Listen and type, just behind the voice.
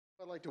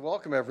I'd like to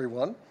welcome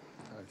everyone.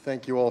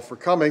 Thank you all for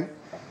coming.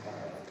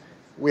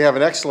 We have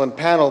an excellent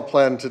panel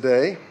planned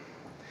today.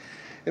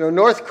 You know,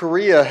 North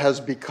Korea has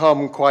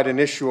become quite an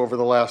issue over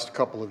the last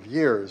couple of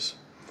years.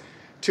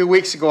 2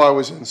 weeks ago I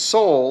was in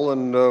Seoul,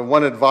 and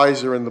one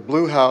advisor in the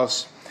Blue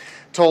House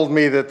told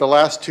me that the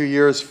last 2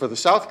 years for the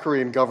South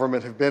Korean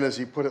government have been, as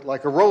he put it,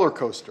 like a roller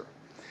coaster.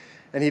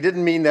 And he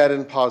didn't mean that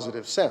in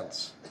positive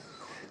sense.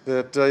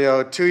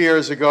 That 2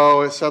 years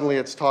ago, suddenly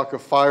it's talk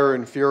of fire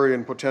and fury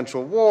and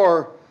potential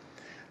war.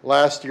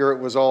 Last year it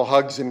was all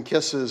hugs and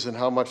kisses and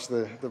how much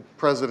the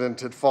president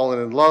had fallen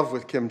in love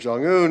with Kim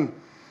Jong-un.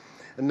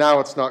 And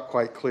now it's not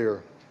quite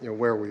clear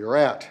where we are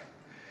at.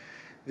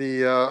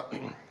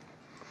 And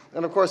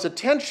of course,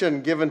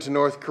 attention given to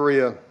North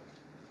Korea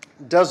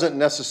doesn't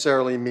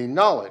necessarily mean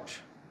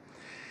knowledge.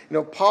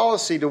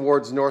 Policy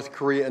towards North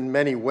Korea in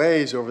many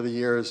ways over the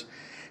years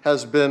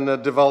has been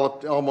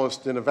developed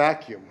almost in a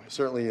vacuum,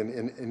 certainly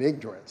in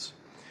ignorance.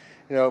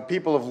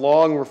 People have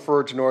long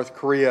referred to North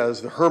Korea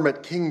as the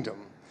hermit kingdom,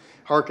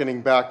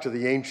 hearkening back to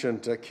the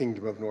ancient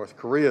kingdom of North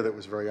Korea that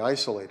was very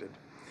isolated.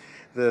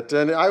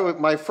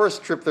 My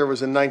first trip there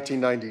was in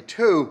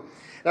 1992,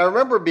 and I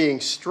remember being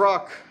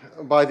struck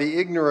by the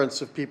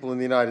ignorance of people in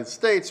the United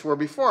States, where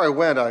before I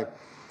went, I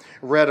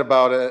read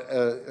about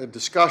a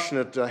discussion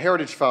at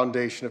Heritage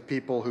Foundation of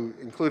people who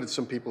included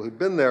some people who'd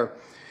been there.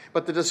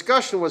 But the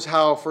discussion was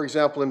how, for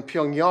example, in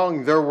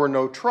Pyongyang, there were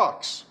no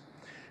trucks,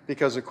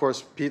 because, of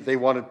course, they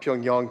wanted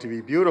Pyongyang to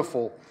be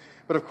beautiful.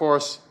 But, of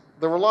course,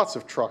 there were lots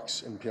of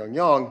trucks in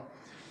Pyongyang.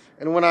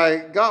 And when I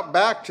got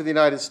back to the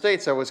United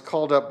States, I was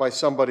called up by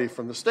somebody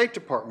from the State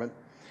Department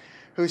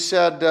who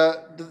said,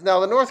 now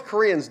the North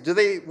Koreans, do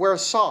they wear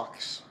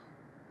socks?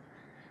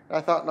 And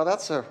I thought, now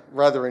that's a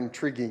rather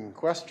intriguing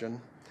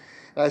question.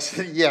 And I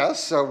said,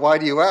 yes, why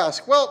do you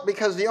ask? Well,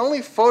 because the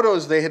only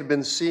photos they had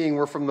been seeing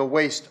were from the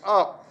waist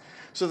up.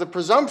 So the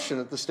presumption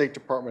at the State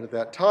Department at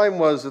that time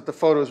was that the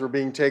photos were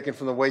being taken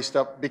from the waist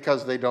up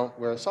because they don't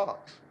wear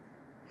socks.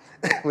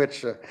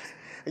 Which,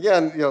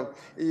 again,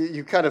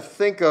 you kind of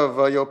think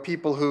of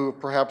people who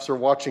perhaps are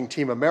watching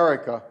Team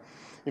America,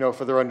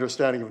 for their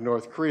understanding of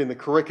North Korea, and the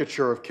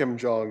caricature of Kim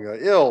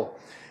Jong-il.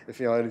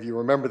 If any of you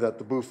remember that,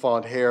 the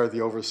bouffant hair,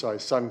 the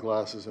oversized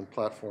sunglasses, and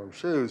platform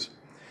shoes.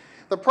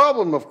 The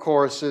problem, of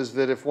course, is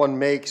that if one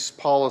makes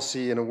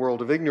policy in a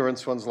world of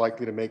ignorance, one's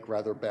likely to make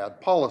rather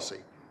bad policy.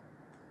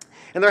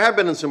 And there have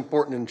been some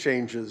important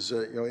changes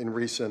in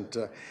recent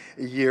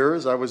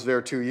years. I was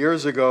there 2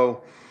 years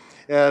ago,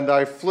 and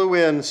I flew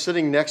in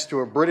sitting next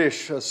to a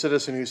British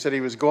citizen who said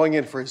he was going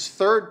in for his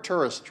third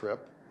tourist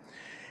trip.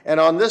 And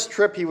on this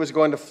trip, he was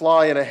going to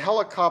fly in a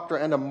helicopter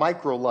and a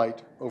microlight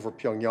over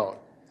Pyongyang.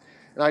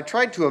 And I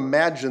tried to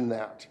imagine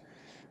that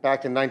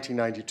back in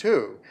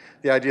 1992,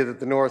 the idea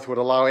that the North would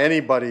allow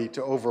anybody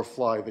to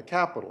overfly the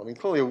capital. I mean,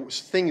 clearly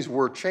things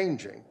were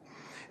changing.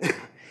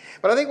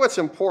 But I think what's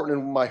important,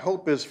 and my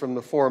hope is from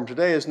the forum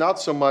today, is not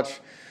so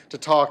much to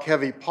talk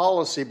heavy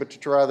policy, but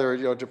to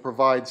rather to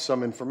provide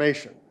some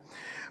information.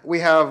 We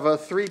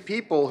have three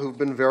people who've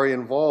been very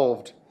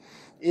involved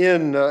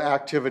in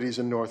activities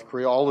in North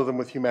Korea, all of them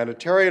with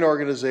humanitarian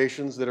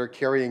organizations that are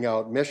carrying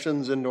out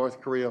missions in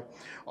North Korea,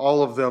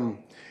 all of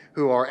them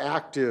who are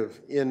active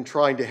in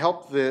trying to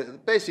help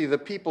basically the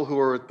people who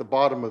are at the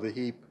bottom of the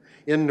heap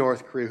in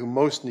North Korea who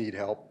most need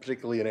help,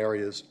 particularly in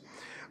areas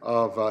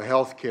of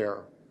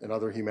healthcare and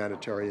other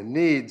humanitarian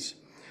needs.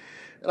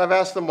 And I've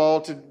asked them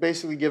all to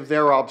basically give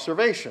their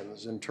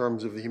observations in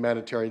terms of the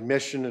humanitarian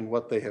mission and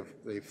what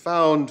they've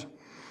found.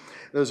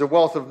 There's a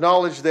wealth of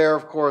knowledge there,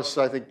 of course.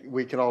 I think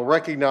we can all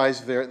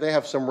recognize they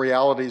have some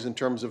realities in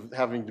terms of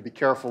having to be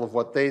careful of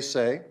what they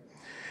say.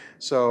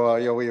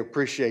 So we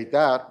appreciate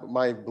that. But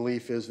my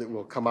belief is that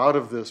we'll come out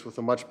of this with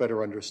a much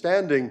better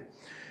understanding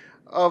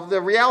of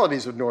the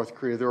realities of North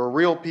Korea. There are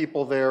real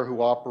people there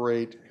who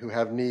operate, who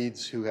have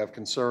needs, who have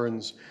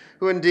concerns,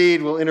 who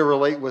indeed will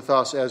interrelate with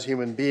us as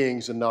human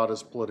beings and not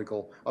as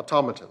political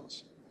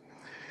automatons.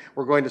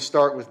 We're going to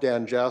start with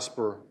Dan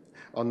Jasper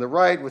on the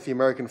right with the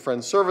American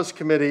Friends Service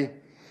Committee.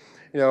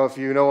 If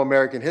you know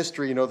American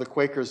history, the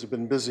Quakers have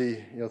been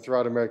busy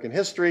throughout American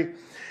history,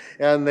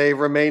 and they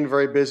remain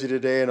very busy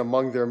today, and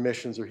among their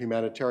missions are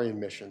humanitarian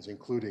missions,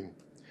 including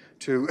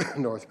to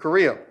North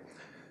Korea.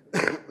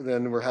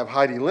 Then we have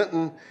Heidi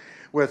Linton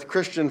with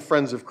Christian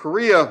Friends of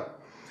Korea.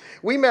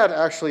 We met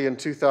actually in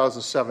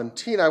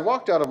 2017. I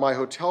walked out of my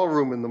hotel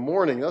room in the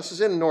morning, this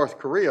is in North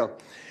Korea,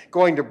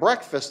 going to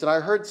breakfast, and I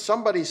heard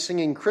somebody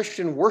singing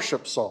Christian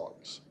worship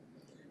songs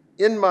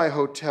in my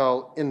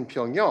hotel in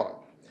Pyongyang,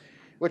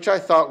 which I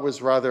thought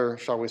was rather,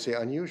 shall we say,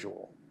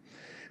 unusual.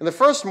 And the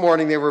first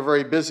morning they were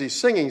very busy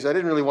singing, so I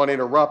didn't really want to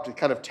interrupt. It's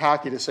kind of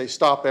tacky to say,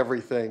 stop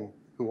everything,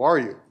 who are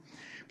you?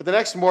 But the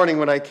next morning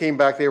when I came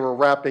back, they were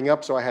wrapping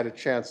up, so I had a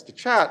chance to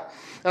chat.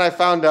 And I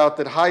found out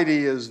that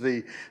Heidi is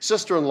the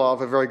sister-in-law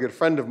of a very good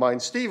friend of mine,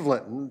 Steve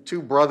Linton,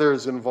 two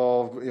brothers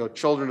involved,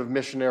 children of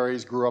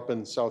missionaries, grew up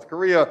in South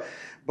Korea,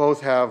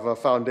 both have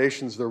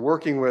foundations they're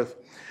working with.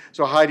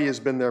 So Heidi has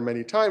been there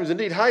many times.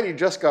 Indeed, Heidi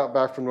just got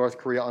back from North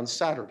Korea on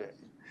Saturday.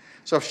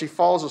 So if she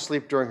falls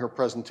asleep during her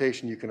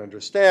presentation, you can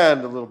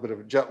understand a little bit of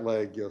a jet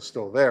lag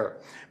still there.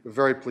 We're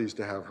very pleased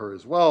to have her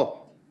as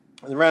well.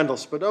 And Randall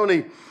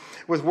Spadoni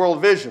with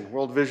World Vision.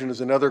 World Vision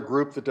is another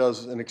group that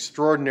does an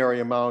extraordinary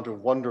amount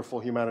of wonderful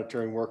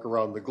humanitarian work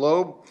around the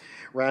globe.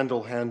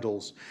 Randall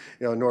handles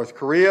North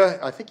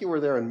Korea. I think you were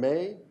there in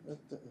May?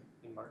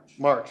 In March.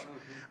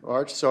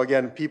 March. So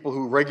again, people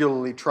who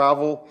regularly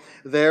travel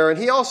there. And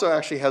he also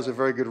actually has a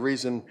very good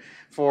reason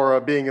for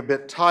being a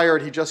bit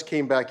tired. He just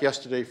came back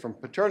yesterday from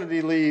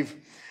paternity leave.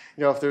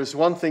 If there's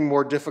one thing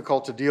more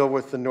difficult to deal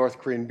with than North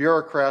Korean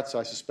bureaucrats,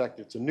 I suspect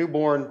it's a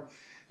newborn.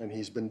 And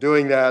he's been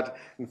doing that.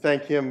 And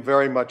thank him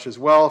very much as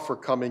well for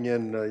coming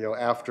in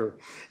after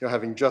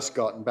having just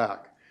gotten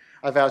back.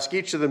 I've asked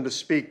each of them to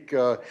speak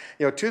to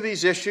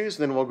these issues,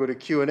 then we'll go to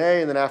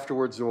Q&A, and then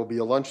afterwards there will be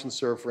a luncheon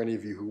serve for any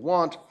of you who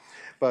want.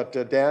 But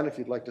Dan, if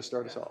you'd like to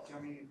start us off. Tell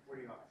me, where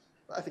do you want?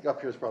 I think up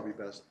here is probably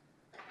best.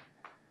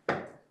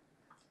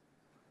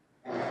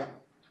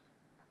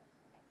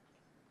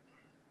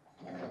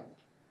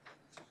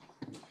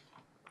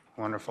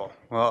 Wonderful.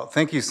 Well,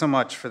 thank you so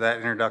much for that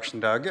introduction,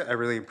 Doug. I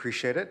really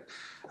appreciate it.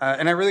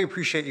 And I really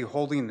appreciate you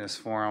holding this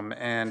forum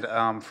and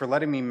for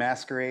letting me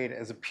masquerade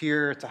as a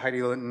peer to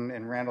Heidi, Linton,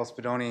 and Randall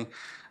Spadoni.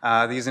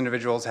 These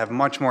individuals have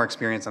much more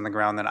experience on the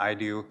ground than I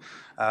do.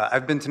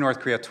 I've been to North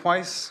Korea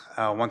twice,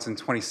 once in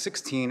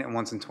 2016 and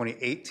once in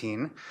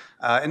 2018.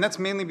 And that's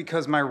mainly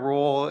because my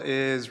role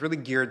is really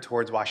geared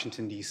towards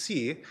Washington,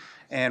 D.C.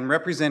 and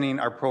representing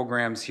our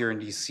programs here in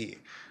D.C.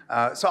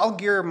 So I'll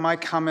gear my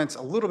comments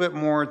a little bit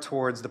more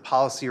towards the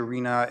policy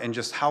arena and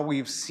just how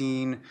we've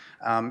seen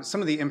some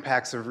of the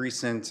impacts of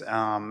recent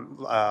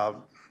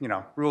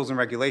rules and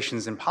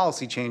regulations and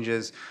policy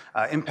changes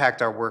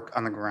impact our work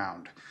on the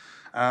ground.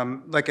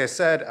 Like I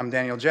said, I'm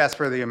Daniel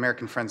Jasper, the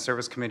American Friends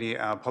Service Committee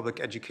Public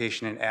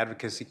Education and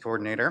Advocacy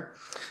Coordinator.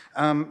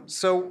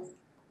 So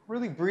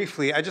really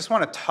briefly, I just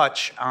want to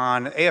touch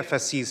on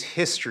AFSC's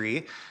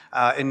history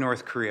in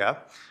North Korea.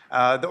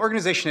 The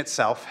organization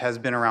itself has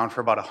been around for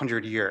about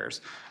 100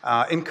 years.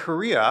 In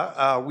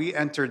Korea, we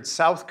entered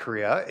South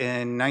Korea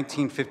in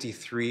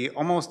 1953,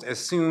 almost as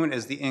soon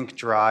as the ink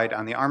dried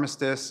on the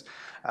armistice.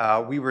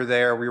 We were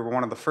there. We were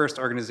one of the first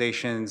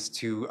organizations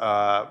to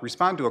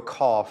respond to a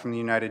call from the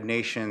United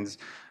Nations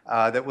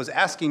that was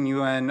asking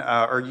UN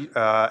or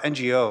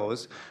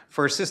NGOs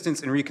for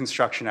assistance in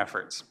reconstruction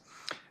efforts.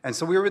 And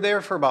so we were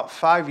there for about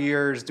 5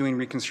 years doing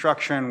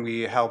reconstruction.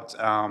 We helped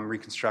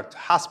reconstruct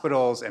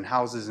hospitals and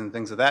houses and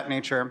things of that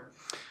nature.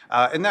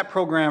 And that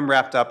program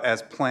wrapped up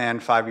as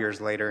planned 5 years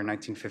later in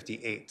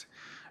 1958.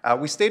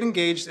 We stayed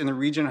engaged in the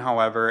region,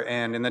 however,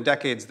 and in the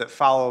decades that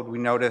followed, we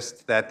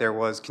noticed that there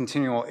was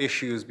continual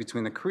issues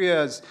between the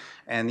Koreas,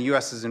 and the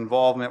U.S.'s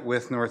involvement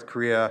with North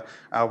Korea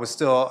was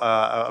still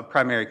a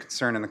primary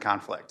concern in the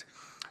conflict.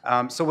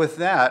 So with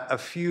that, a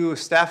few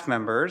staff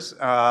members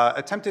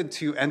attempted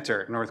to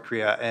enter North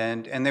Korea,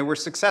 and they were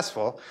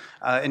successful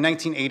in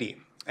 1980.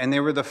 And they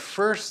were the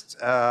first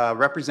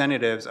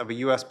representatives of a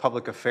U.S.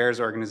 public affairs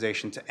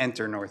organization to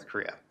enter North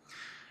Korea.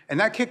 And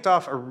that kicked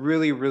off a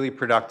really, really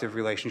productive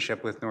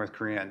relationship with North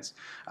Koreans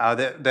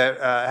that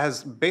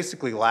has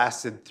basically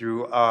lasted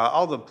through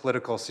all the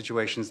political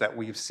situations that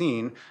we've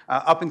seen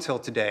up until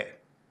today.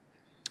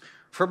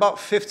 For about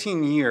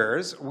 15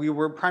 years, we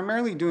were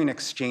primarily doing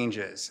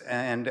exchanges,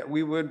 and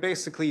we would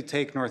basically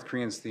take North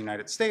Koreans to the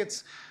United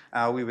States.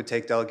 We would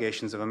take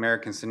delegations of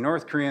Americans to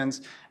North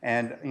Koreans,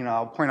 and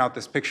I'll point out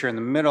this picture in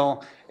the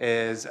middle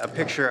is a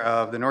picture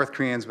of the North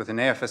Koreans with an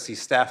AFSC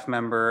staff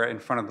member in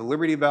front of the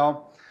Liberty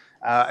Bell.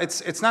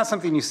 It's not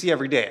something you see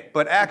every day,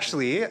 but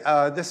actually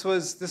this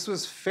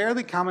was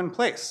fairly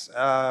commonplace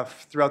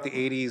throughout the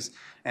 80s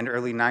and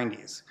early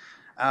 90s.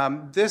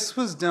 This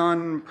was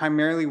done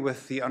primarily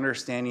with the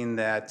understanding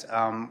that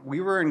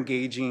we were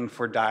engaging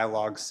for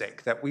dialogue's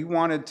sake, that we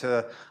wanted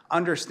to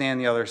understand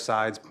the other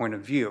side's point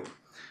of view.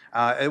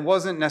 It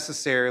wasn't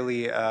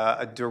necessarily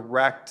a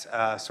direct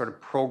sort of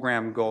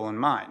program goal in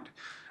mind.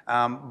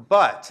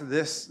 But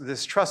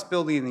this trust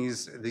building,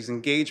 these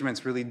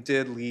engagements really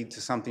did lead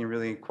to something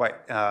really quite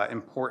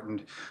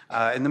important.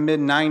 In the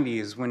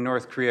mid-90s, when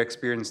North Korea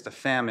experienced a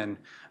famine,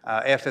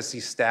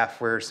 AFSC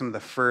staff were some of the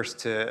first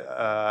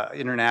to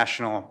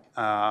international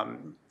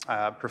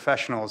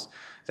professionals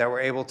that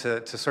were able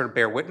to sort of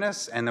bear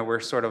witness and that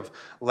were sort of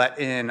let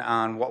in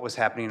on what was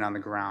happening on the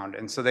ground.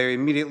 And so they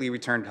immediately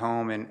returned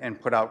home and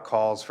put out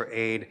calls for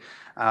aid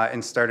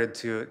and started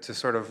to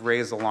sort of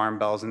raise alarm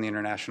bells in the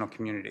international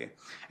community.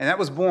 And that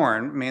was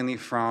born mainly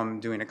from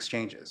doing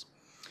exchanges.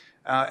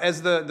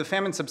 As the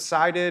famine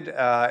subsided,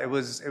 it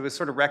was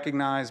sort of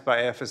recognized by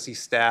AFSC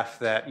staff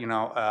that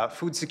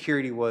food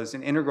security was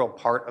an integral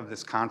part of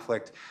this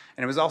conflict,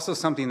 and it was also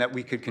something that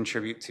we could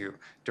contribute to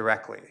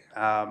directly.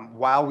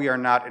 While we are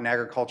not an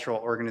agricultural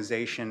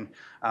organization,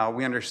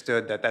 we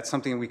understood that that's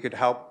something we could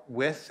help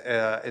with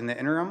in the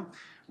interim,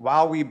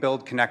 while we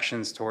build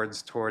connections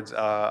towards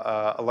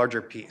a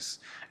larger piece.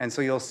 And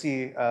so you'll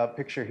see a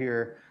picture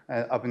here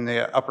up in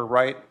the upper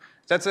right.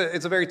 It's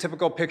a very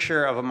typical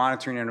picture of a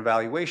monitoring and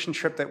evaluation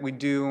trip that we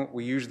do.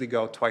 We usually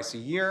go twice a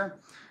year.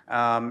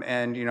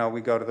 And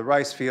we go to the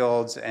rice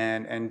fields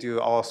and do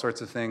all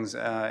sorts of things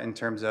in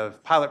terms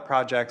of pilot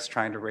projects,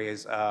 trying to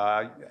raise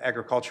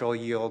agricultural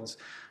yields,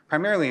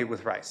 primarily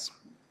with rice.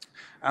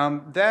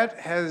 That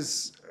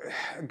has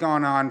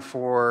gone on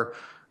for,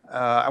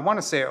 I want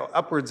to say,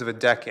 upwards of a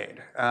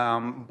decade.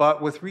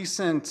 But with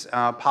recent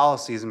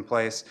policies in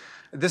place,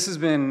 this has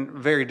been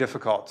very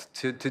difficult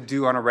to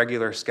do on a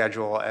regular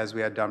schedule as we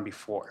had done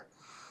before.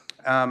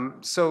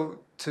 So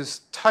to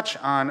touch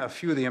on a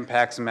few of the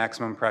impacts of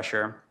maximum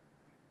pressure,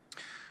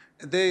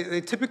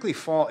 they typically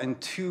fall in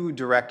two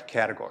direct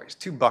categories,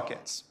 two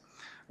buckets.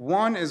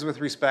 One is with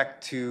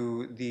respect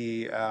to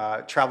the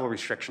travel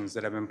restrictions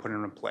that have been put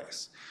into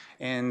place.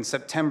 In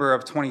September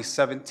of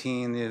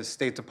 2017, the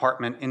State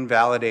Department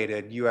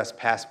invalidated U.S.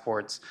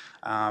 passports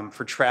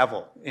for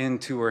travel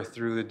into or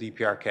through the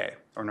DPRK,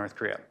 or North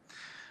Korea.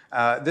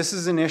 This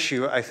is an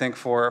issue, I think,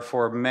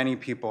 for many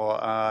people,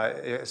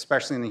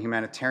 especially in the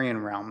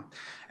humanitarian realm.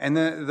 And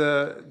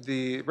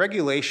the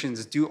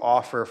regulations do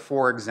offer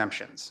 4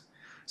 exemptions.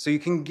 So you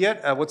can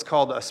get what's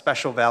called a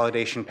special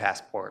validation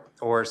passport,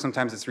 or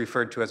sometimes it's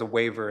referred to as a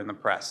waiver in the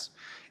press,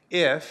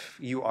 if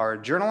you are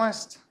a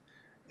journalist,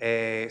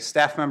 a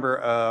staff member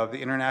of the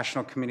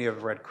International Committee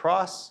of Red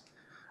Cross,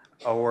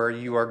 or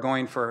you are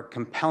going for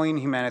compelling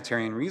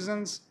humanitarian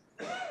reasons,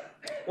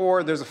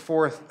 or there's a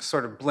 4th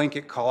sort of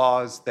blanket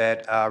clause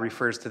that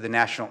refers to the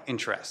national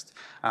interest,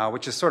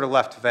 which is sort of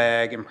left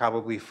vague and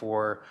probably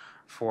for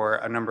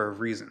a number of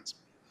reasons.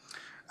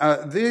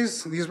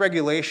 These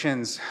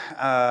regulations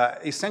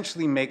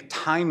essentially make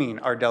timing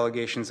our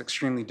delegations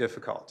extremely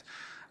difficult.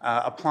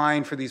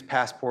 Applying for these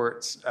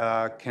passports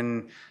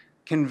can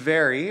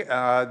vary.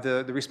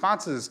 The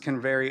responses can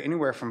vary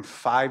anywhere from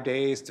 5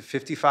 days to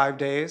 55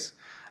 days.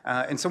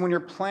 And so when you're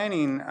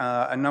planning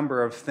a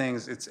number of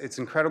things, it's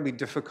incredibly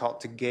difficult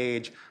to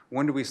gauge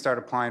when do we start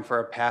applying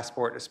for a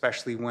passport,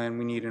 especially when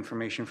we need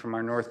information from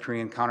our North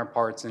Korean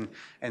counterparts and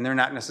they're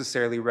not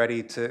necessarily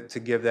ready to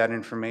give that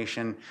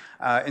information.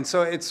 And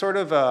so it's sort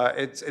of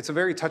it's a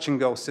very touch and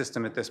go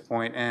system at this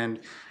point. And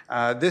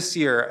this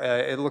year,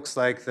 it looks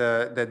like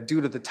that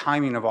due to the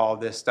timing of all of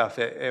this stuff,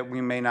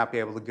 we may not be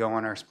able to go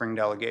on our spring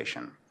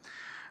delegation.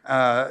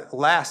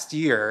 Last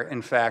year,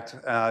 in fact,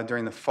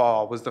 during the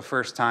fall, was the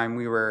first time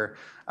we were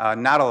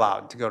not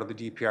allowed to go to the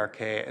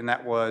DPRK, and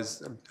that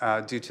was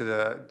due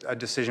to a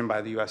decision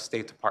by the U.S.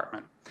 State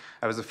Department.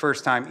 That was the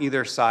first time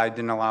either side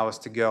didn't allow us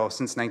to go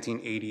since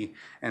 1980,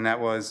 and that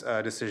was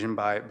a decision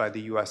by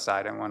the U.S.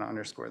 side. I want to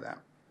underscore that.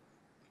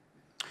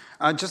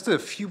 Just a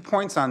few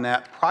points on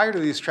that. Prior to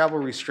these travel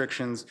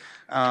restrictions,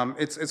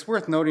 it's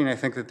worth noting, I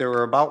think, that there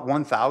were about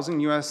 1,000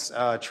 U.S.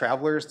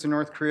 Travelers to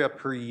North Korea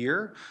per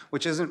year,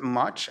 which isn't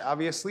much,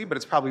 obviously, but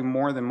it's probably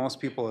more than most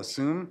people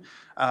assume.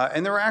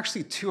 And there were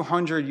actually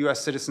 200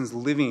 U.S. citizens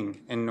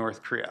living in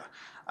North Korea,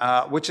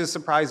 which is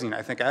surprising,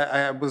 I think.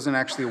 I wasn't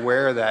actually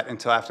aware of that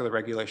until after the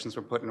regulations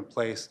were put into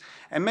place.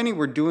 And many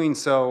were doing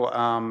so,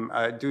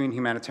 doing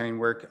humanitarian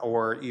work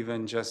or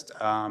even just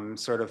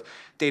sort of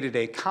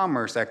day-to-day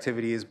commerce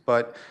activities,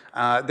 but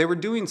they were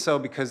doing so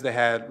because they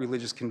had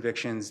religious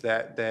convictions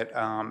that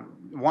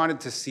wanted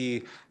to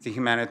see the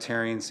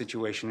humanitarian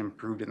situation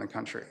improved in the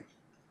country.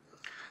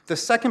 The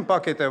second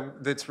bucket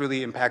that's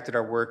really impacted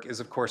our work is,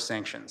 of course,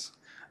 sanctions.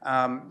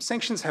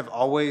 Sanctions have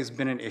always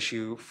been an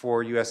issue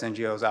for U.S.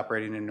 NGOs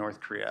operating in North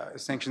Korea.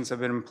 Sanctions have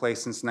been in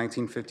place since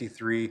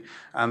 1953,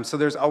 so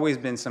there's always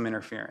been some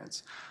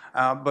interference.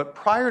 But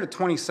prior to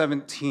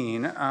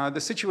 2017, the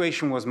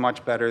situation was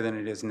much better than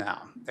it is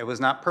now. It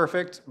was not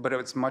perfect, but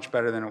it's much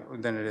better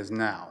than it is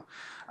now.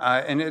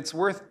 And it's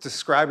worth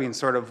describing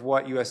sort of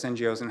what U.S.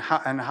 NGOs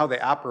and how they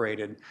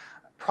operated.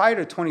 Prior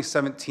to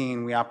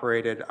 2017, we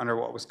operated under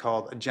what was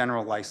called a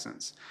general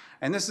license.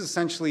 And this is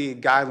essentially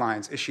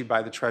guidelines issued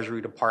by the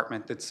Treasury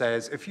Department that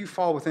says, if you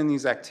fall within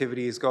these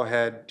activities, go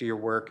ahead, do your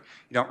work.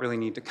 You don't really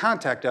need to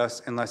contact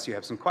us unless you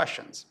have some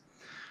questions.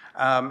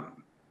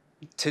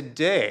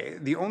 Today,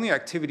 the only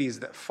activities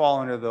that fall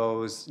under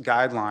those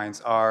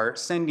guidelines are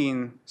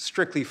sending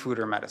strictly food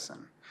or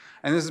medicine.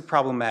 And this is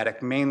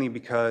problematic mainly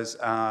because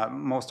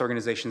most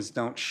organizations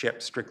don't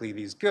ship strictly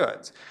these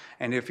goods.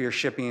 And if you're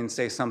shipping,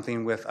 say,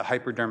 something with a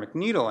hypodermic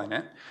needle in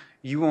it,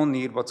 you will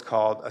need what's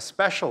called a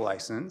special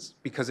license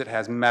because it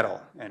has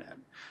metal in it.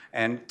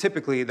 And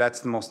typically,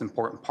 that's the most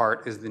important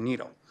part, is the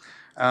needle.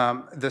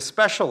 The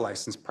special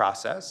license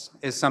process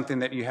is something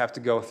that you have to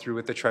go through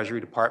with the Treasury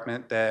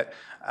Department that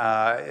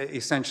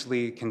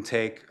essentially can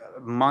take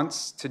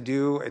months to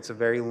do. It's a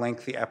very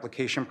lengthy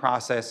application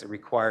process. It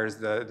requires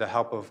the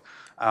help of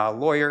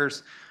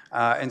lawyers.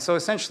 And so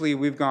essentially,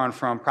 we've gone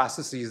from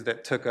processes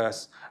that took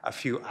us a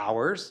few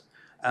hours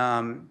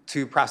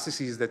to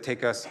processes that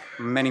take us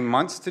many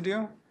months to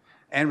do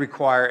and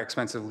require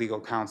expensive legal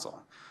counsel.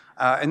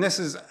 And this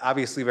is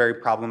obviously very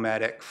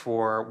problematic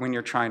for when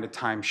you're trying to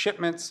time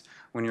shipments,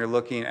 when you're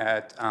looking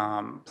at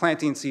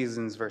planting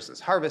seasons versus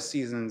harvest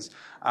seasons.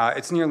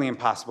 It's nearly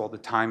impossible to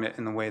time it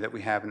in the way that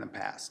we have in the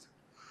past.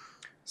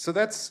 So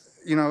that's,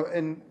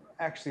 and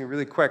actually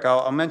really quick,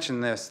 I'll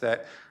mention this,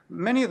 that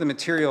many of the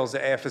materials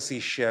that Advocacy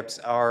ships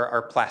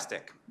are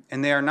plastic.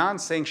 and they are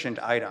non-sanctioned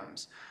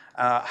items.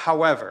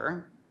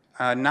 However,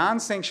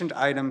 non-sanctioned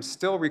items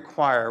still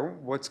require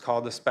what's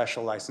called a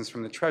special license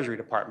from the Treasury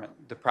Department,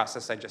 the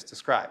process I just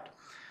described.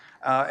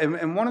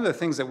 And one of the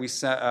things that we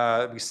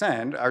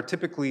send are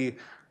typically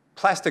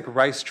plastic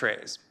rice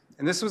trays.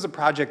 And this was a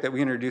project that we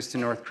introduced to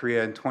North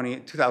Korea in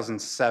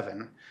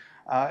 2007.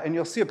 And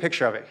you'll see a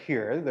picture of it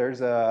here.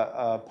 There's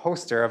a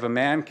poster of a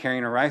man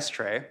carrying a rice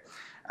tray.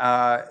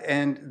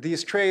 And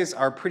these trays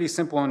are pretty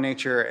simple in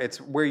nature. It's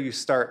where you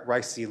start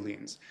rice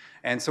seedlings.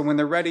 And so when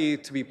they're ready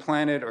to be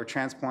planted or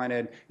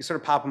transplanted, you sort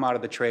of pop them out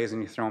of the trays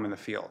and you throw them in the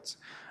fields.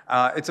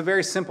 It's a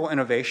very simple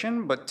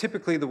innovation, but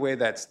typically the way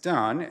that's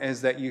done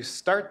is that you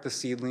start the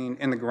seedling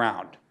in the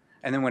ground.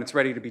 And then when it's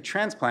ready to be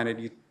transplanted,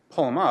 you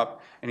pull them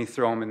up and you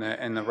throw them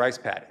in the rice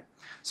paddy.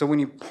 So when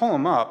you pull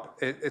them up,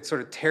 it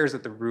sort of tears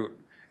at the root,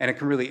 and it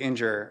can really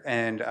injure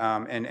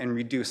and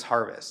reduce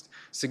harvest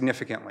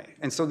significantly.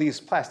 And so these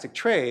plastic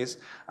trays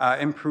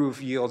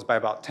improve yields by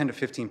about 10 to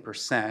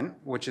 15%,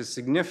 which is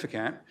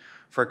significant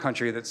for a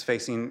country that's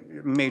facing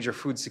major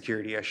food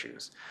security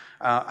issues.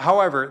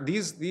 However,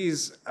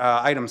 these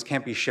items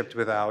can't be shipped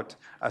without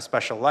a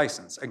special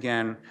license.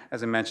 Again,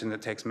 as I mentioned,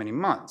 it takes many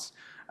months.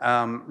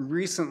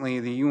 Recently,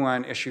 the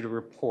UN issued a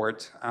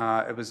report.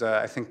 It was,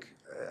 I think,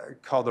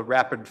 called the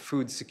Rapid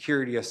Food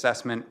Security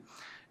Assessment,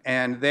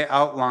 and they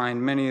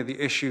outlined many of the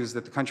issues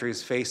that the country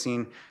is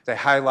facing. They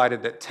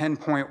highlighted that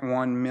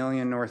 10.1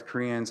 million North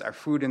Koreans are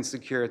food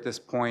insecure at this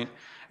point.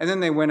 And then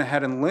they went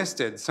ahead and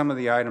listed some of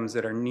the items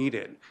that are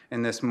needed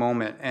in this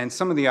moment. And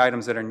some of the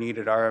items that are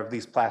needed are of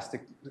these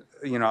plastic,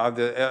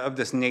 of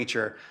this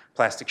nature,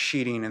 plastic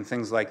sheeting and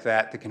things like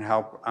that can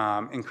help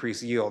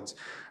increase yields.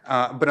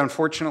 But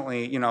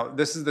unfortunately,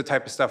 this is the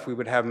type of stuff we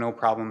would have no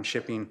problem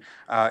shipping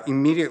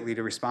immediately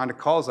to respond to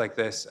calls like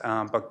this.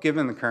 But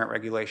given the current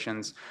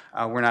regulations,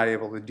 we're not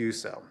able to do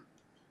so.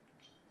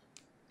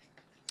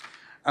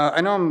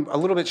 I know I'm a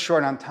little bit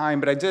short on time,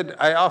 but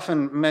I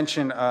often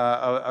mention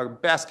a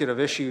basket of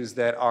issues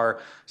that are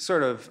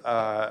sort of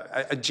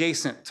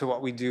adjacent to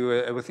what we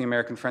do with the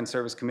American Friends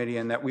Service Committee,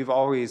 and that we've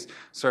always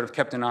sort of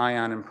kept an eye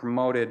on and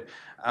promoted,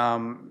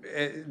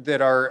 that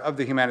are of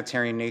the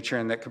humanitarian nature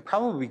and that could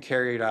probably be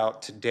carried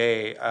out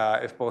today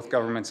if both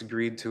governments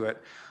agreed to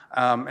it.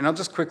 And I'll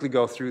just quickly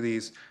go through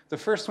these. The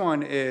first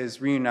one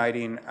is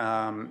reuniting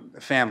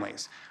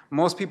families.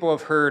 Most people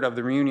have heard of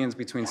the reunions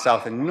between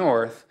South and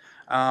North,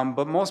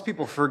 but most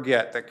people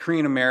forget that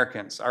Korean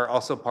Americans are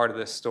also part of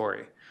this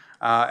story.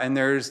 And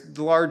there's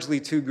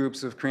largely two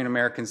groups of Korean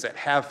Americans that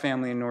have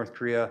family in North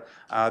Korea.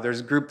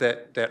 There's a group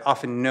that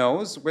often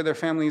knows where their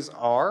families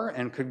are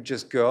and could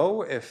just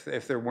go if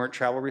there weren't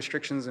travel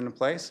restrictions in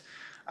place.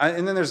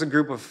 And then there's a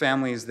group of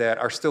families that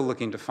are still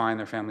looking to find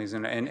their families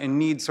and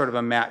need sort of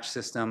a match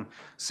system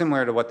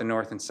similar to what the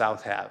North and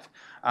South have.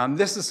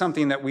 This is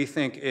something that we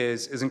think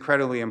is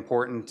incredibly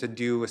important to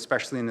do,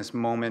 especially in this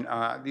moment.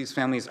 These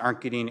families aren't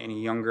getting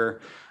any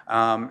younger,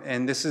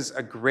 and this is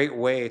a great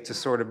way to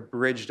sort of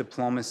bridge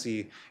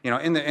diplomacy,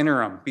 in the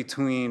interim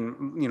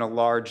between,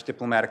 large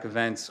diplomatic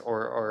events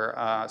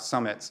or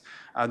summits.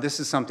 This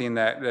is something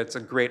that's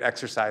a great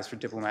exercise for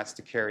diplomats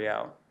to carry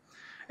out.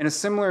 In a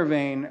similar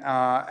vein,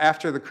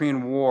 after the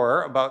Korean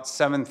War, about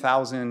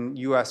 7,000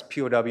 US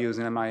POWs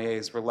and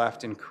MIAs were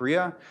left in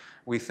Korea.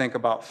 We think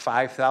about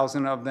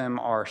 5,000 of them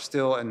are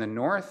still in the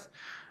North.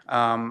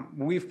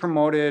 We've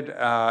promoted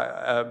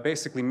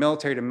basically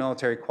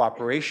military-to-military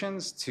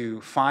cooperations to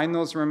find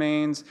those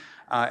remains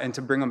and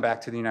to bring them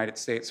back to the United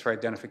States for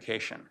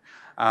identification.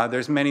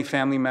 There's many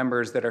family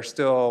members that are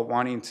still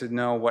wanting to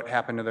know what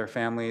happened to their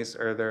families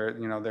or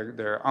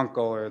their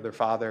uncle or their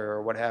father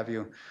or what have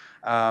you.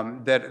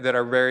 That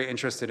are very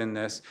interested in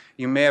this.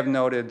 You may have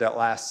noted that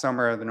last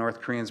summer the North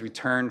Koreans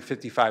returned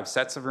 55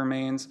 sets of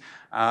remains,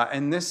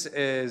 and this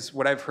is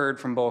what I've heard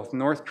from both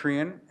North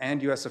Korean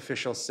and US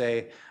officials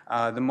say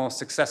the most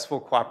successful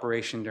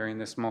cooperation during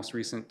this most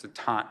recent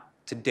detente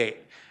to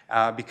date.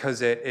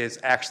 Because it is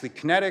actually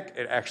kinetic,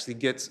 it actually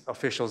gets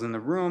officials in the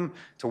room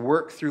to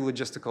work through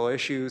logistical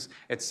issues.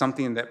 It's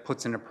something that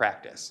puts into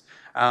practice.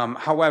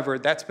 However,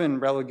 that's been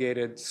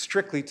relegated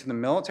strictly to the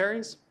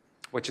militaries,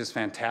 which is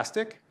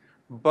fantastic.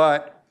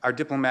 But our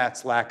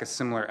diplomats lack a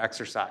similar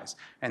exercise.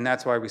 And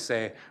that's why we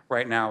say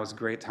right now is a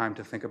great time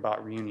to think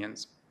about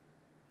reunions.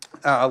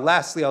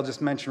 Lastly, I'll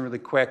just mention really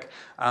quick,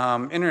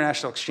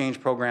 international exchange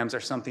programs are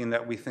something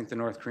that we think the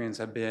North Koreans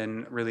have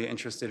been really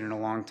interested in a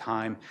long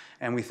time,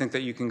 and we think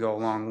that you can go a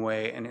long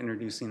way in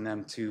introducing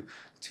them to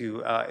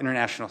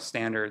international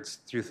standards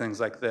through things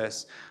like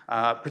this.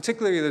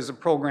 Particularly, there's a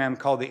program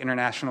called the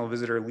International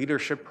Visitor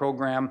Leadership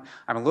Program.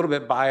 I'm a little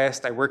bit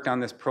biased. I worked on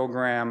this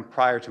program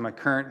prior to my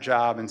current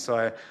job, and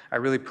so I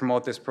really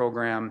promote this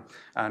program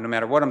no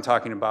matter what I'm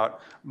talking about.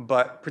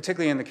 But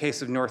particularly in the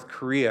case of North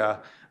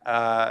Korea,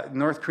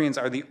 North Koreans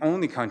are the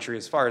only country,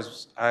 as far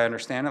as I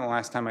understand it, the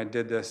last time I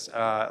did this,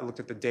 looked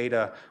at the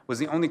data, was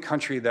the only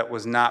country that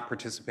was not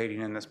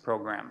participating in this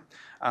program.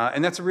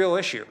 And that's a real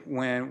issue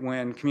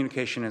when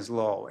communication is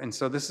low. And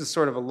so this is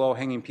sort of a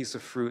low-hanging piece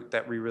of fruit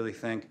that we really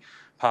think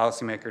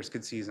policymakers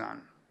could seize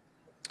on.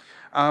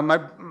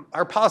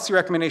 Our policy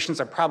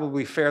recommendations are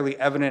probably fairly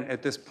evident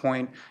at this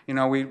point. You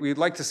know, we'd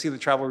like to see the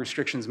travel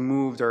restrictions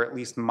moved or at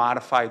least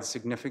modified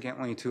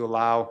significantly to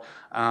allow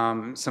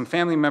some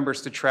family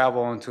members to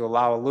travel and to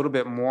allow a little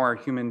bit more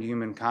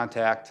human-to-human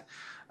contact.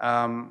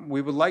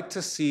 We would like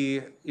to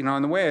see, you know,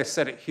 and the way I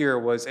said it here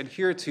was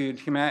adhere to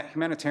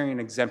humanitarian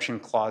exemption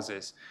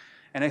clauses.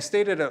 And I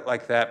stated it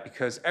like that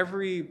because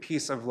every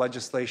piece of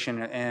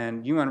legislation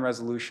and UN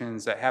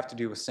resolutions that have to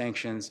do with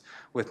sanctions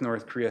with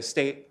North Korea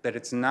state that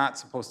it's not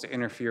supposed to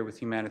interfere with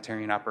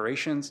humanitarian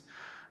operations.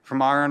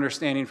 From our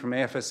understanding, from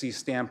AFSC's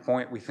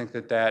standpoint, we think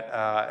that that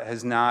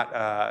has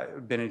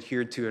not been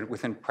adhered to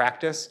within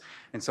practice,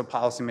 and so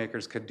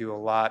policymakers could do a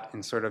lot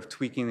in sort of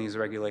tweaking these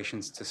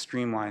regulations to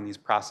streamline these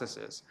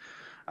processes.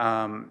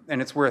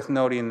 And it's worth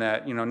noting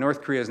that, you know,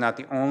 North Korea is not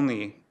the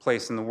only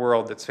place in the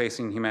world that's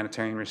facing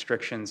humanitarian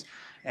restrictions,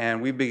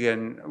 and we've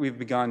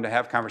begun to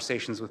have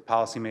conversations with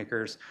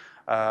policymakers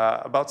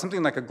about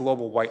something like a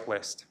global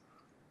whitelist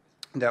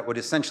that would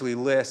essentially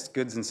list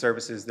goods and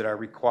services that are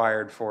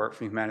required for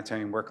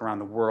humanitarian work around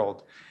the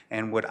world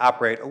and would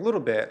operate a little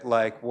bit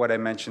like what I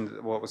mentioned,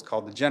 what was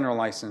called the general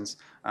license,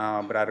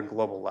 but at a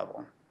global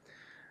level.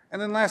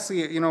 And then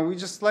lastly, you know,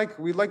 we'd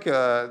like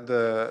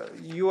the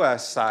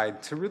U.S.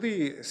 side to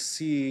really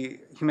see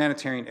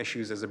humanitarian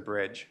issues as a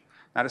bridge,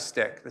 not a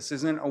stick. This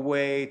isn't a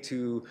way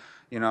to,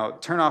 you know,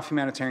 turn off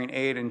humanitarian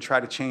aid and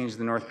try to change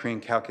the North Korean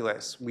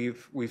calculus.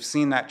 We've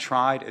seen that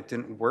tried. It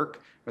didn't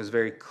work. It was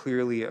very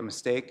clearly a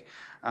mistake.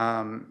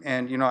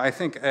 And, you know, I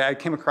think I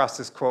came across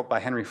this quote by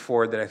Henry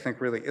Ford that I think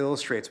really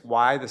illustrates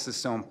why this is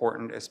so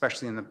important,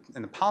 especially in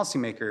the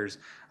policymakers'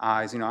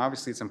 eyes. You know,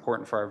 obviously it's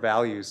important for our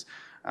values,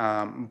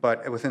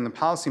 but within the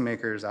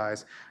policymakers'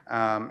 eyes,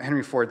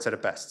 Henry Ford said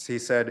it best. He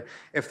said,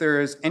 if there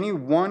is any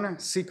one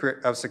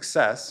secret of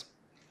success,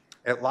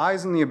 it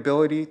lies in the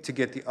ability to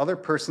get the other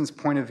person's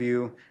point of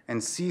view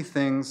and see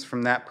things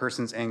from that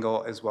person's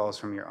angle as well as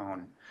from your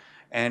own.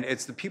 And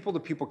it's the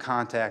people-to-people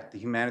contact, the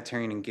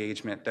humanitarian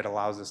engagement that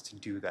allows us to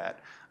do that.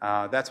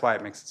 That's why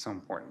it makes it so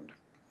important.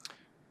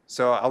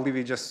 So I'll leave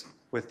you just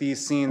with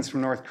these scenes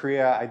from North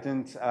Korea. I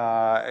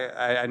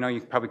know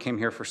you probably came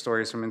here for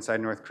stories from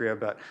inside North Korea,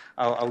 but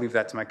I'll leave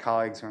that to my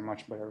colleagues who are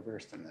much better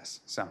versed in this.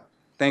 So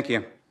thank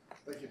you.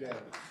 Thank you, Dan.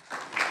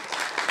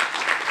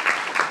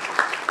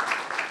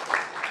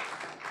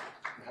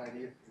 Heidi,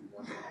 if you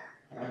want to.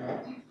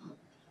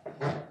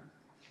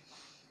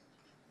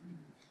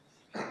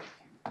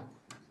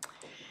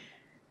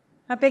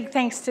 A big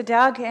thanks to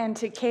Doug and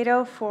to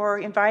Cato for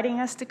inviting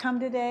us to come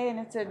today, and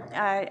it's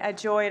a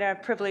joy and a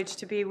privilege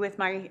to be with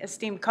my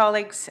esteemed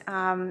colleagues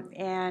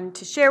and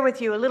to share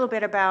with you a little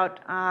bit about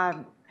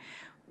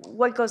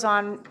what goes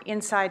on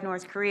inside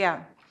North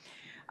Korea.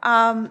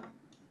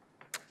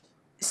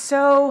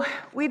 So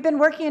we've been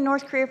working in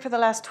North Korea for the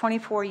last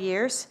 24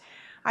 years.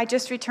 I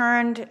just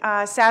returned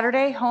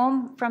Saturday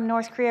home from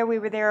North Korea. We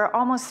were there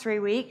almost 3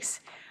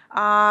 weeks.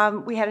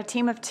 We had a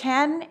team of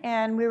 10,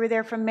 and we were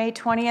there from May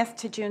 20th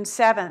to June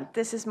 7th.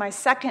 This is my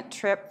second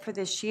trip for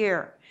this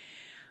year.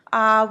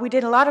 We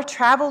did a lot of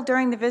travel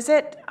during the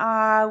visit.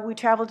 We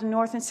traveled to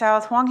North and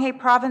South Hwanghae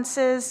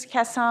provinces,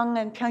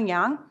 Kaesong and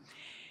Pyongyang.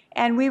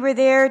 And we were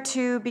there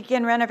to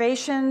begin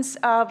renovations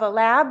of a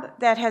lab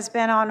that has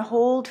been on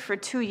hold for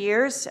 2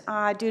 years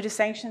due to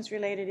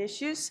sanctions-related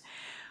issues.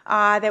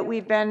 That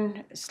we've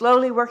been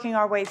slowly working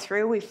our way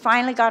through. We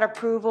finally got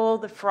approval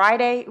we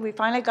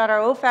finally got our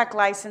OFAC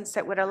license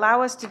that would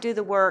allow us to do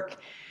the work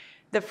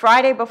the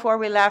Friday before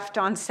we left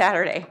on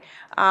Saturday.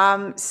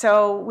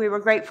 So we were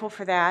grateful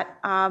for that.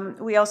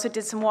 We also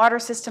did some water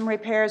system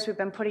repairs. We've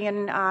been putting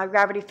in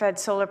gravity-fed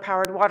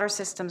solar-powered water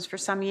systems for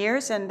some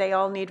years, and they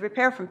all need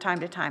repair from time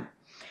to time.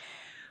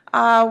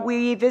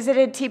 We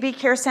visited TB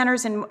care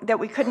centers that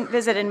we couldn't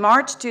visit in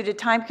March due to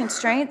time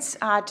constraints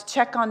to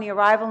check on the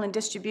arrival and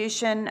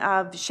distribution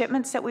of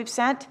shipments that we've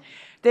sent.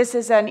 This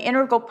is an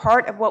integral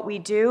part of what we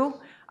do.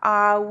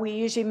 We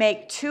usually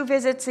make 2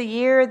 visits a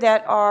year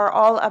that are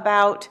all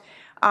about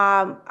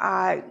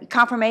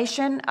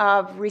confirmation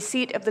of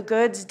receipt of the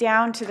goods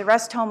down to the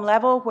rest home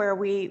level where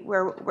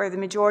the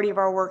majority of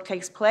our work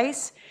takes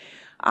place.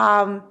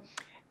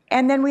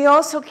 And then we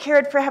also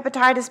cared for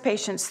hepatitis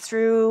patients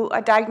through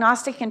a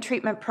diagnostic and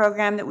treatment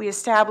program that we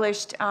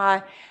established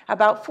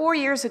about 4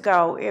 years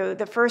ago,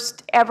 the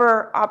first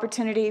ever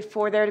opportunity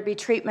for there to be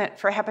treatment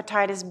for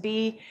hepatitis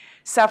B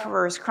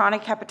sufferers,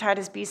 chronic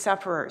hepatitis B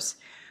sufferers.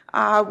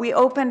 We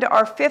opened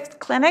our 5th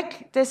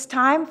clinic this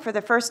time for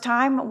the first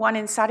time, one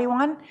in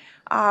Sariwon.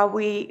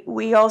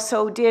 We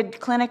also did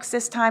clinics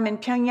this time in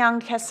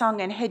Pyongyang,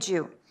 Kaesong, and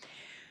Haeju.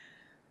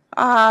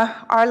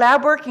 Our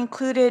lab work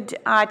included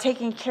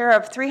taking care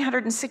of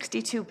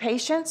 362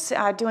 patients,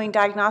 doing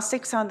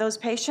diagnostics on those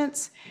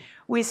patients.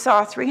 We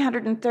saw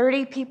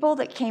 330 people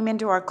that came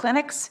into our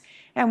clinics,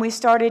 and we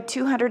started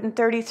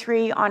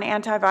 233 on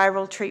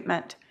antiviral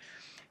treatment.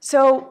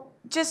 So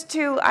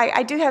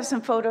I do have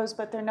some photos,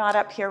 but they're not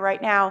up here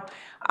right now.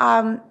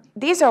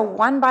 These are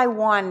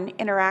one-by-one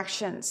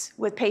interactions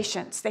with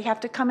patients. They have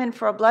to come in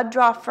for a blood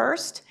draw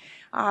first.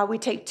 We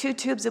take 2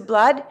 tubes of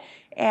blood,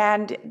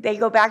 And they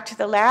go back to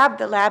the lab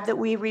that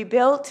we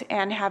rebuilt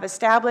and have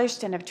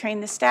established and have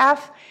trained the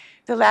staff.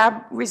 The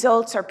lab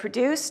results are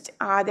produced,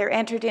 they're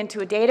entered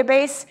into a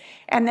database,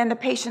 and then the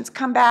patients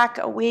come back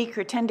a week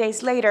or 10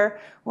 days later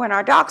when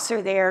our docs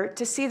are there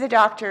to see the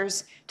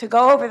doctors, to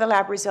go over the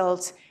lab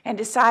results and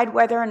decide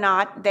whether or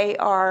not they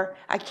are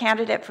a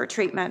candidate for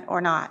treatment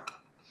or not.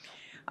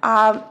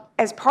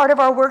 As part of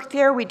our work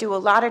there, we do a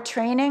lot of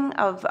training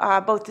of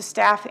both the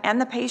staff and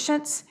the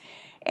patients.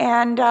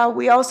 And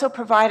we also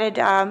provided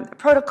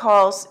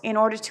protocols in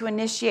order to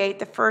initiate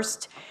the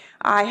first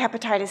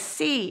hepatitis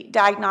C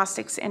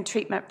diagnostics and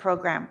treatment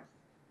program.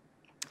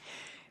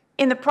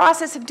 In the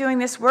process of doing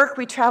this work,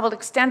 we traveled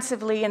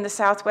extensively in the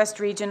southwest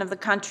region of the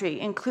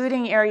country,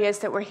 including areas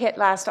that were hit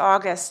last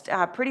August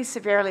pretty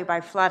severely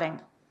by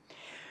flooding.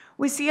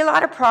 We see a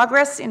lot of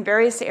progress in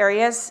various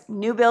areas,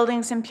 new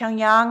buildings in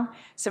Pyongyang,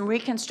 some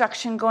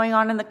reconstruction going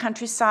on in the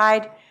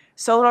countryside,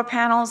 solar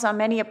panels on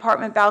many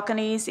apartment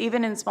balconies,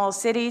 even in small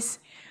cities,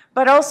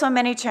 but also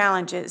many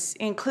challenges,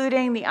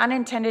 including the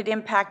unintended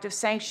impact of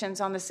sanctions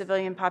on the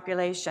civilian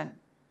population.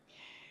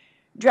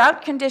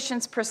 Drought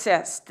conditions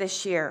persist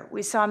this year.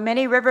 We saw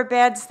many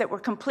riverbeds that were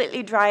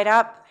completely dried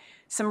up,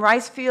 some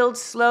rice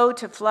fields slow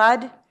to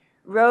flood,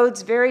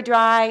 roads very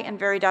dry and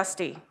very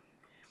dusty.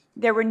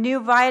 There were new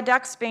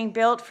viaducts being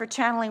built for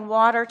channeling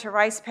water to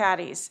rice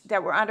paddies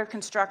that were under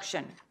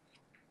construction.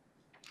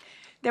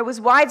 There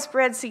was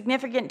widespread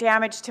significant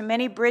damage to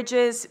many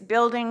bridges,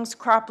 buildings,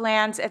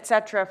 croplands,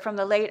 etc. from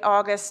the late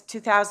August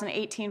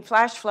 2018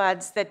 flash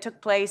floods that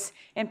took place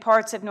in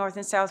parts of North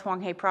and South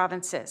Hwanghae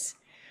provinces.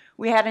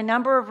 We had a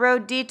number of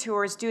road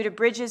detours due to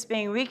bridges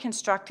being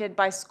reconstructed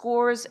by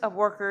scores of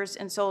workers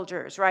and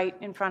soldiers right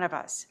in front of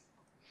us.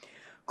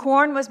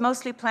 Corn was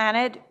mostly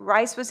planted,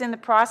 rice was in the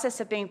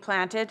process of being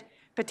planted,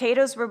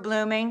 potatoes were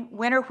blooming,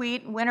 winter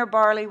wheat and winter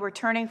barley were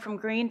turning from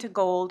green to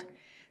gold,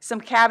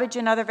 some cabbage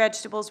and other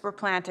vegetables were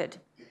planted.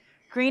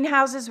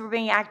 Greenhouses were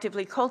being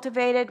actively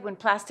cultivated when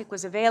plastic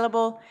was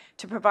available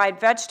to provide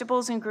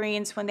vegetables and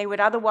greens when they would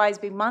otherwise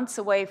be months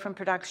away from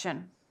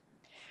production.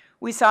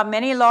 We saw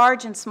many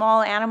large and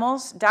small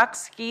animals,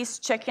 ducks, geese,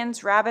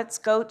 chickens, rabbits,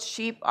 goats,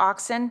 sheep,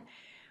 oxen,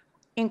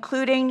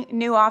 including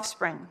new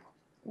offspring.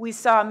 We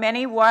saw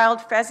many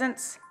wild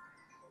pheasants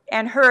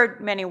and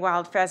heard many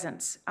wild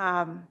pheasants.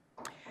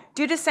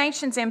 Due to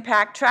sanctions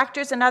impact,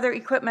 tractors and other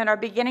equipment are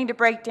beginning to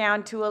break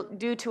down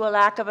due to a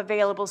lack of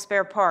available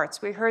spare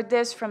parts. We heard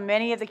this from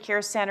many of the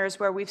care centers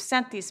where we've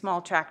sent these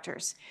small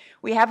tractors.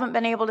 We haven't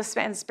been able to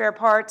spend spare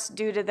parts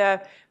due to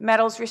the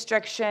metals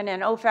restriction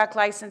and OFAC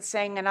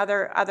licensing and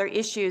other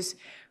issues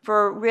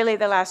for really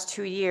the last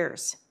 2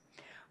 years.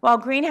 While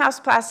greenhouse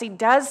plastic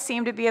does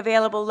seem to be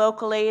available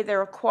locally, there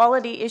are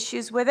quality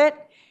issues with it,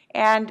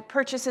 and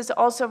purchases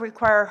also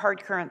require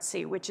hard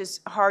currency, which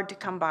is hard to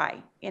come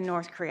by in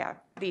North Korea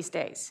these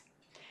days.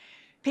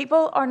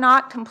 People are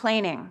not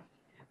complaining,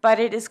 but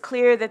it is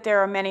clear that there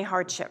are many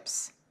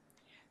hardships.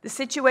 The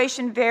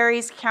situation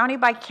varies county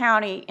by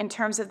county in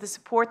terms of the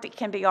support that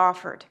can be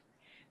offered.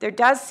 There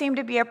does seem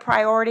to be a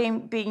priority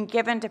being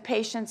given to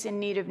patients in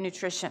need of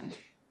nutrition.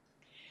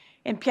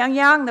 In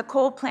Pyongyang, the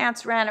coal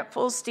plants ran at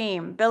full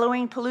steam,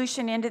 billowing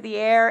pollution into the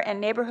air and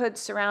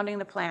neighborhoods surrounding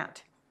the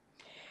plant.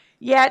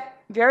 Yet,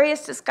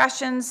 various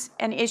discussions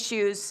and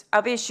issues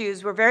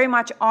were very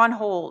much on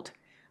hold,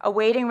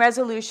 awaiting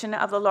resolution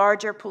of the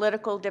larger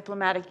political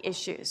diplomatic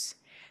issues.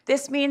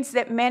 This means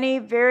that many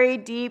very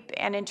deep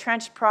and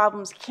entrenched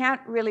problems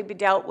can't really be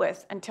dealt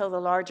with until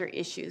the larger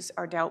issues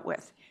are dealt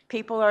with.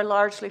 People are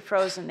largely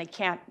frozen, they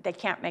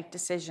can't make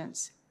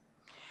decisions.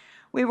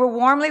 We were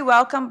warmly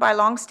welcomed by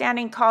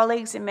longstanding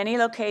colleagues in many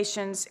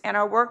locations, and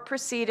our work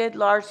proceeded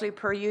largely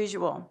per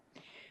usual.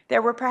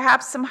 There were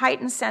perhaps some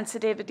heightened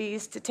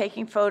sensitivities to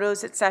taking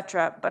photos,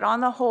 etc., but on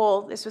the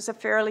whole, this was a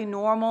fairly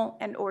normal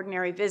and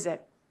ordinary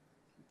visit.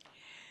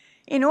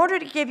 In order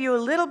to give you a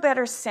little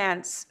better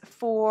sense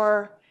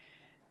for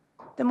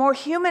the more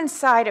human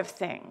side of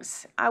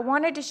things, I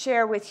wanted to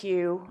share with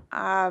you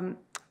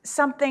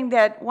something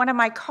that one of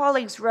my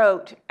colleagues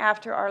wrote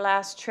after our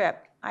last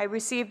trip. I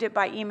received it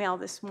by email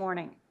this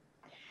morning.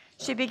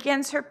 She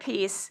begins her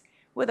piece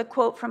with a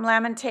quote from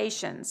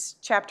Lamentations,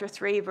 chapter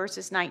 3,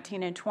 verses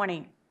 19 and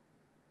 20.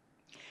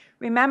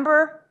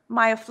 Remember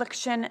my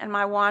affliction and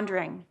my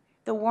wandering,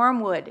 the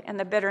wormwood and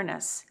the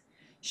bitterness.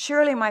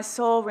 Surely my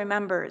soul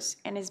remembers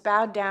and is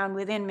bowed down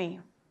within me.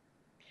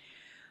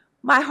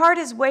 My heart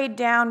is weighed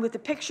down with the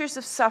pictures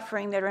of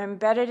suffering that are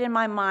embedded in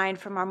my mind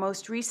from our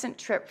most recent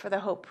trip for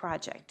the Hope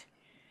Project.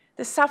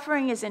 The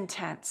suffering is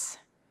intense.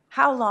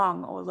 How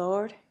long, O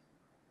Lord?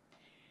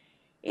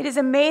 It is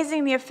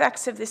amazing the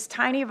effects of this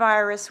tiny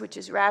virus which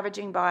is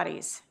ravaging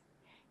bodies.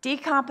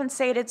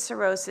 Decompensated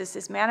cirrhosis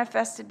is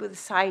manifested with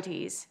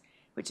ascites,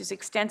 which is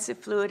extensive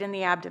fluid in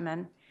the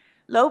abdomen,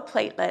 low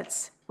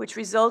platelets, which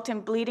result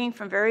in bleeding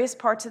from various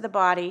parts of the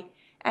body,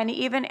 and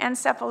even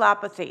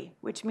encephalopathy,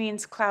 which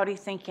means cloudy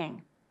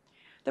thinking.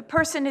 The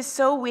person is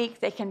so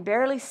weak they can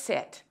barely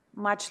sit,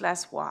 much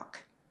less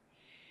walk.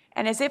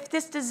 And as if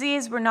this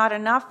disease were not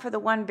enough for the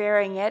one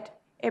bearing it,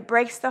 it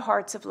breaks the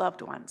hearts of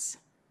loved ones.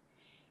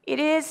 It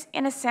is,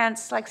 in a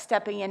sense, like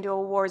stepping into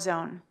a war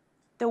zone,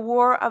 the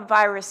war of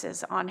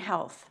viruses on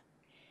health.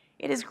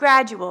 It is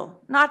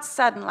gradual, not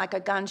sudden like a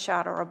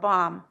gunshot or a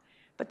bomb,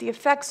 but the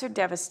effects are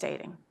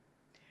devastating.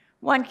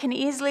 One can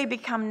easily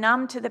become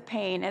numb to the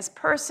pain as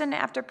person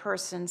after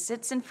person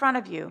sits in front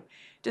of you,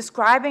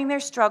 describing their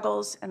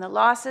struggles and the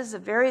losses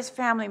of various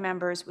family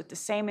members with the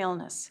same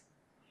illness.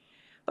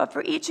 But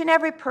for each and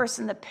every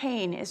person, the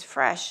pain is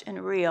fresh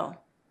and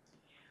real.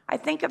 I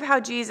think of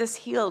how Jesus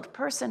healed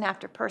person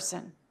after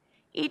person.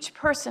 Each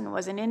person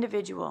was an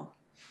individual.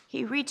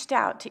 He reached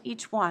out to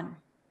each one.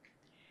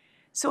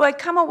 So I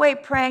come away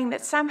praying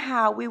that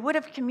somehow we would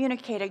have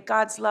communicated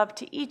God's love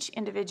to each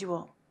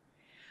individual.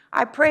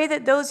 I pray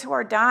that those who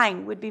are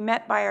dying would be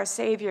met by our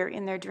Savior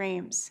in their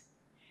dreams.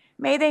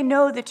 May they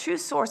know the true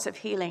source of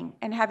healing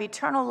and have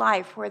eternal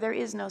life where there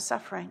is no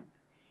suffering.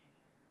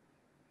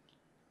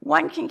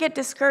 One can get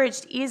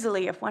discouraged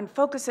easily if one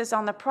focuses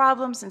on the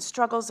problems and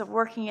struggles of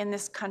working in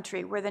this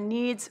country where the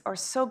needs are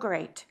so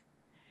great.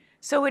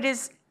 So it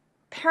is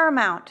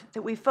paramount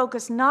that we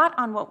focus not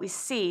on what we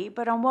see,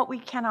 but on what we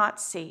cannot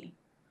see.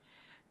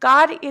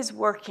 God is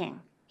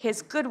working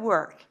his good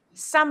work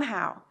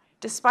somehow,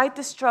 despite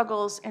the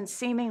struggles and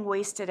seeming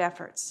wasted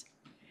efforts.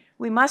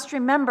 We must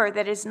remember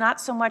that it is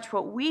not so much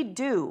what we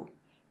do,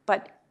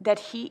 but that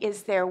he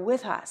is there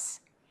with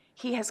us.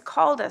 He has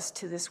called us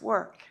to this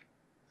work.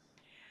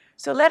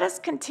 So let us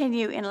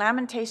continue in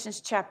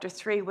Lamentations chapter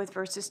 3 with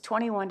verses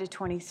 21 to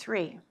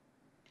 23.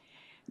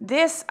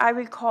 This, I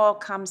recall,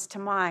 comes to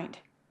mind.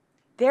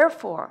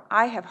 Therefore,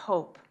 I have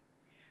hope.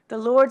 The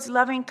Lord's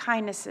loving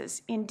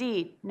kindnesses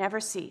indeed never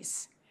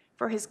cease,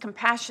 for his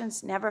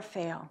compassions never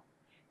fail.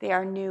 They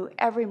are new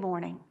every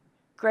morning.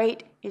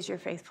 Great is your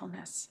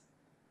faithfulness.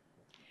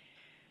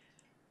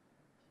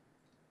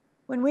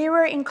 When we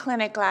were in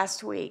clinic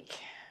last week,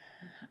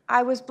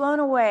 I was blown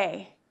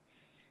away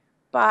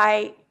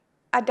by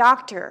a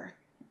doctor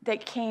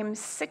that came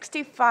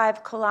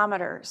 65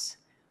 kilometers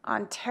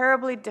on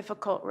terribly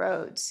difficult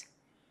roads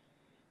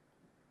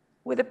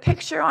with a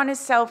picture on his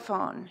cell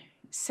phone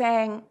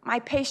saying, my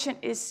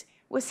patient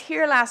was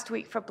here last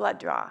week for blood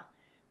draw,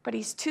 but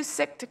he's too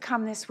sick to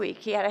come this week.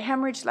 He had a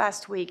hemorrhage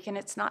last week, and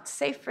it's not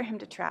safe for him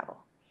to travel.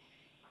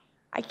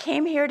 I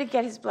came here to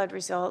get his blood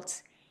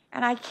results,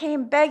 and I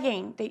came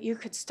begging that you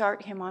could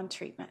start him on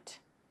treatment.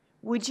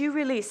 Would you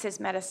release his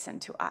medicine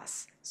to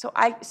us,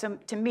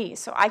 to me,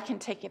 so I can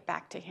take it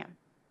back to him?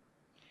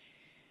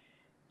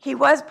 He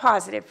was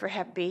positive for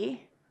Hep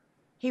B.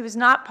 He was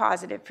not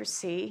positive for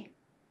C.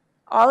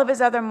 All of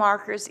his other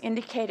markers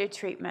indicated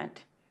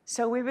treatment,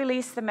 so we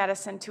released the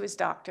medicine to his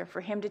doctor for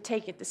him to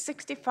take it the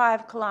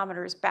 65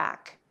 kilometers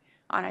back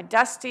on a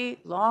dusty,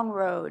 long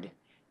road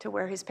to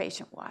where his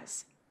patient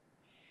was.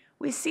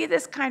 We see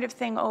this kind of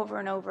thing over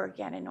and over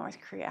again in North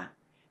Korea.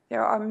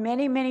 There are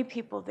many, many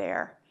people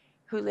there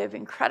who live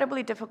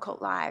incredibly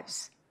difficult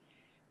lives.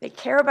 They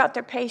care about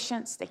their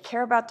patients, they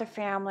care about their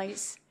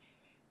families.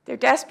 They're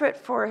desperate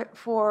for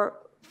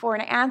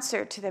an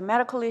answer to their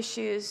medical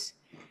issues,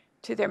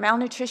 to their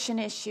malnutrition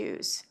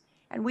issues.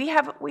 And we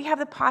have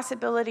the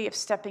possibility of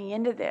stepping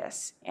into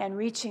this and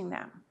reaching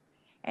them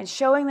and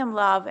showing them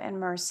love and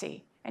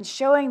mercy and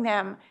showing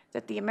them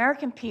that the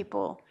American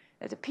people,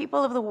 that the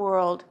people of the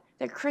world,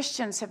 that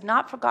Christians have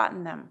not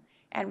forgotten them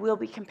and will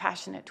be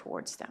compassionate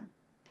towards them.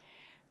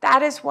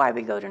 That is why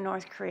we go to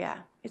North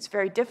Korea. It's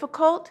very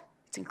difficult.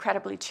 It's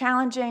incredibly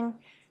challenging.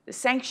 The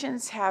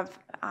sanctions have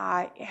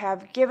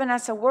given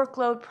us a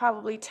workload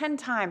probably 10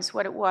 times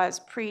what it was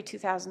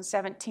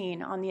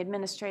pre-2017 on the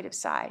administrative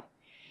side.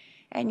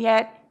 And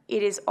yet,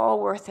 it is all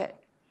worth it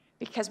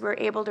because we're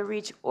able to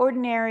reach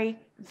ordinary,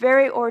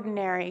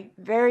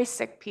 very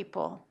sick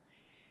people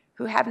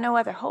who have no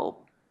other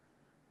hope.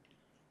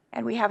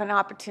 And we have an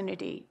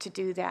opportunity to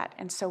do that,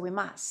 and so we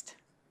must.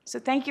 So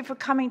thank you for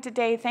coming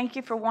today. Thank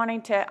you for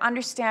wanting to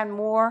understand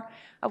more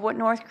of what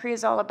North Korea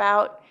is all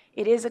about.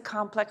 It is a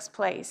complex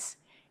place,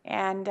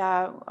 and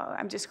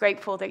I'm just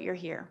grateful that you're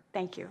here.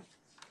 Thank you.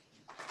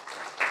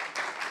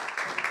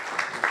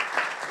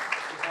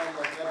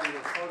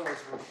 The photos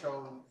were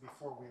shown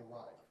before we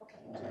arrived, okay.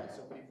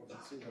 So people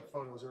can see the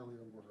photos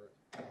earlier in the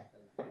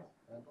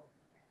Randall.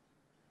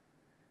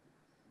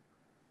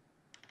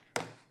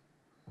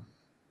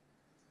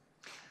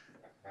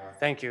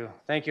 Thank you.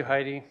 Thank you,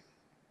 Heidi.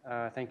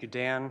 Thank you,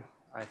 Dan.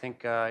 I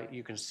think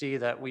you can see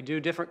that we do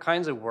different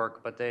kinds of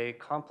work, but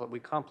we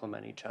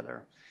complement each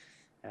other.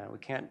 We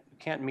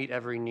can't meet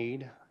every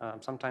need.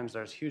 Sometimes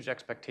there's huge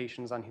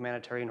expectations on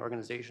humanitarian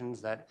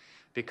organizations that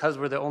because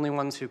we're the only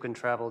ones who can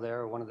travel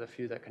there, or one of the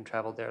few that can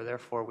travel there,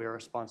 therefore we are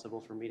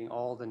responsible for meeting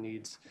all the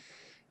needs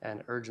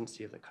and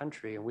urgency of the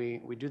country. And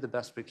we do the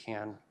best we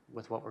can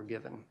with what we're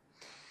given.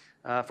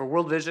 For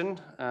World Vision,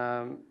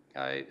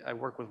 I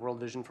worked with World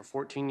Vision for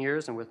 14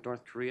 years and with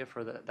North Korea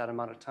for that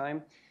amount of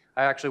time.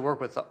 I actually work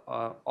with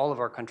all of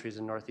our countries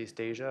in Northeast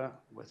Asia,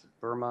 with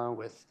Burma,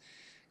 with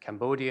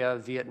Cambodia,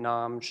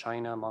 Vietnam,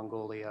 China,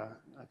 Mongolia,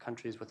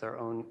 countries with their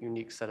own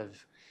unique set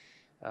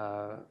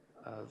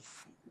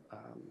of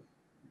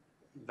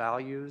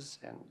values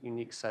and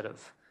unique set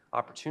of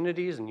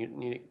opportunities and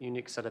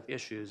unique set of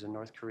issues, and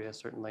North Korea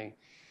certainly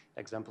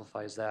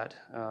exemplifies that.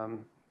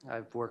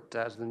 I've worked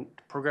as the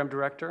program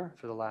director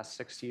for the last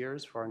 6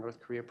 years for our North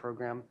Korea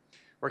program,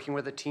 working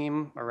with a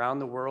team around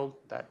the world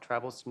that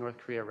travels to North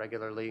Korea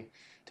regularly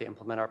to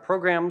implement our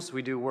programs.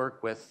 We do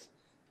work with,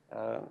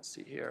 let's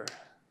see here,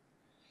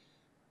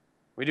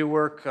 we do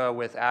work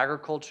with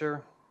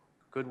agriculture,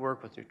 good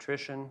work with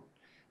nutrition,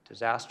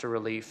 disaster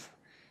relief,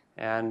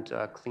 and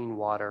clean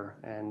water.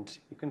 And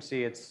you can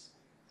see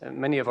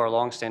many of our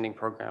longstanding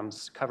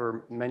programs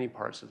cover many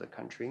parts of the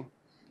country,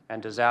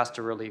 and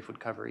disaster relief would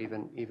cover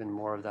even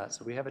more of that.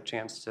 So we have a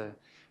chance to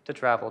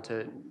travel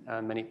to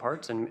many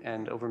parts,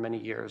 and over many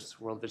years,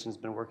 World Vision's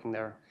been working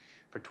there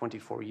for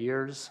 24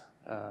 years,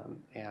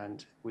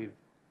 and we've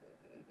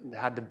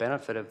had the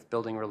benefit of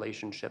building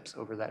relationships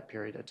over that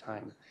period of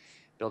time,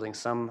 building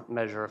some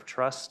measure of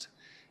trust,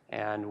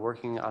 and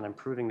working on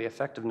improving the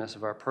effectiveness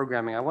of our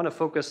programming. I want to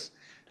focus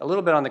a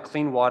little bit on the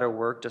clean water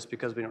work, just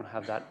because we don't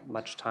have that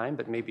much time,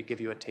 but maybe give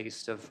you a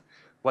taste of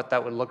what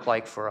that would look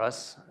like for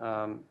us.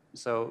 About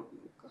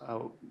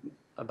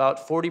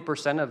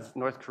 40% of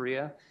North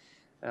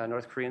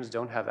Koreans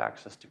don't have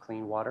access to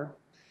clean water.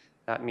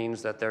 That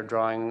means that they're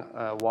drawing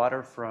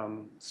water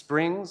from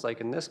springs,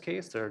 like in this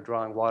case. They're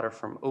drawing water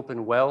from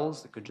open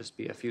wells that could just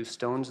be a few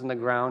stones in the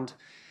ground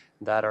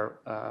that are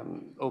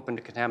open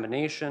to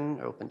contamination,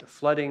 open to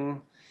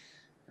flooding,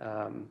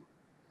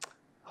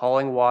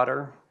 hauling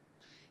water.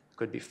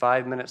 Could be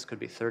 5 minutes, could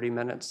be 30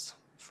 minutes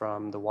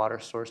from the water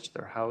source to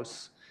their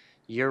house,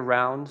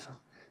 year-round.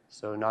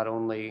 So not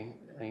only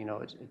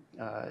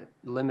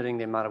limiting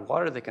the amount of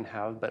water they can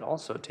have, but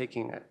also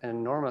taking an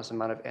enormous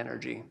amount of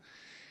energy,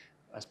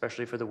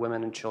 especially for the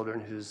women and children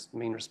whose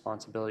main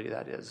responsibility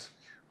that is,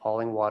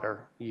 hauling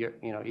water,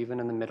 even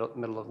in the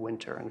middle of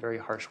winter, and very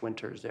harsh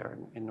winters there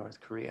in North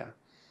Korea.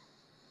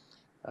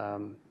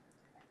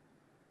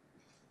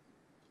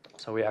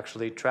 So we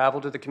actually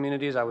traveled to the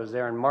communities. I was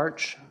there in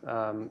March,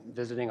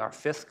 visiting our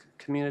 5th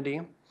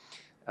community.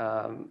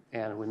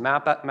 And we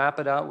map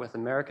it out with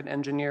American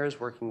engineers,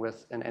 working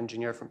with an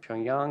engineer from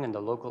Pyongyang and the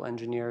local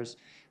engineers.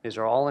 These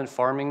are all in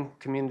farming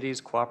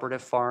communities,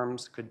 cooperative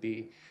farms. Could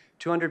be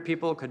 200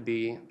 people, could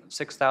be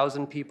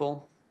 6,000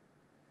 people.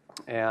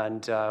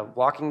 And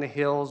walking the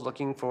hills,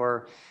 looking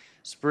for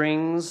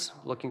springs,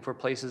 looking for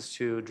places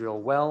to drill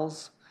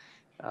wells.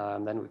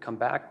 Then we come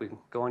back, we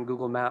go on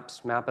Google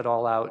Maps, map it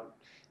all out,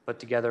 put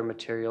together a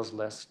materials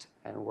list,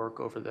 and work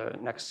over the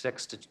next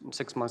 6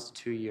 months to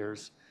 2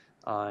 years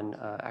on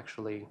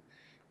actually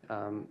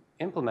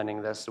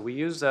implementing this. So we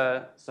use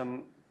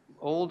some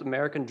old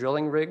American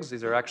drilling rigs.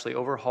 These are actually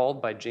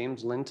overhauled by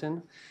James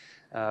Linton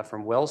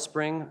from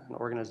Wellspring, an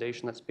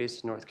organization that's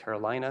based in North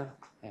Carolina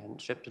and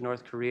shipped to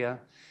North Korea,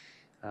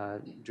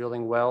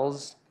 drilling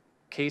wells,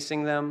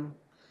 casing them,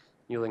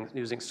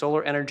 using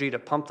solar energy to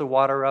pump the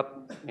water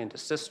up into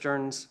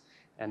cisterns,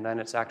 and then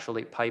it's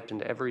actually piped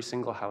into every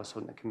single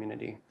household in the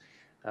community.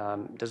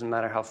 It doesn't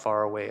matter how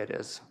far away it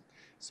is.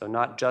 So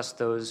not just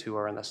those who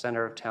are in the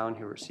center of town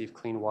who receive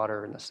clean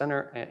water in the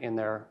center, in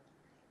their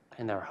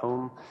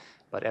home,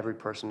 but every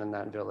person in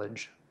that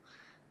village.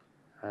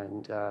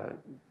 And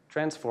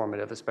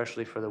transformative,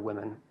 especially for the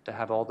women, to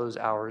have all those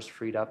hours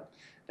freed up,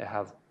 to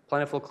have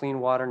plentiful clean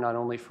water, not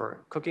only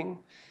for cooking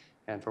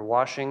and for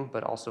washing,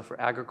 but also for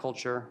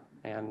agriculture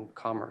and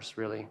commerce,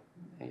 really.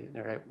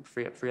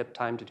 Free up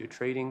time to do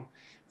trading,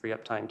 free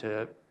up time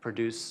to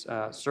produce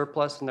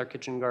surplus in their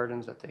kitchen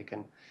gardens that they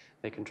can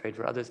trade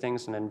for other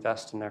things and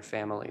invest in their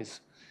families.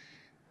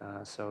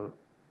 So,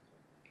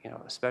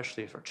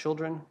 especially for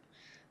children,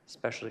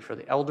 especially for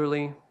the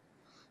elderly,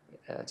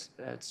 it's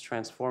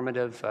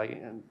transformative.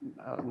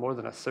 More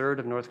than a third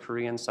of North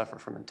Koreans suffer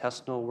from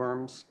intestinal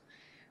worms.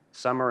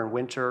 Summer and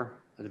winter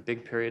is a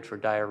big period for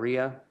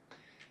diarrhea.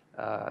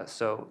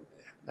 So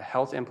the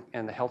health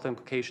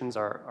implications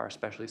are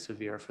especially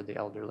severe for the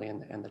elderly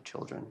and the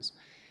children.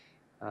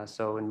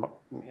 So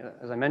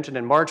as I mentioned,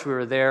 in March we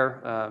were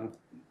there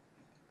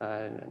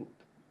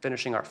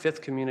finishing our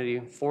 5th community,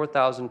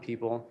 4,000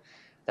 people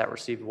that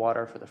received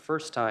water for the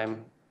first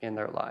time in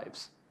their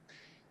lives.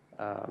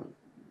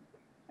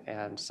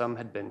 And some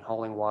had been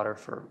hauling water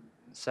for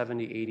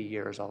 70, 80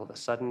 years. All of a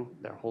sudden,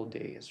 their whole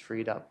day is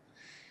freed up.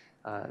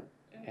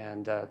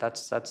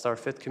 That's our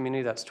 5th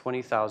community. That's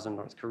 20,000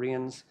 North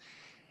Koreans.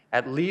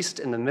 At least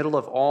in the middle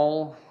of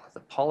all the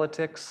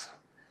politics,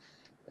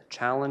 the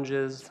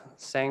challenges,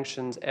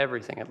 sanctions,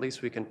 everything, at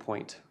least we can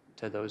point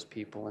to those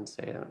people and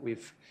say that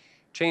we've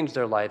changed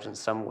their lives in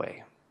some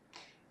way.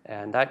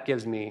 And that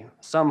gives me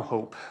some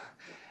hope.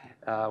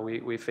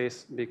 We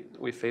face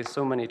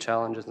so many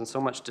challenges and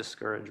so much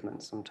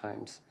discouragement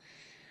sometimes.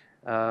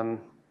 And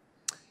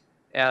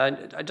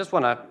I just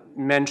want to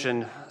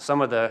mention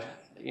some of the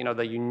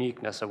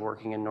uniqueness of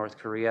working in North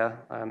Korea.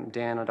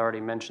 Dan had already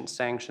mentioned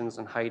sanctions,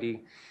 and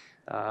Heidi.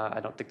 I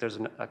don't think there's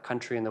a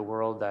country in the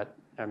world that,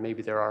 or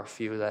maybe there are a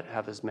few that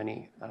have as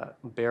many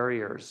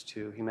barriers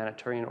to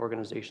humanitarian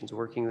organizations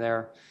working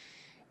there.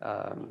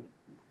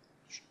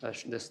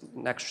 This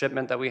next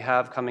shipment that we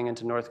have coming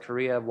into North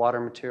Korea, water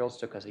materials,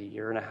 took us 1.5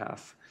 years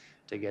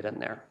to get in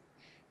there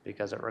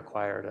because it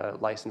required a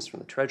license from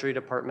the Treasury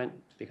Department,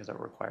 because it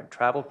required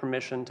travel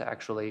permission to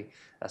actually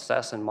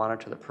assess and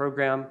monitor the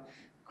program,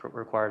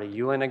 required a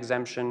UN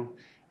exemption,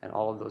 and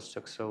all of those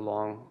took so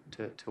long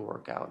to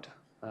work out.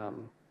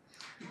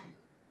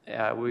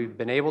 We've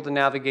been able to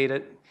navigate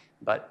it,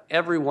 but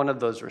every one of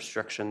those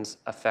restrictions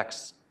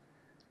affects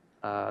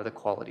the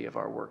quality of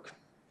our work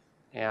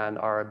and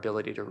our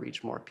ability to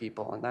reach more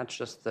people, and that's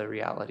just the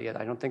reality.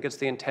 I don't think it's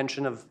the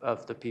intention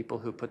of the people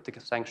who put the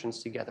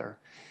sanctions together,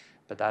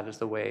 but that is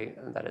the way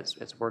that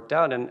it's worked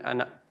out.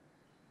 And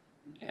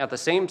at the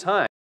same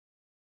time,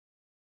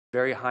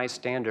 very high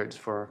standards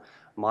for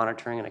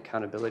monitoring and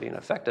accountability and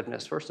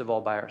effectiveness, first of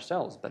all by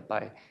ourselves, but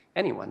by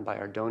anyone, by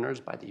our donors,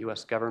 by the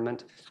US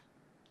government,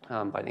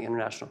 by the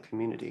international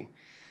community.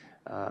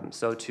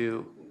 So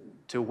to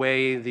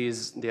weigh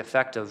the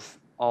effect of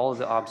all of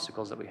the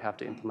obstacles that we have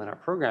to implement our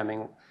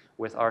programming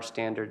with our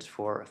standards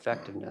for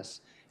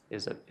effectiveness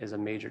is a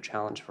major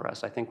challenge for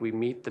us. I think we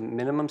meet the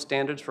minimum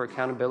standards for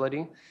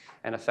accountability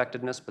and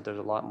effectiveness, but there's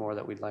a lot more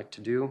that we'd like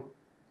to do.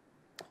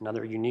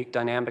 Another unique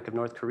dynamic of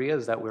North Korea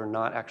is that we're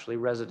not actually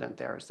resident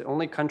there. It's the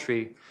only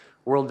country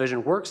World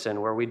Vision works in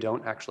where we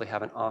don't actually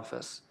have an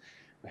office.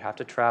 We have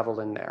to travel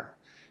in there.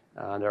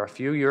 There are a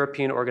few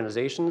European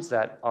organizations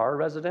that are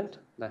resident,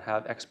 that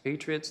have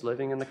expatriates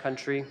living in the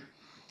country,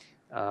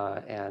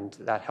 and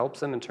that helps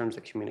them in terms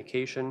of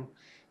communication,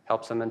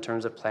 helps them in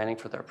terms of planning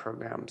for their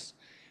programs.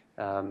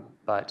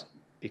 But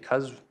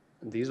because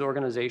these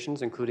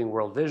organizations, including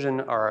World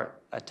Vision, are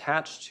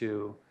attached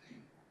to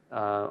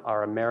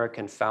our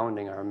American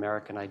founding, our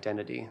American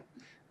identity,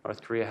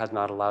 North Korea has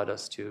not allowed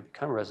us to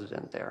become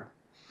resident there.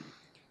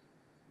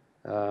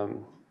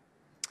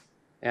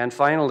 And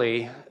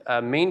finally,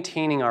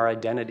 maintaining our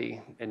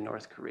identity in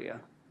North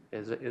Korea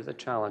is a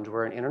challenge.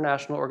 We're an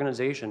international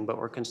organization, but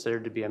we're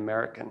considered to be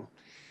American.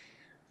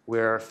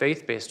 We're a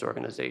faith-based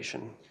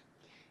organization.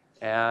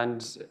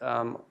 And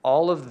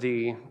all of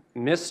the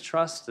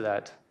mistrust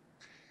that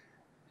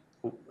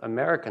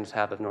Americans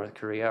have of North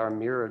Korea are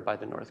mirrored by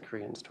the North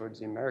Koreans towards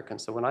the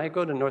Americans. So when I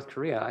go to North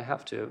Korea, I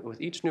have to,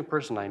 with each new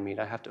person I meet,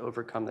 I have to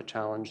overcome the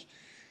challenge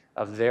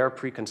of their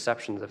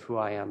preconceptions of who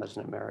I am as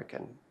an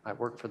American. I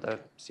work for the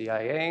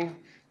CIA,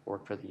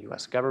 work for the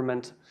US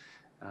government.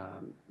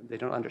 They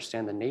don't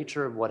understand the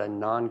nature of what a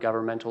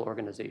non-governmental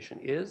organization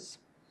is.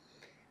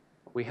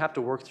 We have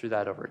to work through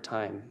that over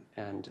time,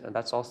 and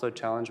that's also a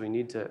challenge.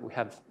 We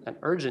have an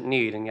urgent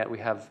need, and yet we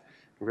have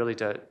really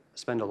to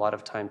spend a lot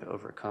of time to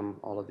overcome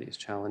all of these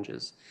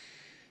challenges.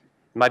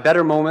 In my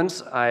better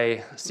moments,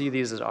 I see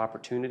these as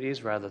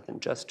opportunities rather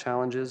than just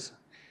challenges.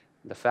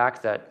 The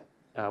fact that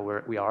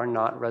we are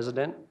not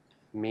resident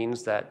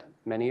means that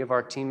many of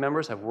our team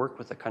members have worked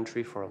with the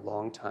country for a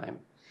long time,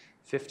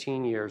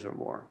 15 years or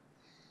more.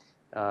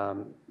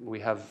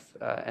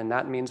 And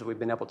that means that we've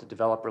been able to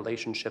develop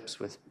relationships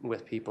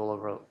with people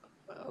over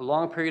a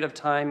long period of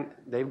time.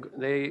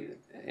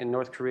 In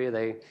North Korea,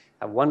 they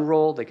have one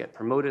role, they get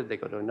promoted, they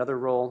go to another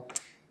role,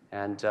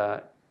 and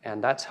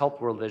that's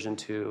helped World Vision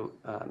to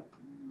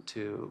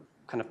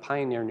kind of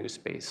pioneer new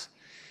space.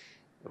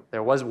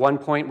 There was one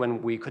point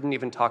when we couldn't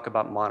even talk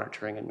about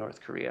monitoring in North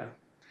Korea.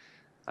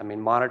 I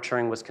mean,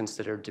 monitoring was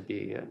considered to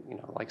be,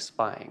 like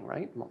spying,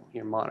 right? Well,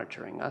 you're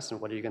monitoring us, and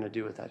what are you going to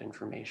do with that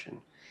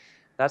information?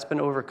 That's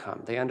been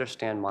overcome. They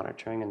understand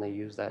monitoring, and they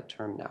use that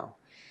term now.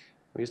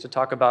 We used to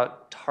talk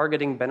about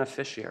targeting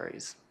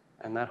beneficiaries,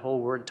 and that whole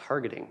word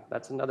targeting,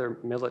 that's another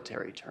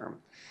military term.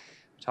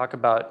 We talk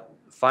about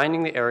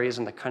finding the areas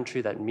in the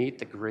country that meet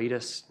the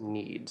greatest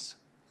needs.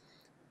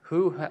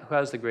 Who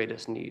has the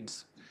greatest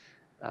needs?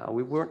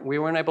 We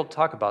weren't able to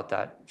talk about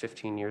that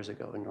 15 years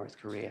ago in North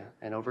Korea,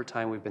 and over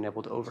time we've been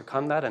able to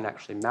overcome that and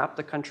actually map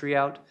the country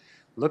out,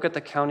 look at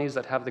the counties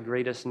that have the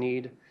greatest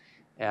need,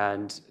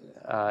 and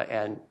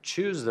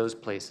choose those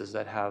places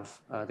that have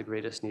the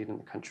greatest need in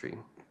the country.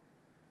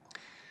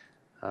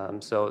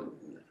 So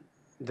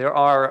there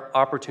are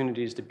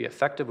opportunities to be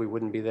effective. We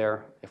wouldn't be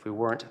there if we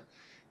weren't,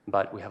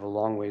 but we have a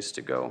long ways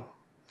to go.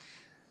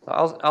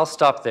 I'll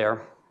stop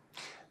there.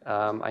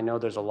 I know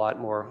there's a lot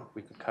more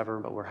we could cover,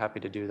 but we're happy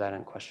to do that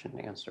in question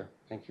and answer.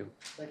 Thank you.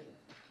 Thank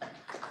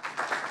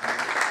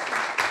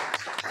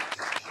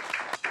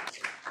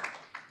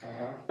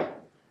you.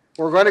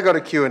 We're going to go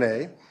to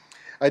Q&A.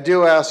 I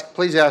do ask,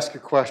 please ask a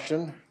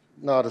question,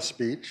 not a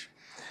speech.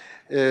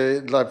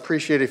 I'd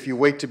appreciate if you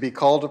wait to be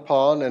called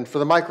upon and for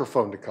the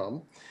microphone to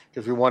come,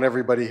 because we want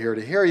everybody here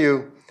to hear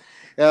you.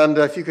 And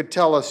if you could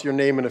tell us your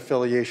name and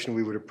affiliation,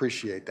 we would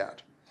appreciate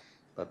that.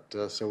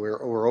 But so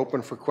we're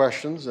open for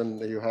questions,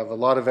 and you have a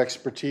lot of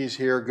expertise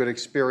here, good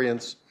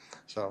experience.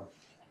 So,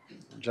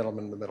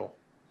 gentleman in the middle.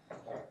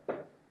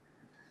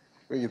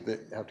 We have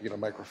to get a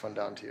microphone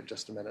down to you in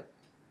just a minute.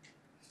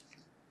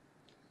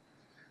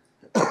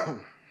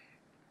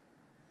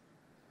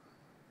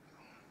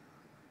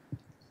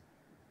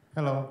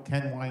 Hello,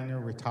 Ken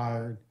Weiner,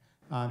 retired.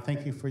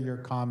 Thank you for your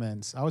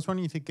comments. I was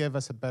wondering if you could give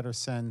us a better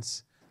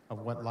sense of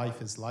what life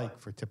is like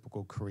for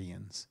typical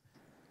Koreans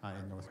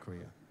in North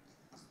Korea.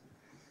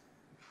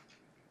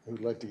 Who'd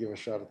like to give a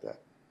shot at that?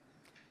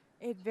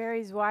 It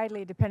varies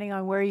widely depending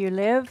on where you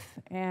live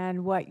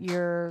and what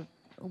your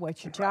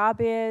job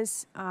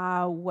is,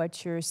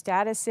 what your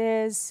status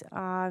is.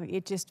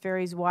 It just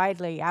varies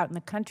widely. Out in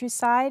the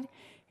countryside,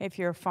 if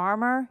you're a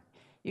farmer,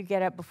 you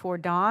get up before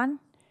dawn.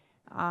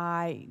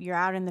 You're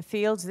out in the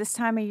fields. This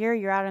time of year,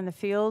 you're out in the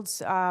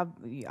fields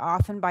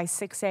often by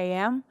 6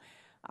 a.m.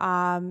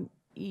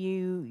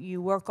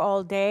 You work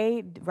all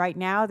day. Right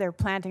now, they're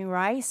planting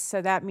rice,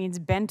 so that means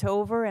bent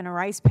over in a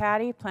rice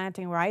paddy,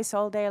 planting rice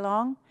all day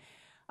long.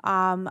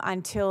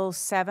 Until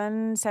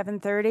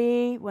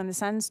 7:30, when the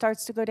sun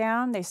starts to go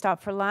down. They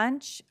stop for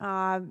lunch.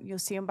 You'll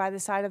see them by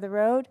the side of the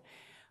road.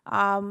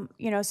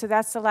 So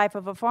that's the life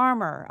of a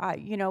farmer.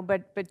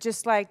 But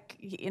just like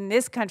in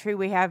this country,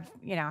 we have,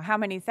 how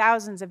many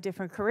thousands of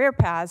different career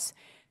paths,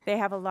 they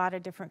have a lot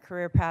of different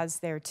career paths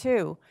there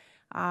too.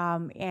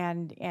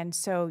 And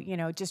so,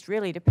 it just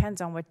really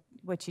depends on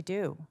what you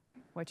do,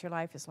 what your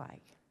life is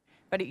like.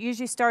 But it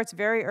usually starts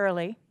very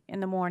early in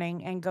the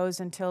morning and goes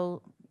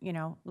until,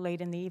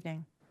 late in the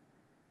evening.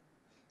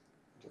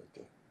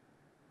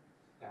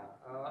 Yeah,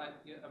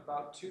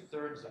 about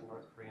 2/3 of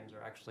North Koreans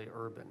are actually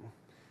urban.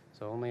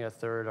 So only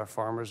 1/3 are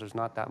farmers. There's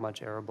not that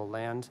much arable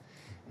land.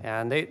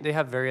 And they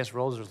have various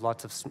roles. There's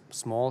lots of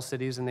small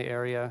cities in the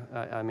area,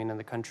 in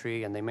the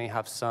country, and they may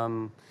have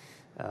some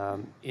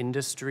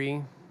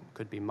industry.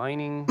 Could be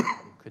mining,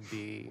 could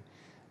be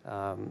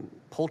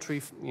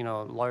poultry,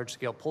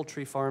 large-scale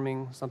poultry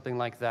farming, something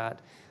like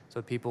that.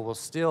 So people will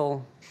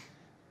still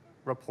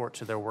report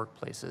to their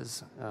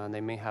workplaces.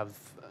 They may have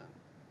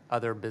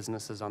other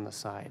businesses on the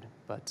side,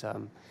 but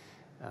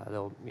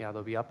they'll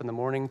be up in the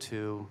morning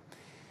to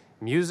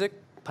music,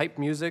 pipe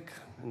music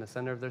in the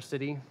center of their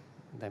city.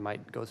 They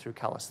might go through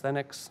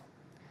calisthenics.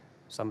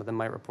 Some of them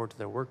might report to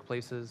their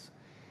workplaces.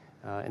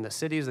 In the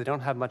cities, they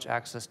don't have much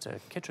access to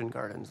kitchen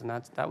gardens, and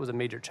that was a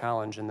major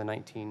challenge in the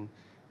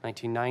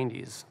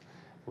 1990s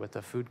with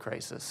the food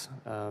crisis,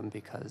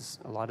 because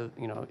a lot of,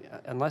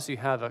 unless you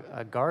have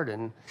a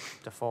garden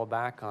to fall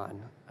back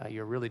on,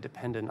 you're really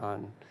dependent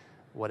on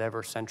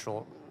whatever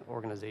central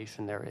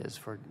organization there is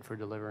for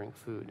delivering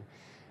food.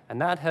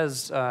 And that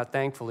has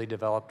thankfully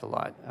developed a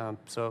lot.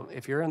 So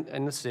if you're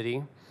in the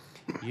city,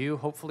 you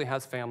hopefully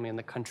have family in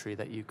the country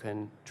that you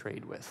can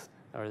trade with,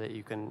 or that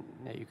you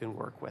can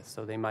work with.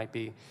 So they might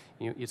be,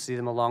 you see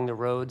them along the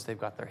roads. They've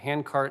got their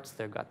hand carts,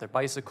 they've got their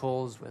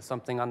bicycles with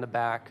something on the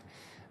back.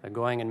 They're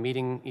going and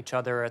meeting each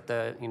other at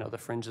the the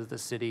fringe of the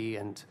city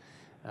and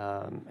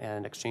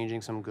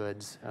exchanging some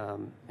goods.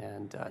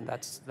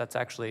 That's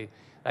actually,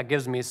 that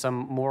gives me some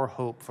more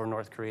hope for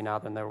North Korea now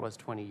than there was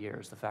 20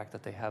 years. The fact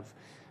that they have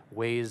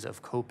ways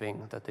of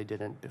coping that they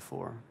didn't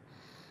before.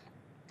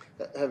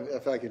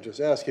 If I could just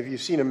ask, have you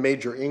seen a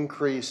major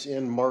increase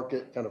in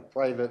market, kind of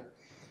private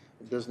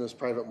business,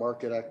 private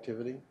market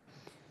activity?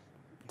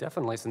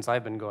 Definitely, since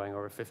I've been going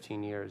over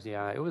 15 years,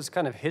 yeah. It was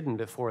kind of hidden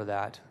before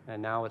that, and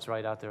now it's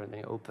right out there in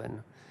the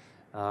open.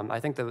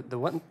 I think the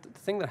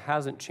thing that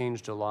hasn't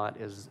changed a lot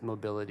is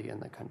mobility in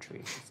the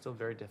country. It's still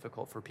very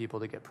difficult for people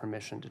to get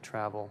permission to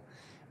travel.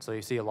 So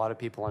you see a lot of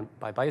people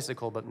by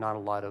bicycle, but not a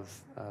lot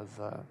of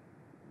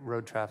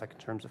road traffic in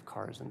terms of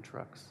cars and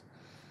trucks.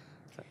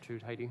 Is that true,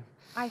 Heidi?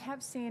 I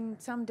have seen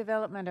some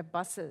development of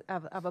buses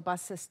of a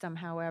bus system.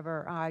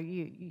 However,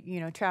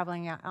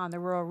 traveling on the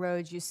rural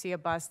roads, you see a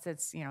bus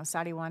that's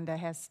Sariwanda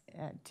has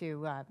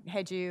to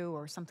Heju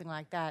or something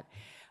like that.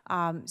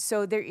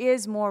 So there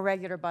is more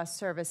regular bus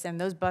service, and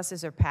those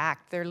buses are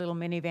packed. They're little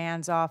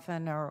minivans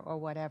often, or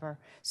whatever.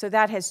 So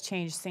that has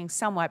changed things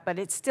somewhat, but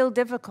it's still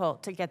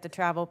difficult to get the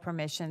travel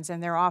permissions,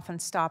 and they're often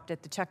stopped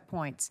at the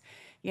checkpoints,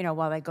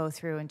 while they go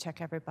through and check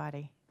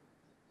everybody.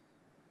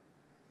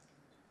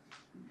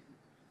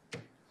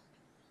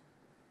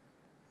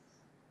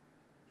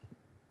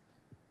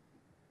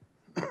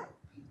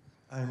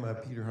 I'm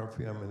Peter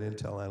Humphrey. I'm an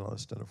intel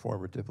analyst and a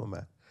former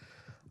diplomat.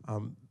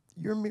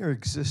 Your mere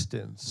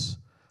existence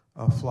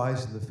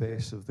flies in the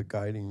face of the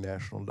guiding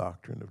national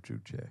doctrine of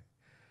Juche.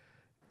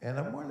 And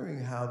I'm wondering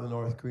how the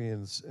North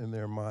Koreans, in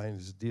their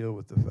minds, deal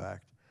with the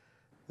fact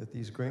that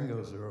these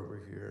gringos are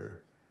over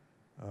here,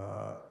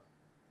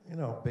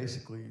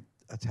 basically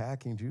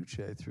attacking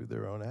Juche through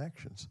their own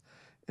actions.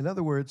 In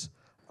other words,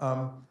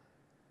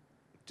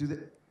 do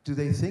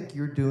they think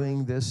you're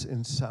doing this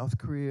in South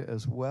Korea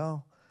as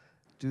well?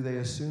 Do they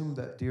assume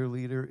that dear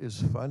leader is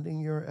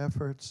funding your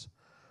efforts?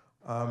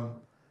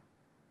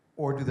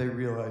 Or do they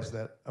realize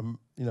that,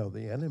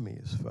 the enemy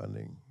is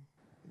funding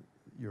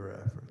your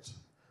efforts?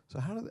 So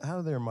how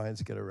do their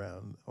minds get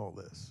around all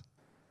this?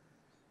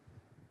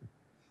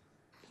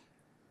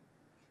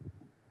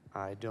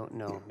 I don't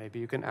know. Maybe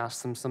you can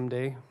ask them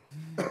someday.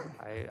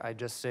 I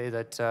just say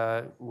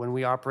that when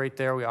we operate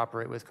there, we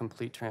operate with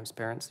complete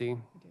transparency.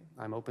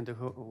 I'm open to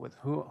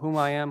whom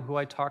I am, who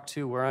I talk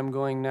to, where I'm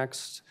going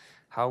next,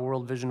 how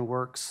World Vision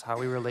works, how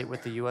we relate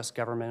with the U.S.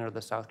 government or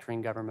the South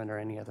Korean government or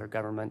any other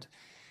government,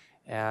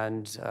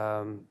 and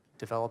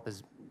develop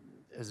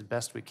as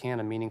best we can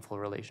a meaningful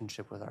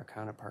relationship with our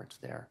counterparts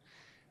there,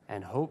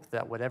 and hope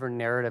that whatever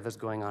narrative is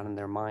going on in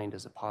their mind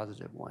is a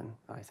positive one.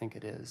 I think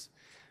it is.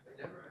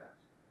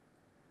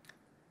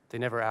 They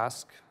never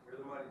ask.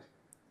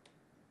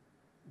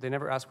 They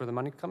never ask where the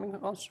money's coming.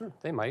 Oh, sure,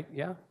 they might,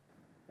 yeah,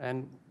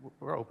 and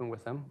we're open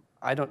with them.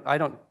 We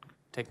don't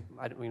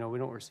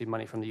receive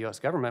money from the U.S.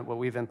 government, but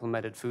we've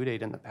implemented food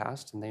aid in the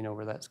past, and they know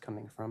where that's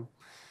coming from.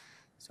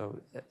 So,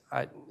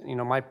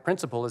 my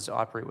principle is to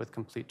operate with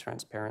complete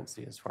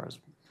transparency as far as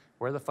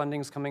where the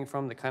funding's coming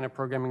from, the kind of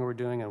programming we're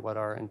doing, and what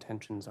our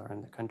intentions are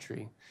in the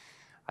country.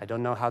 I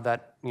don't know how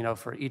that,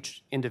 for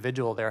each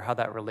individual there, how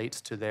that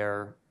relates to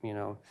their,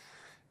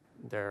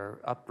 their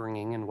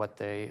upbringing and what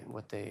they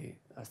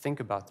think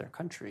about their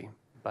country.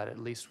 But at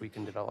least we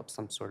can develop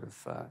some sort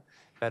of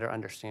better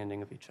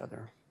understanding of each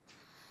other.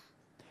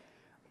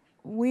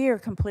 We are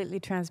completely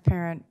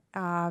transparent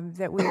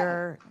that we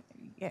are,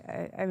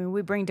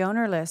 we bring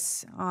donor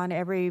lists on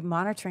every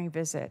monitoring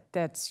visit.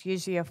 That's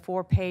usually a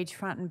 4-page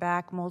front and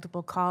back,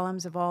 multiple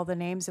columns of all the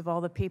names of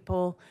all the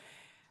people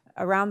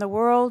around the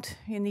world,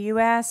 in the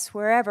U.S.,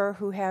 wherever,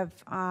 who have,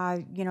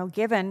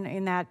 given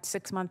in that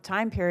 6-month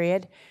time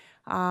period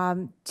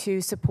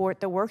to support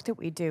the work that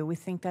we do. We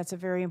think that's a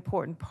very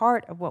important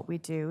part of what we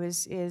do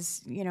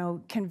is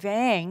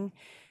conveying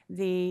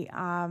the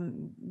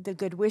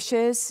good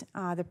wishes,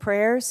 the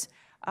prayers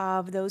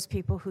of those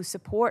people who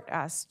support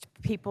us,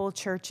 people,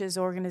 churches,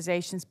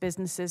 organizations,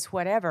 businesses,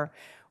 whatever.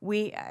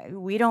 We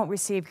don't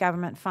receive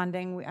government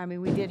funding.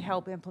 We did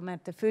help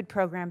implement the food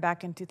program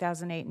back in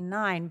 2008 and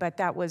 2009, but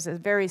that was a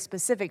very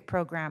specific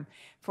program.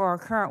 For our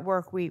current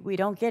work, we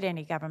don't get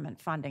any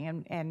government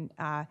funding,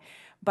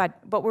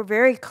 but we're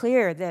very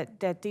clear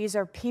that these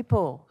are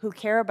people who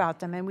care about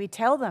them, and we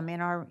tell them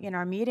in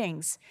our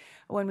meetings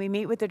when we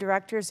meet with the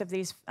directors of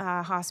these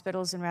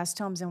hospitals and rest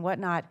homes and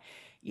whatnot.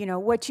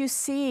 What you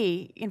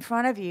see in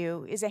front of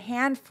you is a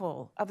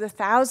handful of the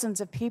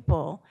thousands of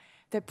people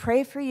that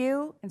pray for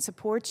you and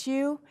support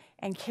you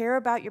and care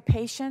about your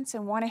patients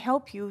and want to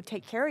help you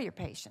take care of your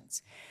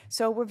patients.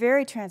 So we're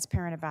very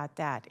transparent about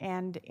that,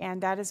 and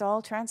that is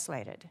all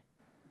translated.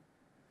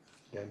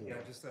 Yeah,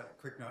 just a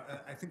quick note.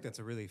 I think that's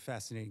a really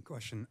fascinating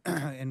question,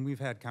 and we've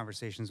had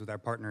conversations with our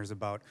partners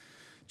about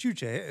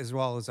Juche, as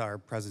well as our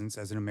presence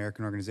as an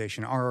American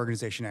organization. Our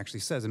organization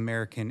actually says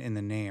American in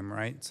the name,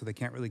 right? So they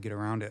can't really get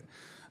around it.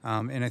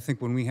 And I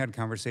think when we had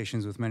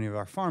conversations with many of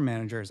our farm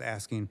managers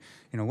asking,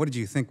 what did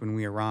you think when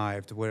we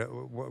arrived? What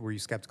were you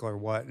skeptical or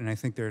what? And I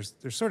think there's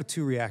sort of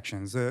two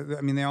reactions.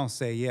 They all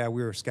say, yeah,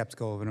 we were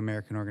skeptical of an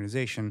American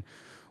organization.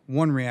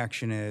 One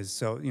reaction is,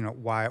 so,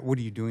 why? What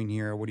are you doing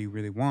here? What do you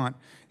really want?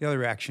 The other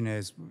reaction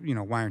is,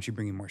 why aren't you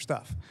bringing more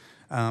stuff?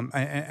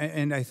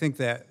 And I think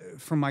that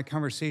from my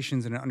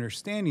conversations and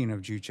understanding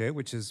of Juche,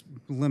 which is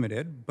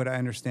limited, but I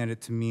understand it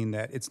to mean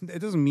that it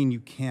doesn't mean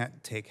you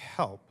can't take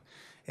help.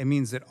 It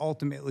means that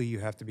ultimately you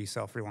have to be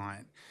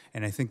self-reliant.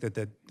 And I think that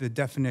the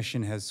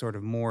definition has sort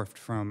of morphed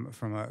from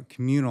a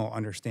communal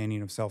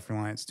understanding of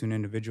self-reliance to an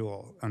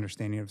individual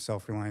understanding of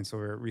self-reliance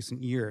over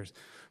recent years.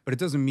 But it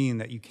doesn't mean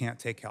that you can't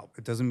take help.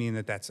 It doesn't mean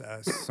that that's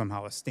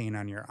somehow a stain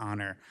on your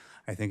honor.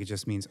 I think it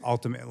just means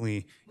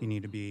ultimately you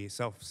need to be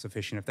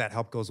self-sufficient. If that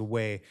help goes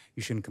away,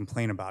 you shouldn't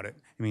complain about it.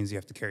 It means you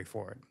have to carry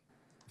forward,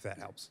 if that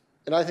helps.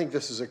 And I think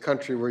this is a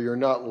country where you're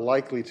not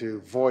likely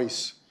to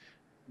voice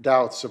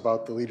doubts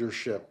about the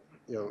leadership,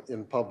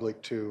 in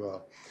public to,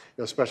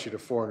 especially to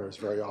foreigners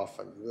very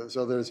often.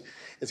 So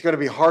it's going to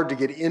be hard to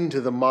get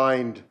into the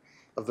mind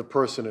of the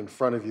person in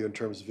front of you in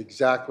terms of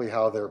exactly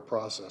how they're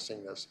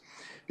processing this.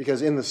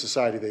 Because in the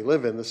society they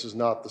live in, this is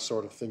not the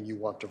sort of thing you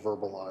want to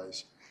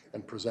verbalize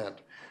and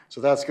present.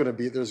 So there's going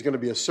to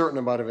be a certain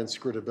amount of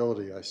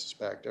inscrutability, I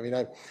suspect. I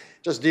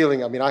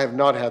have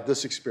not had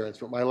this experience,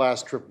 but my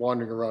last trip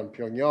wandering around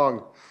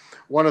Pyongyang,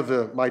 one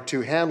of my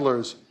two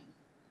handlers,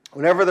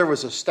 whenever there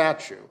was a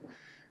statue,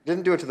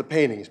 didn't do it to the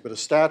paintings, but a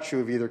statue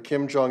of either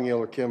Kim Jong-il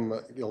or Kim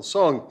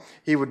Il-sung,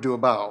 he would do a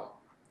bow.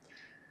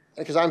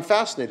 Because I'm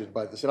fascinated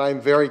by this, and I'm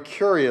very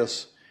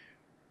curious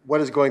what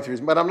is going through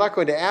his mind. But I'm not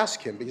going to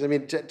ask him, because,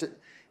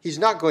 he's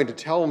not going to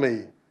tell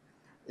me,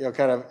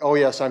 oh,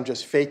 yes, I'm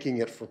just faking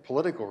it for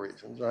political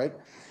reasons, right?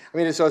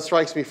 So it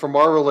strikes me from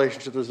our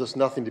relationship, there's just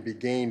nothing to be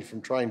gained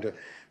from trying to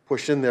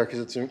push in there, because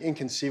it's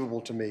inconceivable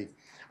to me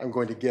I'm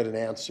going to get an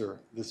answer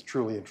that's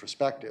truly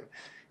introspective,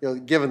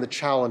 given the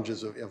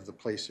challenges of the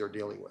place they're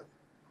dealing with.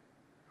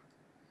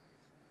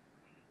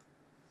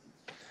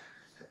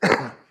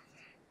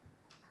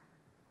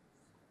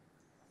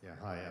 Yeah,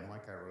 hi, I'm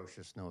Mike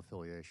Irocious, no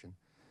affiliation.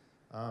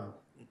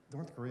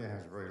 North Korea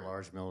has a very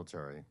large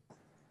military,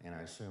 and I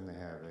assume they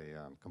have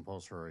a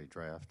compulsory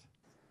draft.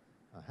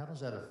 How does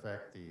that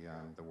affect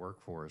the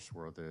workforce,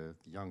 where the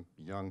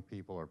young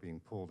people are being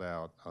pulled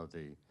out of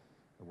the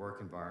work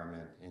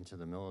environment into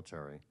the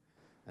military?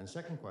 And the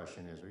second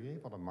question is, are you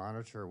able to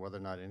monitor whether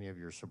or not any of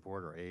your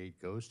support or aid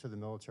goes to the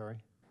military?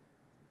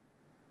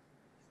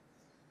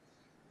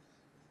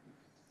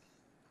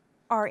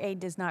 Our aid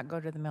does not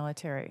go to the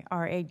military.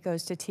 Our aid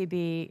goes to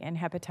TB and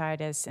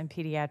hepatitis and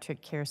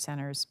pediatric care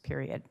centers,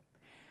 period.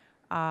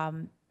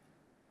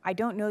 I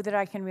don't know that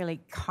I can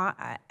really,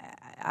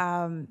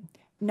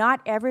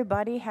 not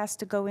everybody has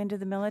to go into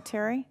the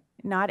military.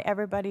 Not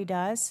everybody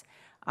does.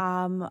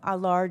 A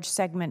large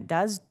segment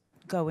does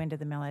go into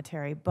the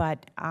military,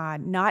 but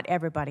not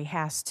everybody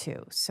has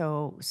to.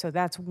 So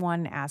that's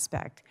one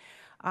aspect.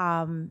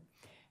 I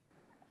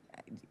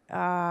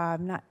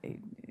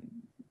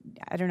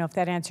don't know if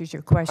that answers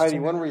your question. Heidi,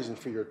 one reason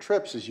for your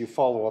trips is you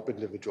follow up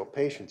individual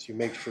patients. You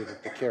make sure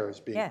that the care is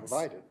being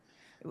provided.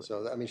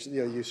 So, I mean,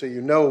 so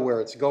you know where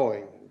it's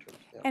going.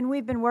 And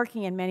we've been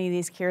working in many of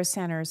these care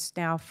centers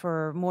now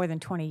for more than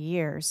 20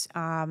 years.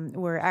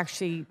 We're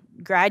actually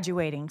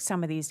graduating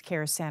some of these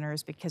care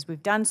centers because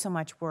we've done so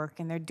much work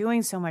and they're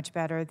doing so much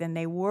better than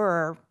they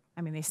were.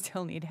 I mean, they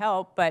still need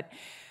help, but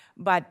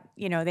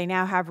you know, they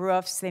now have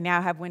roofs, they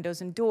now have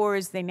windows and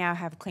doors, they now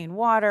have clean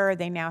water,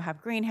 they now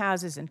have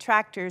greenhouses and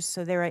tractors,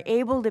 so they're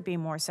able to be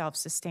more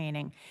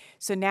self-sustaining.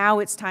 So now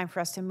it's time for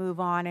us to move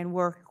on and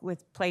work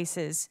with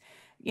places,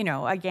 you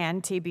know,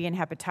 again, TB and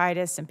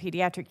hepatitis and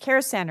pediatric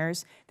care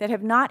centers that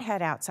have not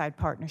had outside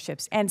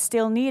partnerships and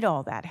still need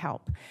all that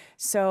help.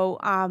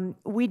 So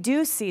we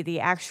do see the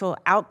actual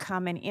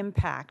outcome and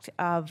impact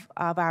of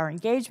our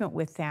engagement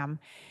with them.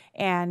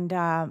 And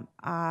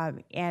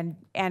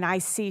I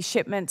see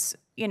shipments,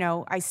 you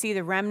know, I see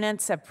the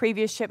remnants of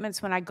previous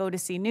shipments when I go to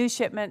see new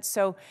shipments.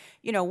 So,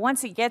 you know,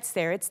 once it gets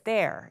there, it's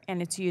there,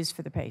 and it's used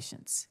for the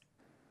patients.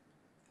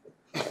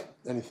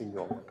 Anything you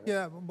want?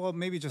 Yeah, well,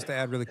 maybe just to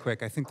add really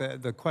quick, I think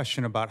that the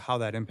question about how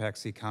that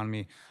impacts the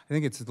economy, I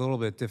think it's a little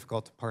bit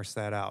difficult to parse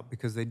that out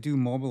because they do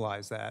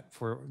mobilize that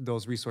for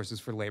those resources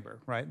for labor,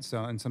 right?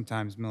 So, and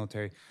sometimes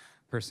military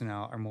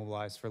personnel are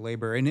mobilized for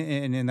labor,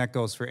 and that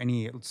goes for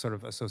any sort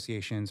of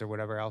associations or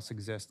whatever else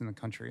exists in the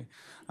country.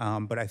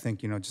 But I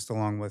think, you know, just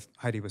along with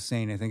Heidi was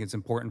saying, I think it's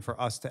important for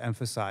us to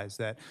emphasize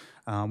that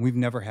we've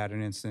never had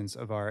an instance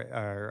of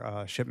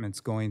our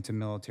shipments going to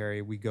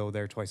military. We go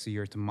there twice a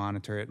year to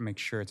monitor it, make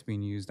sure it's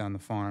being used on the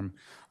farm.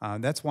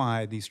 That's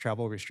why these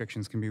travel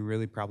restrictions can be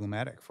really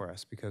problematic for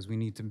us because we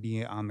need to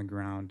be on the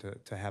ground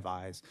to have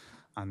eyes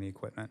on the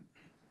equipment.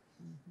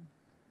 Mm-hmm.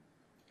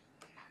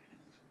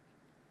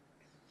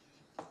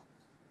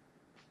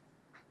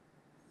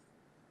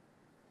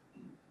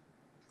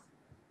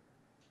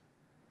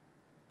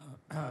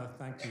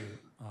 Thank you.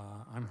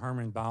 I'm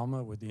Herman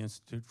Bauma with the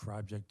Institute for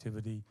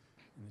Objectivity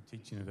and the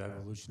Teaching of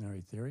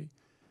Evolutionary Theory.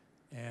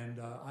 And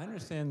I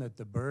understand that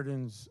the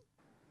burdens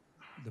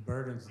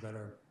that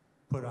are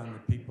put on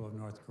the people of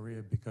North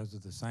Korea because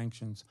of the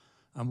sanctions,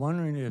 I'm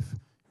wondering if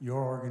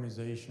your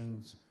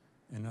organizations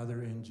and other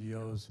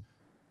NGOs,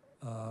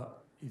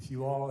 if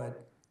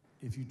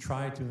you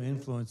try to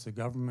influence the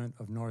government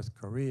of North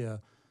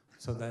Korea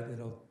so that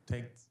it'll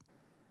take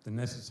the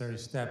necessary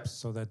steps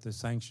so that the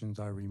sanctions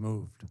are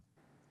removed.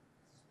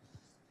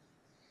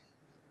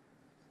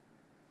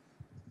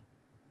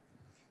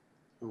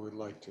 Who would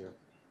like to?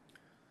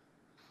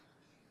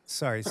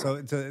 Sorry,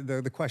 so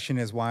the question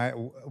is why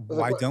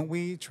don't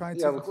we try to?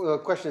 Yeah, the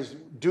question is,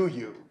 do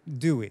you?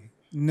 Do we?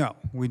 No,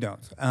 we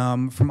don't.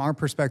 From our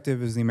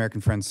perspective as the American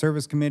Friends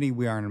Service Committee,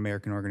 we are an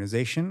American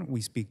organization.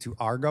 We speak to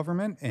our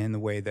government and the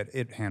way that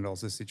it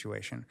handles the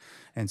situation.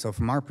 And so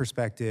from our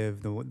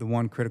perspective, the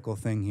one critical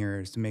thing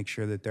here is to make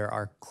sure that there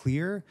are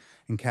clear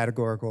and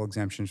categorical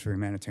exemptions for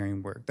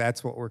humanitarian work.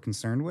 That's what we're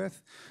concerned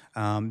with.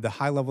 The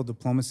high-level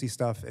diplomacy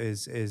stuff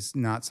is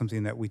not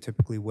something that we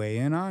typically weigh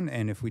in on,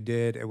 and if we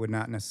did, it would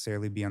not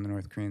necessarily be on the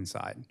North Korean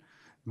side.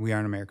 We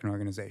are an American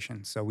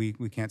organization, so we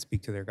can't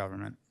speak to their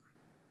government.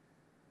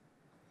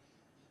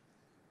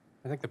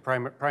 I think the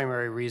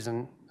primary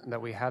reason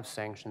that we have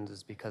sanctions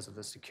is because of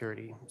the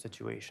security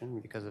situation,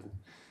 because of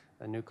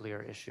a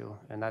nuclear issue,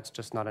 and that's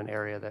just not an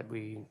area that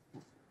we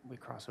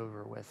cross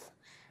over with.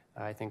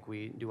 I think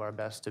we do our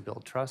best to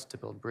build trust, to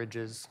build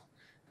bridges,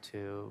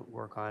 to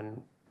work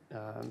on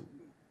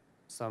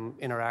some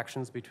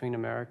interactions between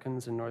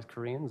Americans and North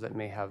Koreans that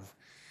may have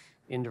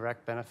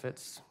indirect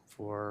benefits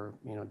for,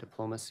 you know,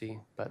 diplomacy,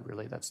 but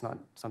really that's not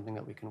something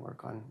that we can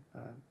work on.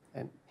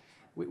 And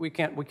we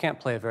can't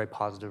play a very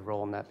positive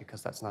role in that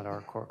because that's not our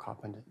core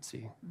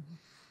competency. Mm-hmm.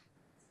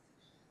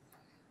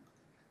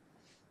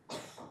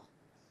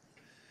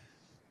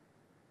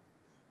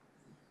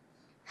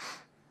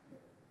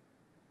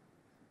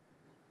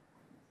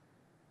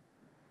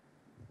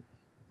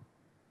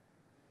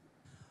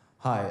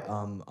 Hi,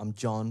 I'm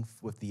John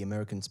with the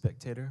American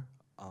Spectator.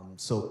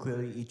 So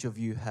clearly each of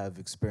you have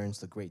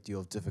experienced a great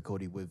deal of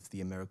difficulty with the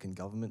American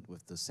government,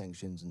 with the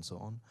sanctions and so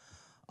on.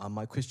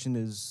 My question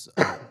is,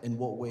 in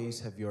what ways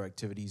have your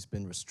activities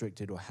been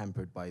restricted or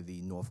hampered by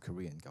the North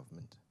Korean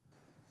government?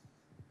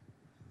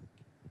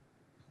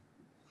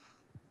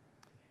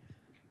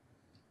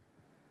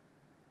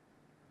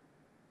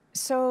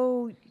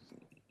 So,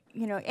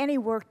 you know, any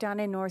work done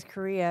in North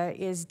Korea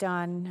is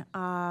done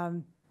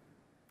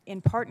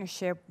in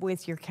partnership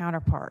with your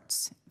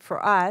counterparts.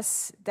 For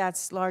us,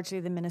 that's largely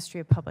the Ministry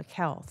of Public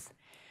Health.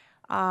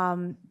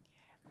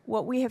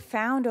 What we have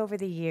found over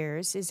the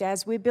years is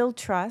as we build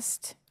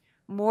trust,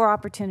 more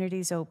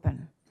opportunities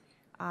open.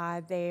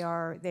 They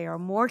are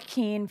more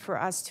keen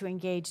for us to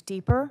engage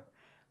deeper.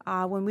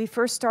 When we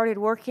first started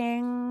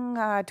working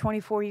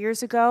 24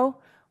 years ago,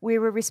 we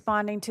were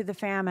responding to the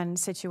famine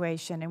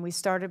situation, and we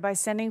started by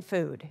sending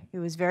food. It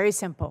was very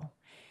simple.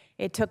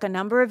 It took a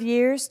number of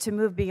years to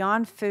move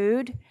beyond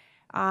food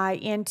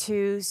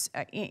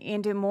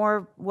into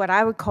more, what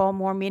I would call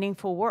more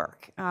meaningful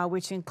work,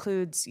 which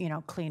includes,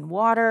 clean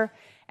water,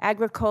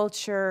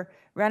 agriculture,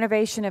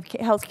 renovation of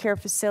healthcare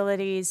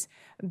facilities,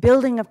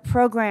 building of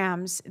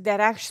programs that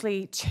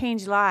actually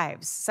change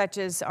lives, such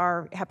as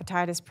our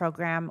hepatitis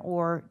program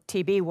or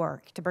TB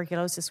work,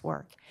 tuberculosis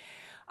work.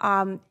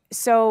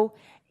 So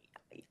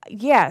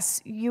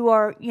yes,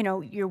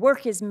 your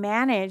work is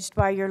managed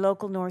by your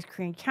local North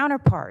Korean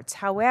counterparts.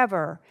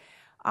 However,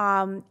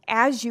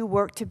 as you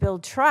work to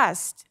build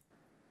trust,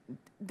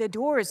 the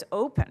door is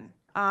open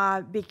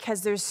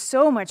because there's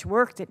so much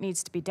work that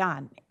needs to be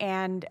done.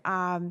 And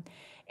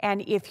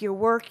if your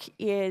work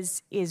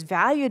is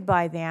valued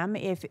by them,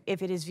 if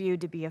it is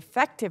viewed to be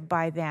effective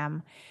by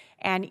them,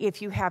 and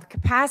if you have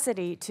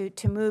capacity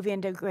to move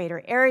into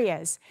greater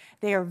areas,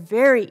 they are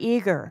very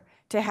eager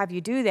to have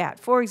you do that.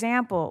 For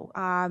example,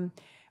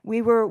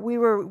 we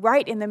were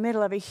right in the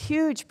middle of a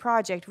huge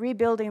project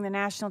rebuilding the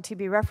National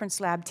TB Reference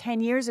Lab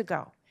 10 years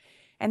ago.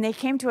 And they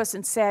came to us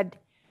and said,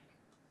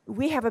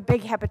 we have a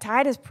big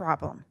hepatitis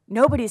problem.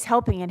 Nobody's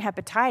helping in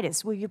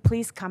hepatitis. Will you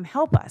please come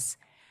help us?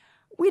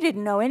 We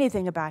didn't know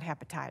anything about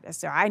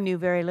hepatitis, or I knew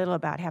very little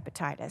about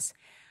hepatitis.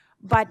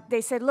 But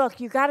they said, look,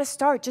 you got to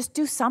start, just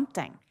do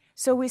something.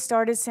 So we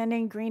started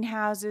sending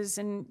greenhouses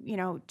and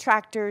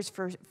tractors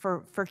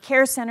for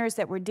care centers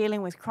that were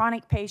dealing with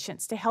chronic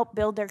patients to help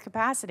build their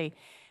capacity.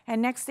 And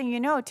next thing you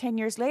know, 10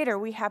 years later,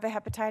 we have a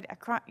hepatitis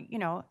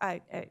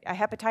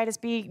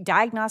B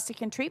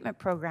diagnostic and treatment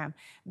program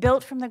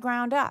built from the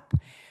ground up.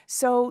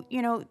 So,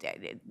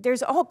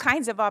 there's all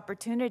kinds of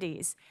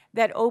opportunities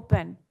that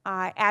open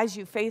as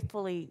you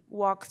faithfully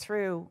walk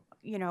through,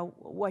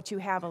 what you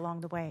have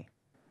along the way.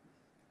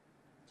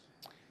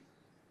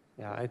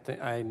 Yeah,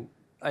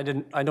 I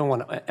don't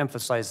want to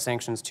emphasize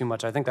sanctions too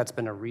much. I think that's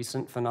been a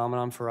recent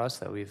phenomenon for us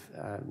that we've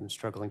been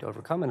struggling to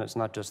overcome, and it's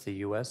not just the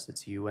U.S.,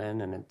 it's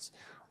UN, and it's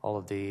all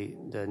of the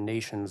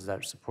nations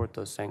that support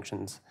those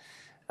sanctions.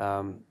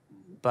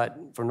 But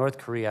for North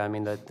Korea, I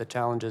mean, the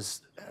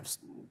challenges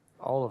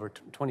all over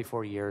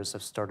 24 years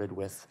have started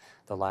with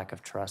the lack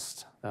of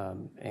trust,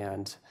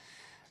 and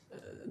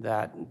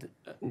that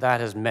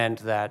has meant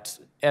that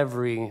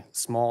every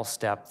small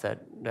step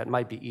that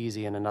might be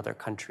easy in another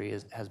country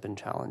has been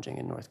challenging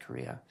in North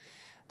Korea.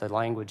 The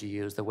language you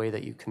use, the way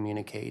that you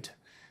communicate,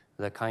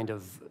 the kind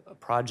of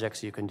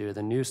projects you can do,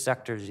 the new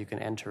sectors you can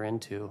enter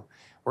into.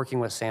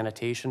 Working with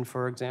sanitation,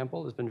 for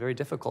example, has been very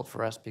difficult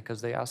for us because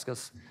they ask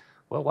us,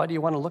 well, why do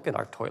you want to look at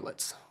our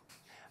toilets?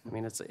 I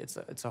mean,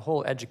 it's a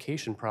whole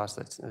education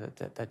process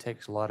that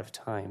takes a lot of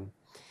time.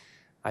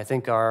 I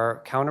think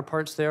our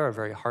counterparts there are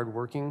very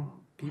hardworking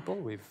people.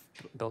 We've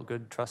built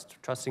good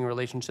trusting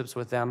relationships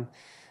with them,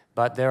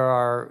 but there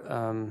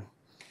are,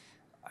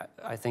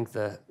 I think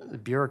the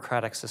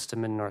bureaucratic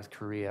system in North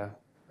Korea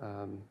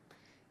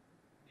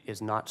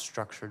is not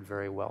structured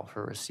very well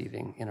for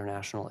receiving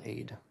international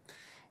aid.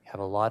 You have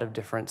a lot of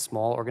different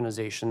small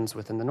organizations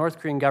within the North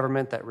Korean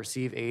government that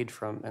receive aid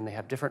from, and they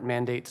have different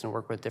mandates and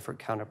work with different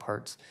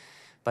counterparts,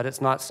 but it's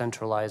not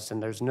centralized,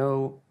 and there's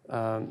no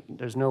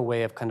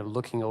way of kind of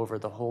looking over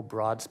the whole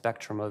broad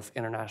spectrum of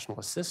international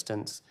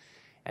assistance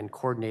and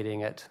coordinating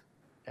it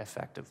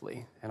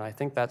effectively. And I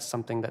think that's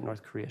something that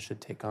North Korea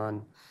should take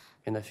on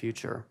in the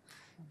future,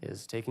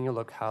 is taking a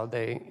look how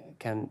they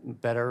can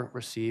better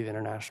receive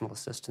international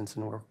assistance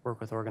and work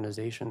with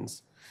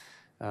organizations.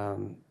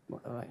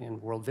 In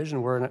World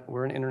Vision,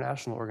 we're an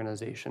international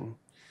organization,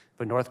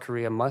 but North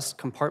Korea must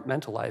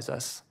compartmentalize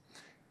us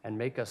and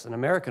make us an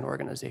American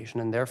organization,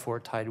 and therefore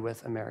tied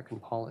with American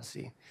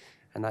policy.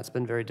 And that's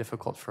been very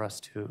difficult for us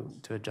to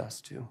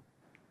adjust to.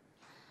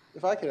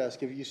 If I could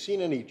ask, have you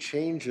seen any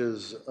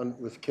changes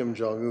with Kim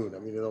Jong-un? I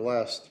mean, in the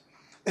last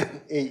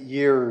 8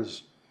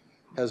 years,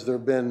 has there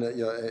been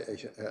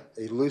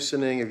a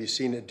loosening? Have you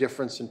seen a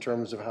difference in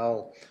terms of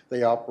how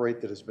they operate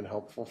that has been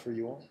helpful for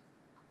you all?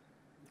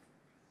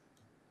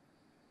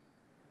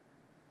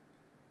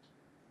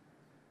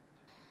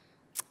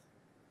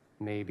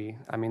 Maybe.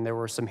 I mean, there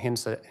were some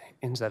hints at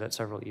it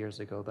several years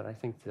ago, but I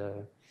think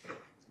the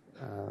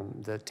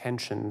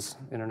tensions,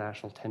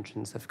 international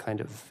tensions, have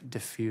kind of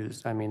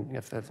diffused. I mean,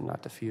 if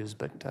not diffused,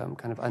 but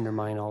kind of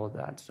undermine all of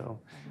that. So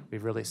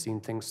we've really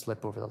seen things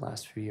slip over the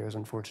last few years,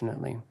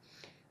 unfortunately.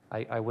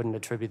 I wouldn't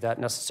attribute that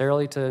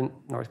necessarily to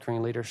North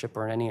Korean leadership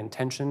or any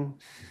intention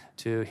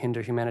to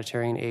hinder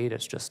humanitarian aid.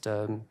 It's just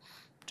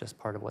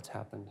part of what's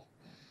happened.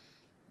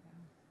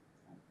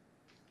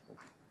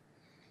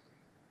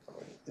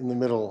 In the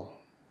middle.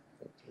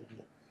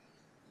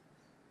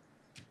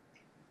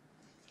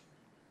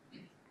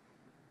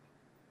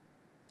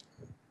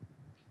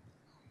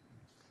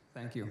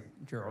 Thank you.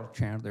 Gerald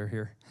Chandler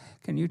here.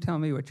 Can you tell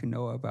me what you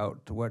know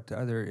about what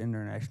other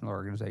international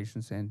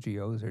organizations,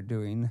 NGOs, are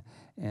doing,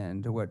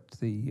 and what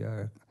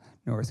the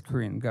North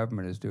Korean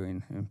government is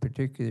doing? In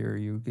particular,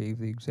 you gave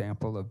the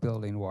example of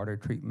building water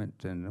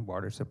treatment and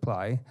water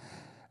supply.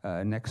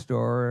 Next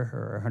door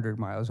or 100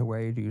 miles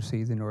away, do you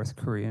see the North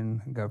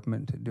Korean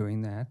government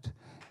doing that?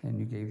 And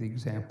you gave the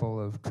example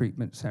of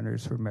treatment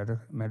centers for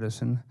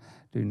medicine.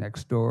 Do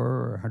next door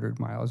or 100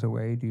 miles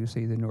away, do you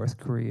see the North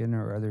Korean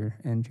or other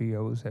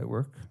NGOs at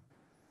work?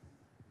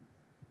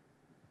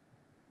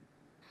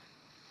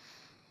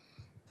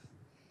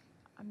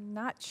 I'm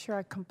not sure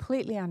I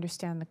completely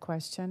understand the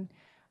question.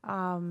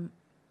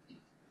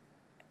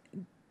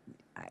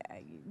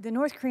 The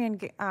North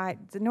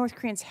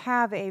Koreans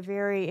have a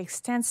very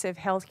extensive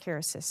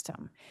healthcare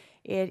system.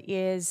 It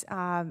is,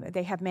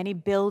 they have many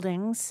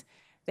buildings,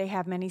 they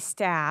have many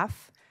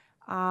staff.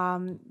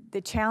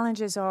 The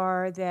challenges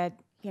are that,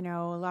 you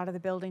know, a lot of the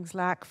buildings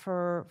lack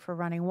for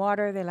running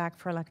water, they lack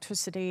for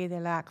electricity, they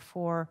lack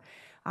for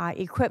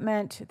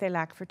equipment, they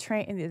lack for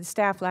the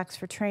staff lacks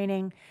for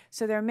training.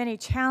 So there are many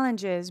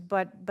challenges,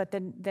 but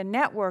the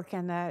network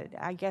and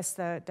I guess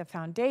the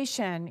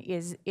foundation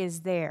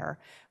is there,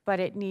 but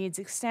it needs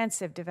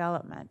extensive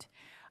development.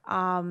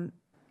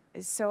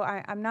 So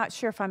I'm not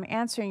sure if I'm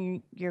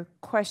answering your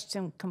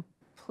question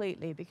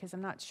completely, because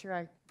I'm not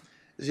sure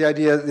Is the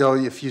idea, you know,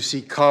 if you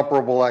see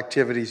comparable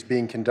activities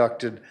being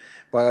conducted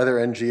by other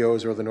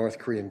NGOs or the North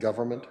Korean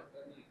government?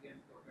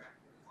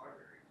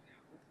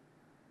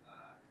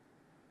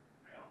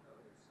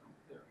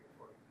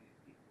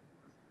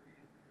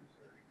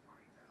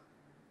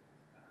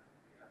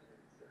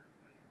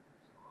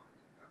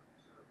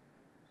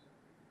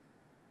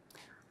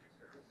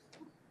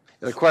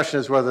 The question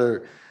is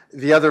whether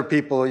the other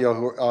people, you know,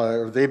 who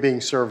are they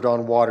being served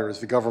on water? Is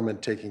the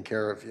government taking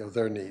care of, you know,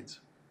 their needs?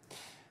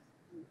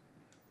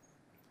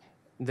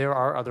 There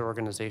are other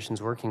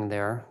organizations working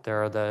there.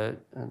 There are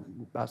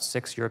about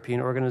 6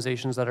 European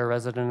organizations that are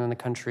resident in the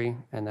country,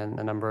 and then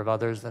a number of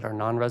others that are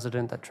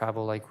non-resident that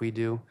travel like we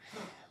do.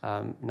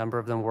 A number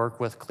of them work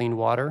with clean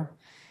water,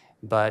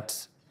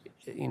 but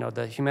you know,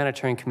 the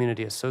humanitarian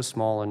community is so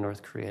small in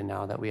North Korea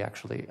now that we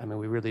actually, I mean,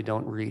 we really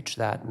don't reach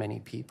that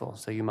many people.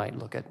 So you might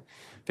look at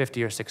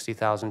 50 or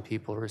 60,000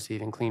 people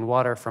receiving clean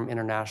water from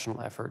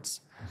international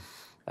efforts.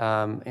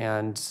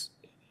 And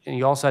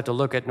you also have to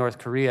look at North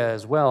Korea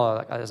as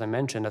well. As I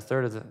mentioned, a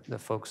third of the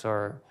folks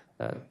are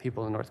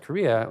people in North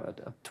Korea.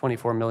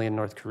 24 million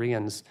North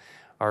Koreans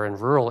are in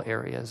rural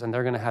areas, and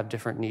they're going to have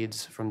different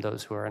needs from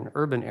those who are in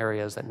urban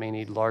areas that may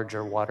need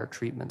larger water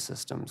treatment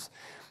systems.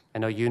 I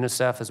know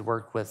UNICEF has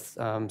worked with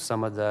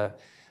some of the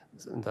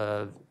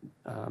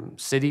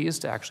cities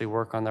to actually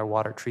work on their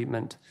water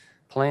treatment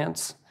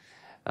plants.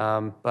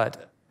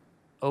 But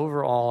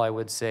overall, I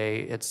would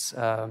say it's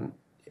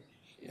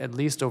at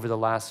least over the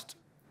last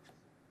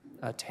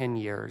 10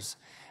 years,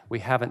 we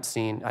haven't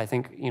seen, I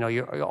think, you know,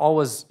 you're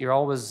always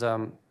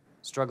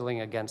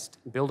struggling against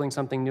building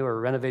something new or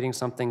renovating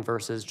something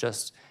versus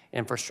just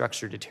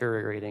infrastructure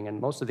deteriorating.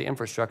 And most of the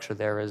infrastructure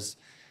there is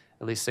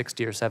at least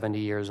 60 or 70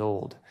 years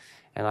old.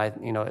 And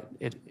you know,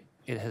 it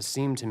has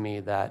seemed to me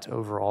that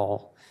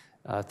overall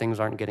things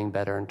aren't getting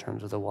better in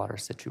terms of the water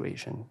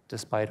situation,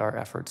 despite our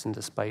efforts and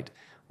despite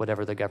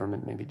whatever the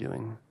government may be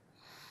doing.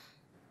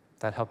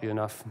 That help you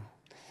enough?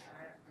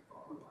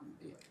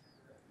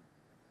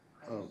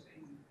 Oh.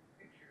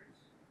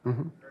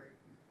 Mm-hmm.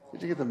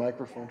 Could you get the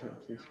microphone to him,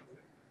 please?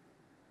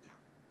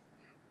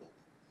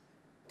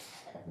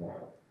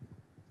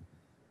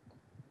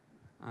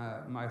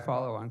 My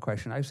follow-on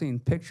question. I've seen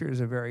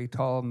pictures of very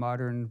tall,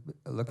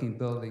 modern-looking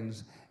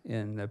buildings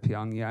in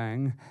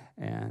Pyongyang,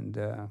 and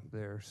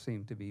there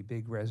seem to be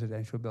big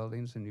residential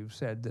buildings, and you've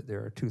said that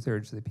there are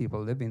 2/3 of the people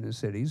living in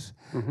cities.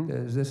 Mm-hmm.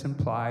 Does this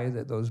imply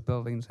that those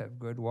buildings have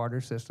good water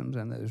systems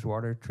and there's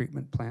water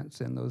treatment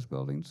plants in those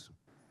buildings?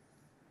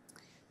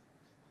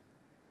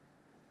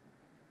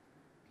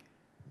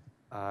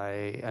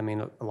 I mean,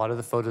 a lot of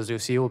the photos you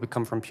see will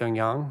come from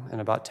Pyongyang, and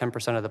about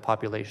 10% of the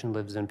population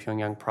lives in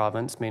Pyongyang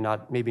province,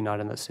 maybe not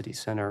in the city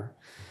center.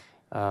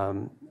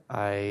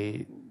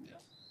 I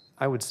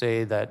would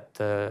say that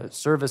the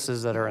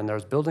services that are in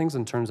those buildings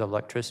in terms of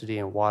electricity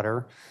and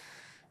water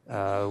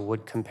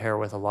would compare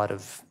with a lot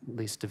of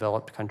least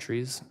developed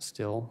countries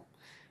still.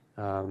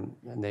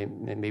 And they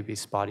may be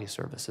spotty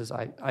services.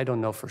 I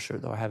don't know for sure,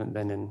 though. I haven't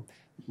been in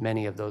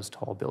many of those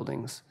tall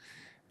buildings.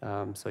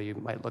 So you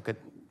might look at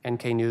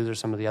NK News or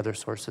some of the other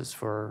sources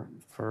for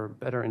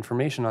better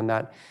information on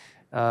that.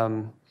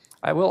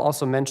 I will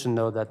also mention,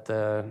 though, that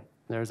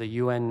there's a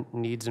UN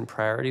Needs and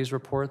Priorities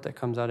report that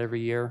comes out every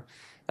year.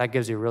 That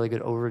gives you a really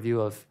good overview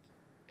of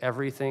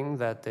everything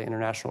that the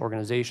international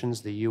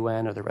organizations, the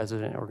UN or the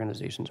resident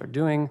organizations are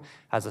doing,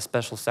 has a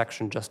special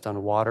section just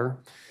on water.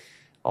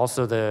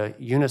 Also, the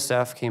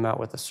UNICEF came out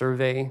with a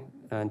survey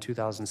in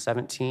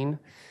 2017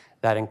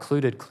 that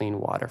included clean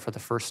water for the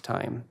first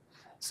time.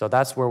 So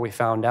that's where we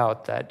found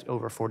out that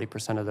over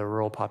 40% of the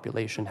rural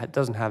population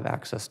doesn't have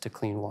access to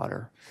clean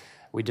water.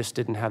 We just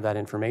didn't have that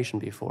information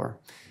before.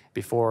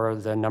 Before,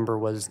 the number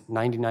was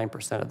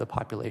 99% of the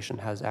population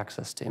has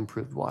access to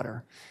improved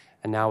water.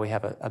 And now we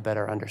have a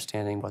better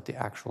understanding what the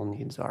actual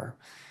needs are.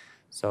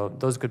 So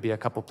those could be a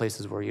couple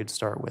places where you'd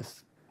start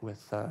with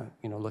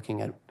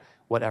looking at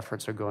what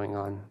efforts are going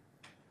on.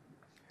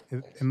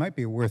 It might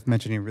be worth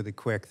mentioning really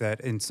quick that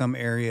in some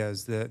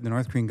areas, the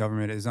North Korean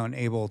government is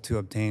unable to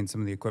obtain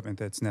some of the equipment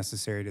that's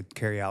necessary to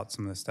carry out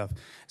some of this stuff,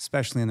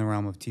 especially in the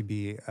realm of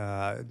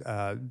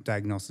TB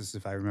diagnosis,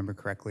 if I remember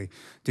correctly,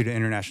 due to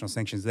international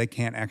sanctions. They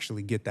can't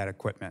actually get that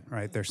equipment,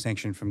 right? They're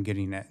sanctioned from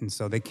getting it. And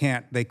so they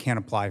can't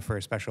apply for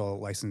a special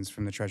license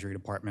from the Treasury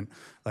Department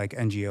like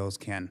NGOs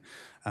can.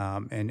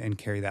 And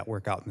carry that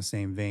work out in the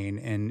same vein.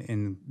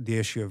 And the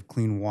issue of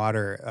clean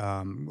water,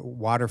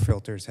 water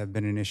filters have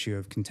been an issue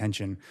of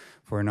contention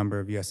for a number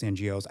of U.S.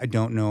 NGOs. I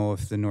don't know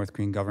if the North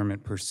Korean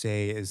government per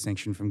se is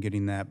sanctioned from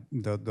getting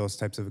those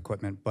types of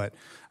equipment, but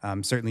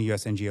certainly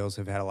U.S. NGOs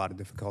have had a lot of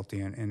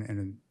difficulty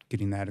in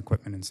getting that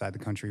equipment inside the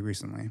country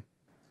recently.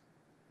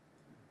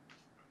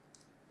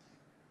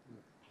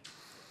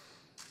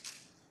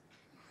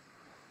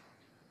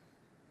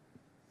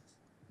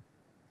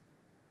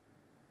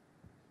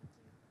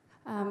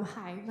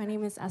 Hi, my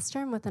name is Esther.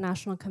 I'm with the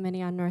National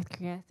Committee on North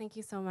Korea. Thank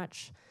you so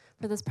much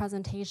for this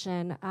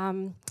presentation.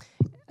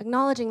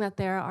 Acknowledging that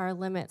there are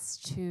limits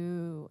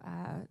to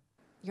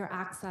your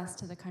access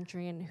to the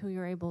country and who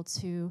you're able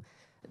to,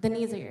 the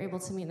needs that you're able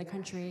to meet in the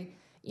country,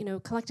 you know,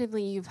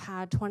 collectively you've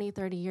had 20,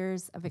 30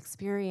 years of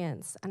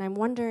experience, and I'm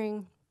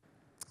wondering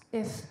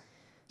if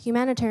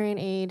humanitarian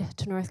aid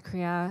to North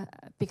Korea,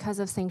 because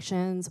of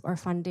sanctions or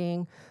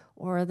funding,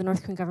 or the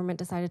North Korean government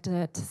decided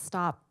to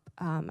stop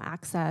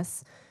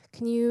access,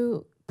 can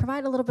you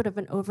provide a little bit of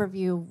an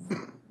overview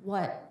of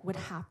what would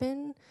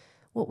happen?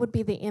 What would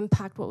be the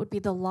impact? What would be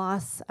the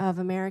loss of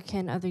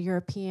American, other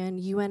European,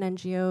 UN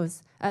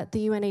NGOs, the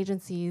UN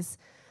agencies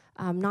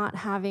not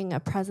having a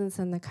presence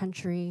in the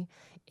country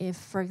if,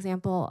 for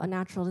example, a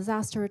natural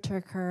disaster were to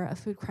occur, a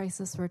food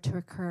crisis were to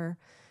occur?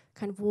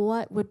 Kind of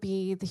what would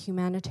be the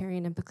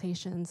humanitarian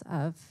implications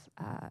of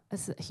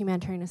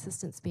humanitarian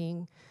assistance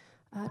being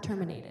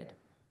terminated?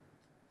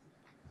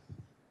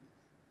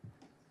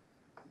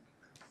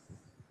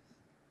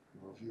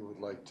 If you would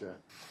like to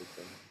take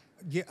that.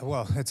 Yeah,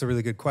 well, that's a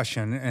really good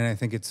question, and I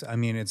think it's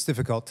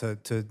difficult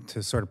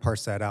to sort of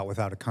parse that out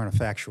without a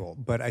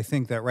counterfactual. But I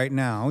think that right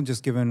now,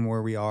 just given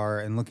where we are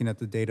and looking at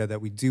the data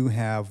that we do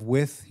have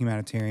with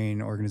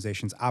humanitarian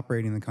organizations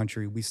operating in the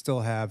country, we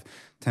still have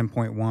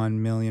 10.1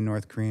 million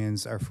North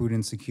Koreans are food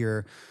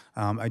insecure.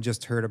 I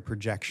just heard a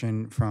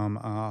projection from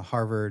a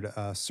Harvard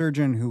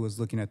surgeon who was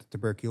looking at the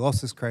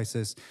tuberculosis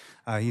crisis.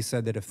 He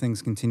said that if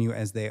things continue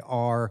as they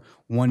are,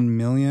 1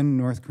 million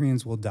North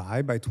Koreans will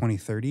die by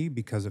 2030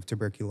 because of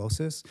tuberculosis.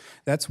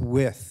 That's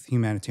with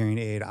humanitarian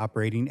aid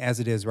operating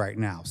as it is right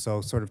now, so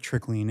sort of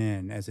trickling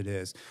in as it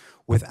is.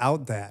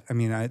 Without that,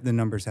 the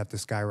numbers have to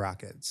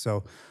skyrocket.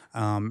 So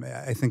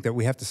I think that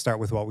we have to start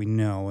with what we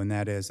know, and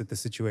that is that the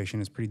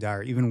situation is pretty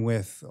dire, even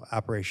with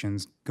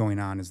operations going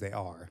on as they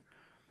are.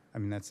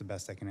 That's the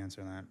best I can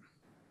answer that.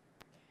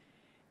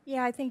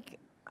 Yeah, I think,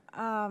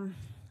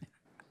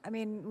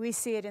 we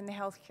see it in the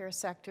healthcare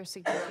sector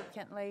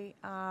significantly,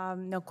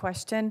 no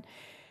question.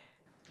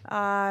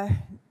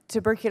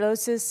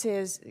 Tuberculosis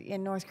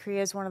in North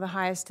Korea is one of the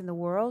highest in the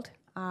world,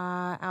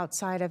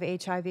 outside of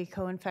HIV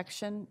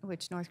co-infection,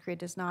 which North Korea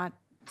does not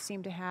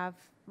seem to have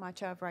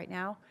much of right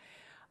now.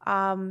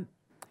 And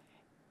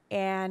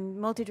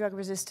multi-drug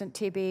resistant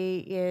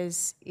TB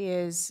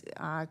is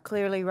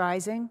clearly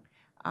rising.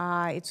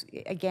 It's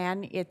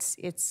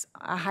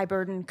a high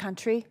burden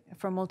country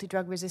for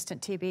multi-drug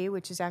resistant TB,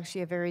 which is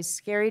actually a very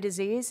scary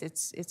disease.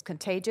 It's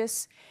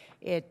contagious.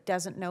 It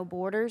doesn't know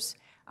borders,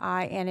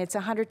 and it's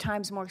 100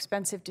 times more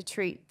expensive to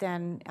treat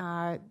than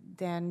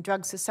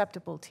drug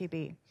susceptible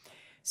TB.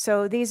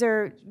 So these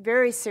are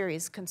very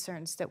serious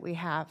concerns that we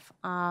have.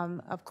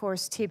 Of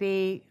course,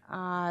 TB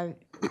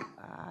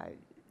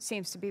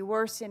seems to be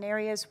worse in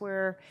areas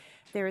where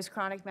there is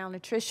chronic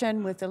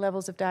malnutrition with the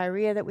levels of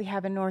diarrhea that we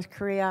have in North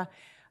Korea,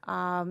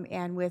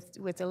 and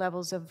with the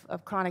levels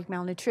of chronic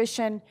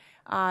malnutrition,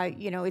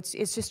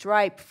 it's just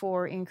ripe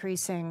for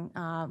increasing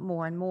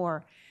more and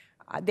more.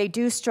 They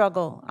do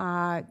struggle,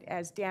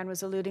 as Dan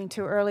was alluding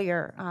to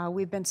earlier.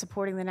 We've been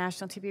supporting the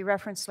National TB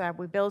Reference Lab.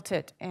 We built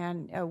it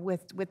and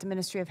with the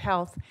Ministry of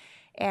Health,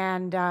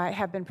 and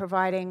have been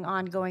providing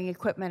ongoing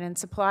equipment and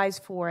supplies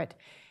for it.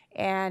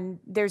 And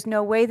there's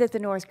no way that the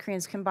North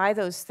Koreans can buy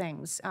those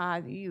things.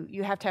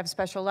 You have to have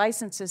special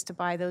licenses to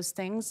buy those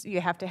things.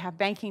 You have to have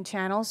banking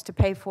channels to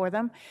pay for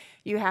them.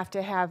 You have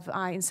to have,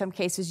 in some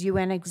cases,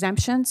 UN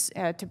exemptions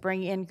to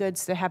bring in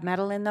goods that have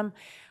metal in them.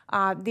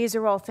 These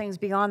are all things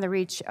beyond the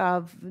reach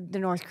of the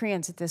North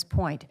Koreans at this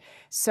point.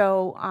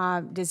 So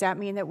does that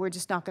mean that we're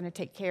just not going to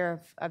take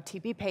care of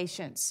TB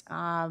patients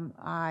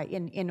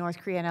in North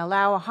Korea and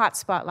allow a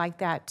hotspot like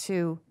that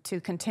to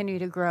continue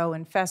to grow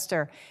and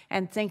fester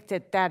and think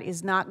that that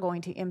is not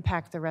going to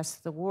impact the rest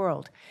of the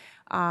world?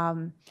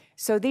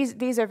 So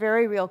these are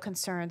very real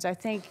concerns. I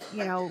think,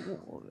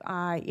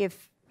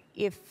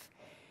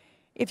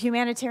 if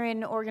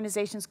humanitarian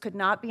organizations could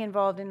not be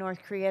involved in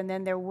North Korea, and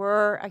then there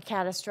were a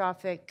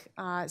catastrophic,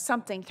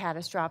 something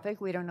catastrophic,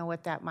 we don't know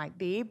what that might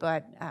be,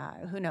 but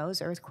who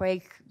knows,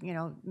 earthquake,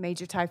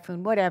 major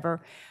typhoon,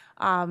 whatever,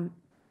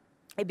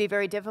 it'd be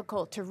very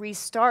difficult to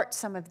restart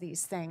some of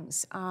these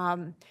things.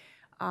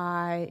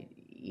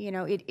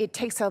 It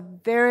takes a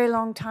very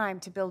long time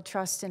to build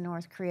trust in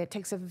North Korea. It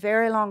takes a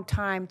very long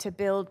time to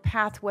build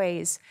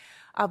pathways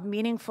of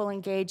meaningful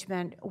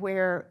engagement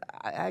where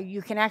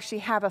you can actually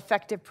have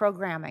effective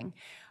programming.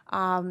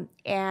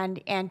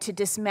 And to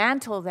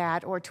dismantle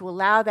that, or to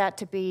allow that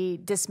to be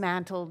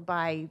dismantled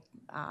by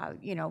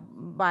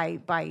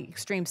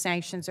extreme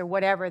sanctions or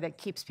whatever that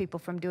keeps people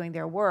from doing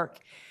their work,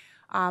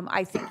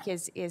 I think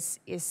is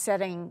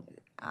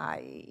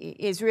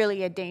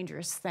really a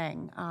dangerous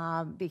thing,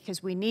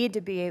 because we need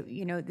to be,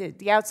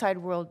 the outside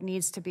world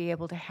needs to be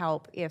able to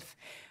help if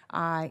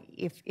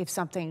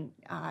something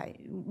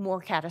more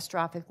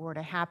catastrophic were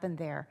to happen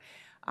there,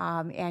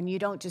 and you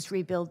don't just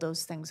rebuild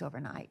those things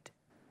overnight.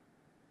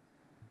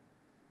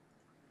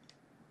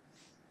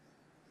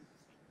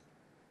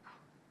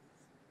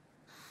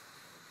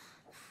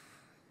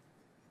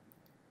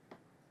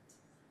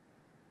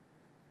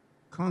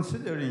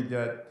 Considering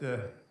that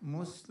the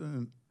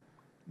Muslim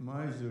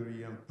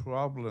misery and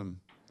problem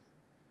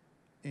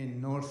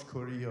in North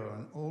Korea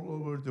and all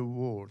over the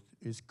world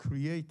is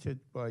created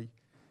by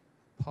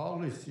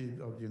policy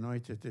of the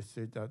United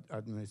States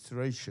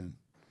administration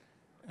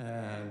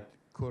and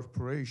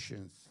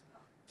corporations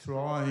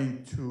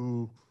trying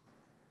to,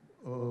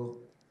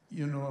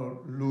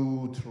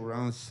 loot,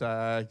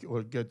 ransack,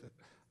 or get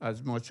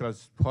as much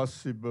as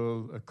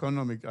possible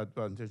economic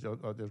advantage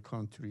of other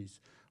countries.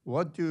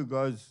 What do you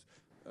guys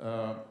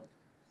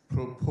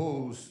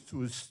propose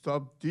to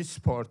stop this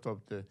part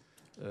of the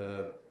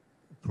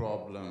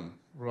problem,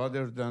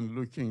 rather than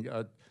looking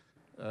at,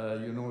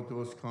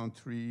 those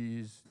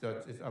countries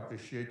that is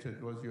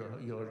appreciated what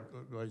you're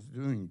guys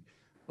doing,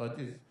 but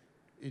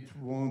it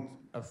won't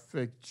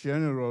affect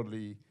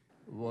generally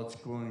what's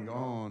going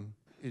on.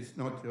 It's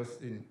not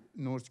just in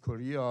North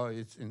Korea,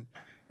 it's in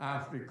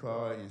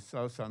Africa, in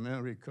South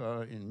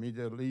America, in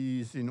Middle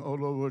East, in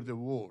all over the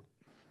world.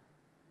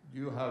 Do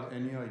you have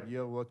any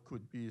idea what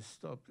could be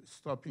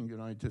stopping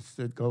United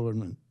States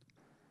government?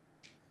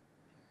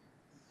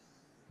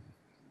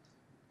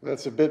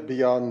 That's a bit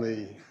beyond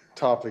the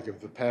topic of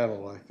the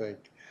panel, I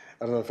think.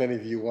 I don't know if any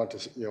of you want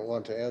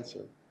to answer.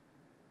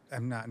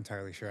 I'm not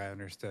entirely sure I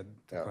understood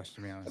the question,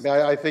 to be honest. I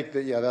mean, I think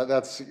that,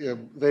 that's,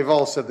 they've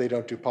all said they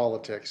don't do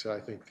politics, and I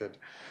think that,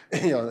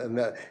 and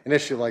that an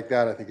issue like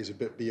that, I think, is a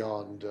bit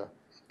beyond,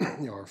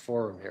 our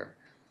forum here.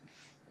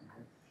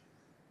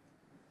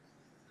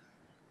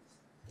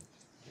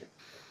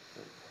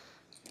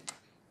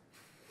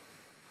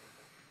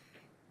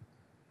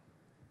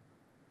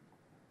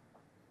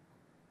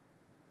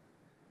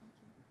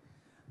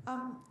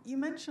 You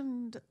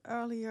mentioned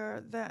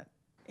earlier that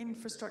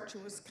infrastructure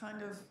was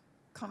kind of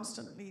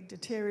constantly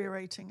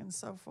deteriorating and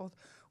so forth.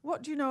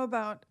 What do you know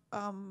about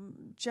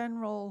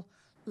general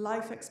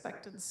life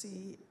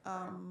expectancy,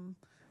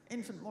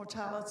 infant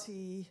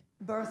mortality,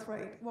 birth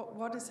rate?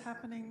 What is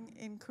happening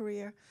in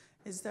Korea?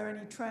 Is there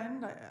any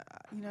trend?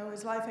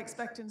 Is life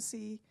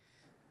expectancy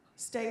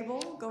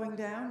stable, going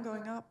down,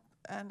 going up,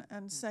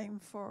 and same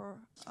for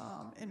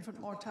infant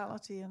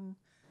mortality and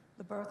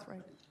the birth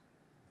rate?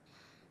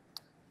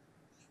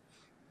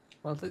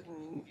 Well,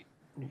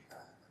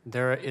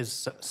 there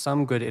is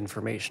some good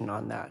information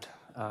on that.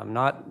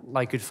 Not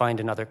like you'd find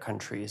in other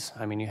countries.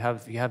 I mean, you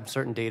have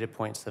certain data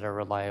points that are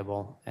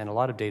reliable, and a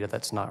lot of data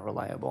that's not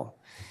reliable.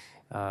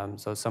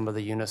 So some of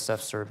the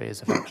UNICEF surveys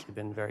have actually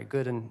been very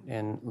good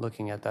in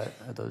looking at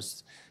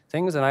those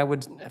things.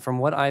 And from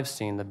what I've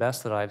seen, the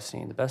best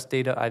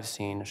data I've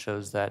seen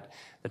shows that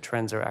the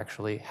trends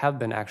have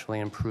been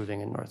improving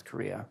in North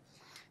Korea.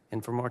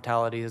 Infant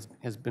mortality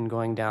has been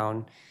going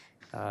down.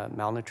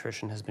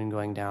 Malnutrition has been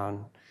going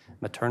down.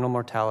 Maternal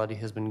mortality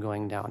has been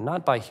going down,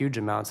 not by huge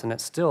amounts, and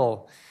it's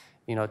still,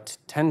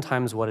 10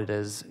 times what it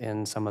is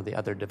in some of the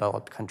other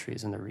developed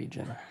countries in the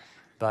region.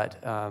 But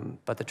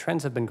the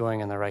trends have been going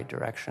in the right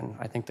direction.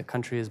 I think the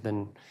country has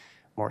been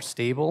more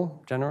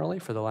stable generally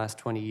for the last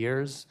 20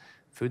 years.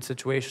 Food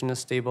situation has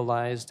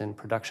stabilized, and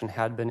production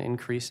had been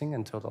increasing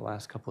until the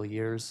last couple of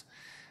years.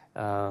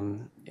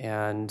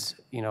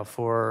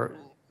 For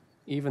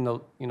even the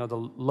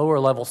lower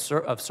level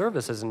of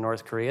services in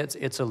North Korea,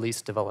 it's a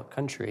least developed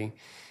country.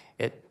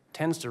 It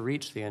tends to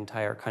reach the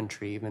entire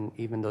country,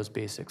 even those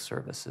basic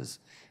services.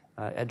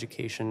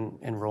 Education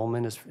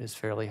enrollment is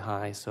fairly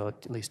high, so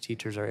at least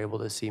teachers are able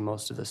to see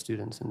most of the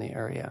students in the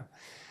area.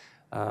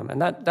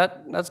 And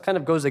that kind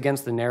of goes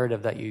against the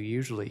narrative that you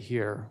usually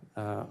hear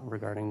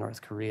regarding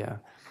North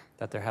Korea,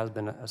 that there has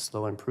been a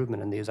slow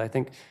improvement in these. I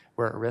think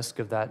we're at risk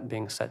of that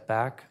being set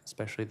back,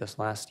 especially this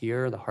last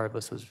year. The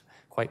harvest was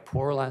quite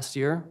poor last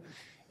year,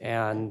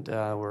 and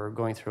we're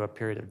going through a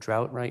period of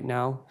drought right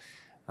now.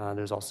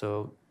 There's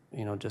also,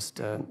 just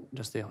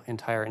the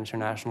entire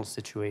international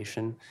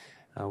situation.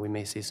 We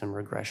may see some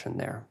regression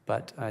there,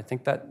 but I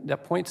think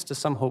that points to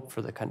some hope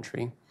for the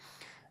country.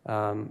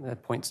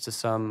 It points to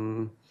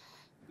some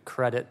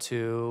credit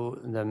to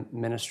the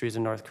ministries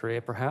in North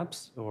Korea,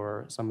 perhaps,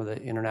 or some of the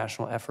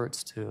international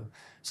efforts to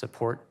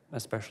support,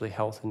 especially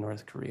health in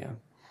North Korea.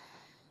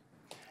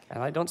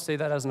 And I don't say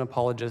that as an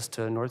apologist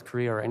to North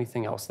Korea or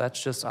anything else.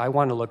 That's just, I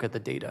want to look at the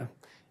data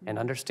and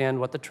understand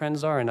what the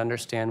trends are and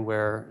understand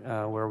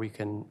where we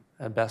can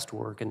best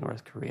work in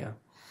North Korea.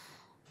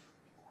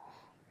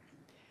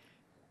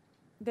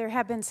 There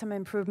have been some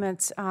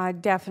improvements,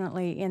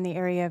 definitely, in the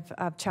area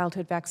of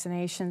childhood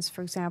vaccinations.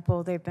 For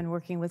example, they've been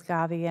working with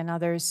Gavi and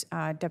others,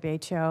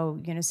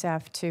 WHO,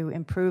 UNICEF, to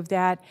improve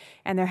that,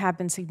 and there have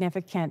been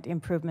significant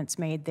improvements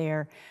made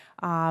there.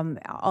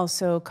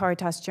 Also,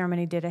 Caritas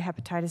Germany did a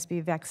hepatitis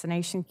B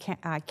vaccination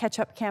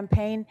catch-up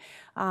campaign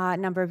a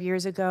number of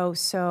years ago,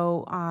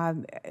 so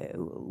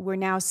we're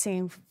now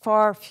seeing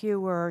far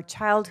fewer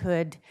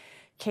childhood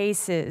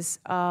cases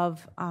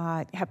of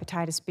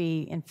hepatitis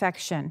B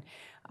infection.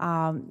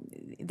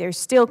 There's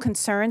still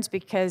concerns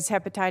because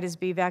hepatitis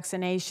B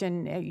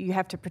vaccination, you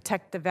have to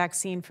protect the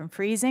vaccine from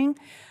freezing.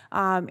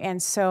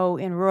 And so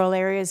in rural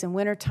areas in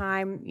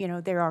wintertime,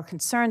 there are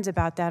concerns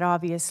about that,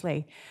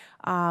 obviously.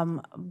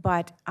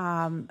 But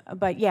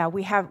yeah,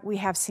 we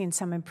have seen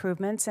some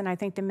improvements, and I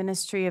think the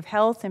Ministry of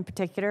Health, in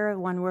particular,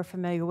 one we're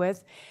familiar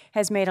with,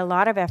 has made a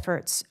lot of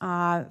efforts,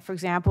 for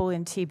example,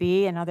 in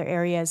TB and other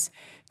areas,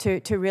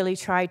 to really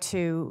try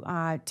to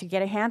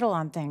get a handle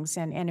on things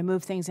and to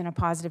move things in a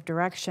positive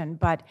direction.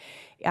 But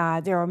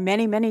there are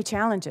many, many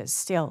challenges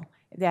still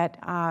that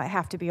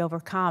have to be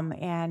overcome,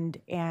 and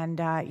in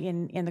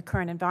the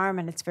current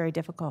environment, it's very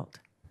difficult.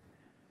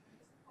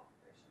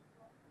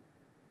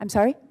 I'm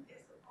sorry?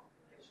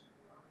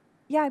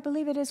 Yeah, I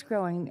believe it is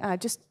growing,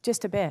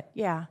 just a bit,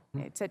 yeah.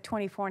 It's at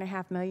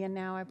 24.5 million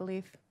now, I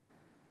believe.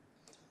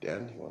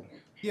 Dan, you want to?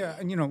 Yeah,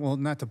 and well,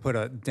 not to put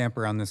a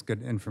damper on this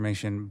good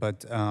information,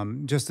 but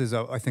just as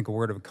I think a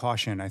word of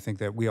caution, I think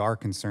that we are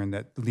concerned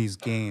that these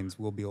gains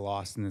will be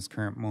lost in this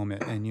current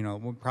moment. And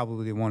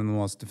probably one of the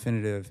most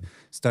definitive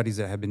studies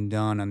that have been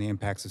done on the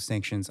impacts of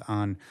sanctions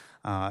on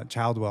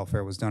child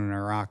welfare was done in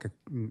Iraq,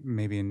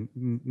 maybe in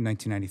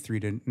 1993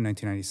 to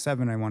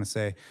 1997, I want to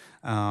say.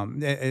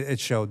 It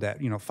showed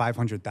that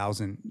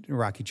 500,000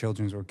 Iraqi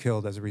children were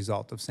killed as a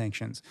result of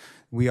sanctions.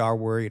 We are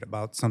worried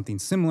about something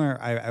similar.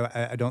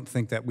 I don't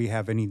think that we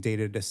have any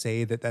data to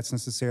say that that's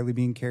necessarily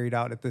being carried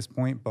out at this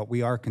point, but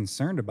we are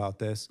concerned about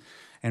this.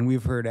 And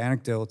we've heard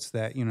anecdotes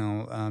that,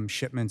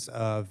 shipments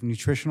of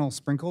nutritional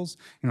sprinkles,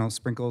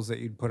 sprinkles that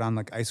you'd put on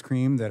like ice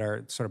cream that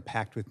are sort of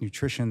packed with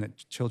nutrition that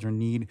children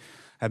need,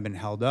 have been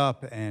held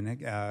up,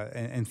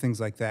 and things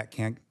like that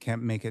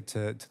can't make it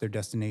to their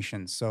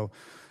destinations. So,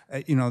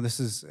 this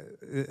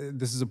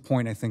is a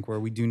point, I think, where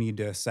we do need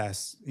to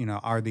assess,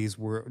 are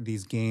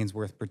these gains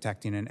worth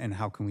protecting, and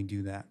how can we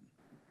do that?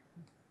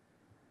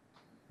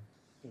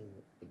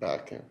 The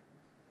back here.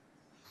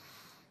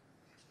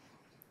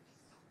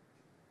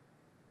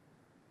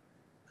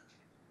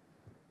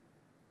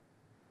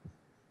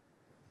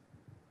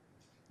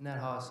 Nat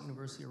Haas,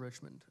 University of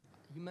Richmond.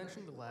 You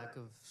mentioned the lack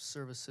of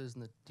services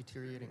and the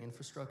deteriorating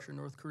infrastructure in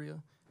North Korea,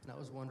 and I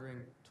was wondering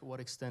to what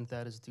extent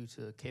that is due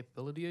to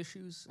capability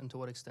issues and to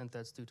what extent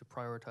that's due to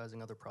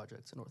prioritizing other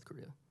projects in North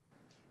Korea.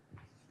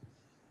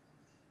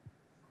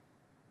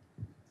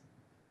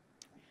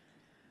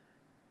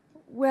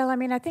 Well,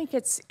 I think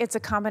it's a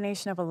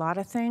combination of a lot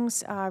of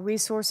things.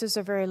 Resources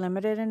are very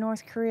limited in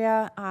North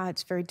Korea.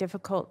 It's very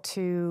difficult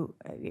to,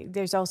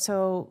 there's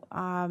also,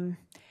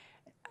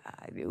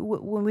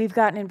 when we've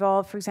gotten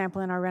involved, for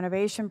example, in our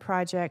renovation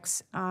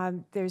projects,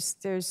 there's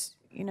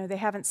they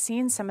haven't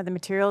seen some of the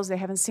materials, they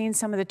haven't seen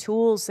some of the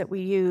tools that we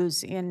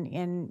use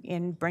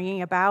in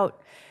bringing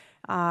about,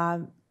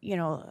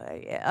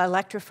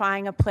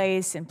 electrifying a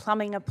place and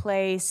plumbing a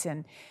place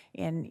and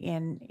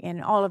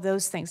in all of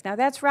those things. Now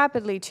that's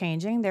rapidly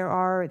changing. There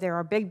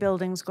are big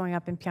buildings going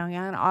up in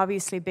Pyongyang, and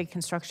obviously big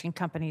construction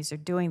companies are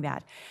doing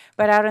that.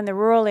 But out in the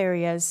rural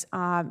areas,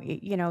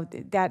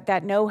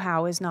 that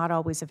know-how is not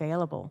always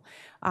available.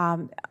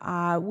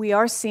 We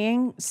are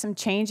seeing some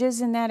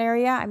changes in that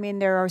area.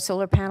 There are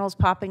solar panels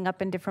popping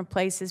up in different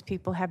places.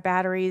 People have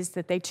batteries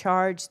that they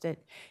charge, to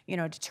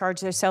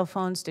charge their cell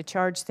phones, to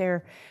charge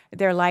their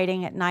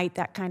lighting at night,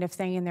 that kind of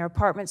thing in their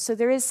apartments. So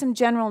there is some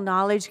general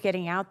knowledge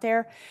getting out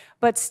there.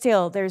 But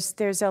still,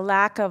 there's a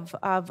lack of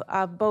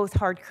both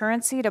hard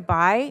currency to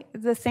buy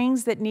the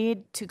things that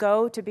need to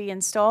go to be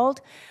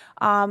installed,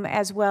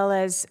 as well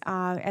as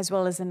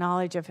the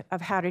knowledge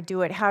of how to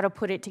do it, how to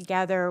put it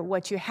together,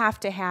 what you have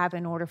to have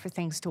in order for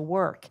things to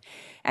work.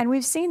 And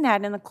we've seen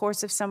that in the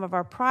course of some of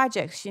our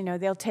projects.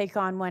 They'll take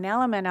on one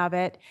element of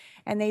it,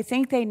 and they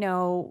think they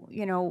know,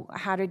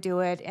 how to do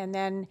it, and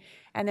then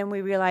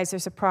we realize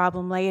there's a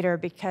problem later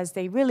because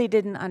they really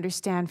didn't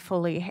understand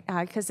fully,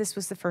 because this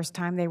was the first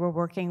time they were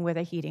working with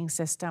a heating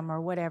system or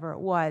whatever it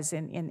was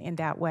in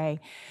that way.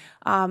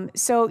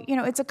 So,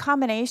 it's a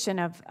combination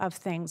of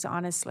things,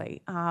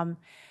 honestly.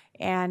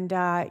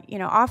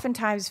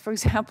 Oftentimes, for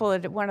example,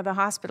 at one of the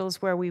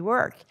hospitals where we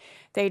work,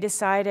 they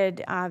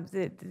decided,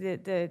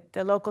 the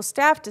local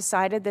staff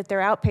decided that their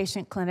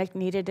outpatient clinic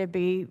needed to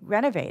be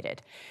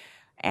renovated.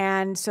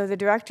 And so the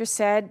director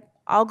said,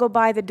 I'll go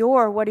buy the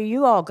door, what are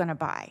you all going to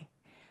buy?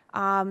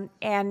 And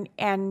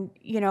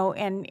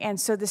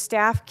so the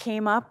staff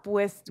came up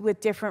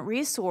with different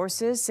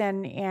resources,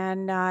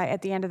 and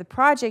at the end of the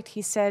project,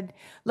 he said,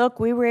 look,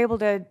 we were able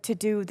to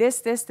do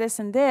this,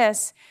 and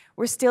this.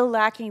 We're still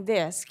lacking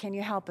this. Can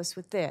you help us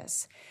with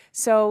this?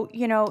 So,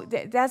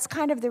 that's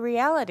kind of the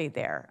reality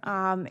there.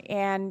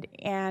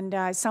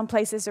 Some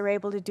places are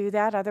able to do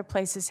that. Other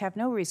places have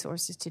no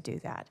resources to do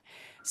that.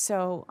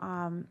 So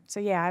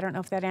yeah, I don't know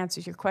if that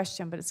answers your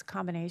question, but it's a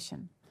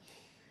combination.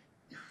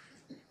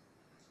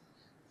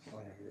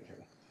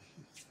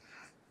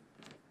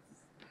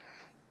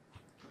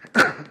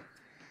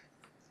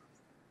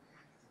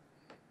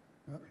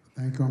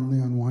 Thank you. I'm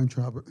Leon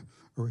Weintraub,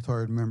 a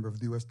retired member of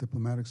the U.S.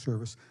 Diplomatic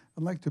Service.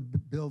 I'd like to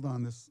build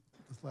on this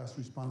last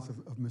response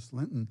of Ms.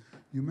 Linton.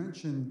 You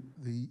mentioned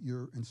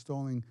you're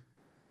installing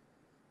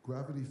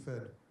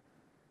gravity-fed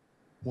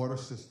water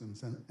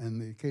systems,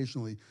 and they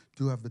occasionally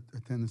do have a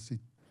tendency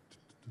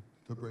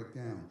to break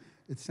down.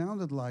 It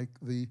sounded like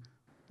the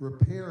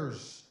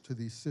repairs to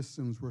these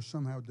systems were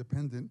somehow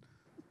dependent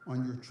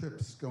on your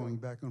trips going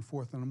back and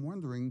forth, and I'm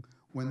wondering,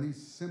 when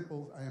these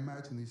simple, I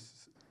imagine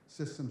these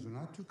systems are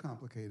not too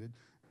complicated,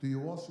 do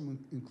you also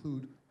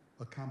include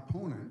a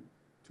component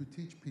to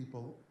teach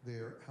people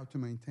there how to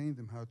maintain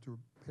them, how to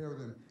repair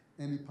them,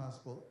 any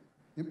possible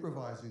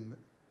improvising that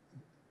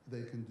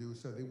they can do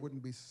so they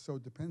wouldn't be so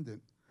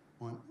dependent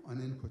on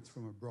inputs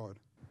from abroad?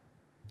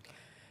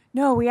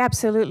 No, we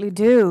absolutely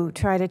do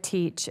try to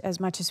teach as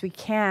much as we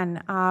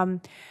can.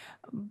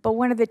 But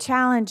one of the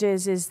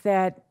challenges is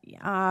that we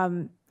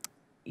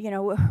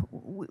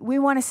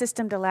want a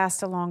system to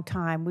last a long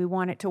time. We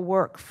want it to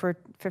work for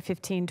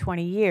 15,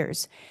 20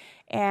 years.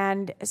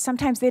 And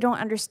sometimes they don't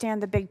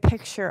understand the big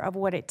picture of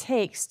what it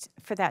takes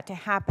for that to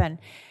happen.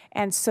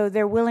 And so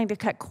they're willing to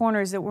cut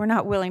corners that we're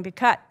not willing to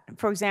cut.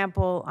 For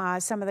example,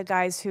 some of the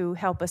guys who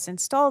help us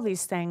install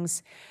these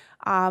things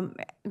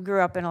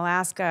grew up in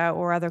Alaska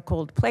or other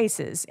cold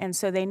places. And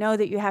so they know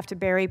that you have to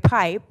bury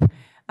pipe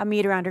a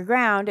meter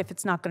underground if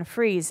it's not going to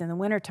freeze in the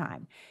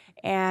wintertime.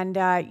 And,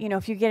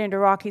 if you get into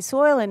rocky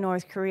soil in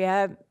North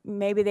Korea,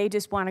 maybe they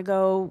just want to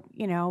go,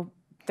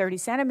 30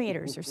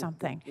 centimeters or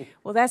something.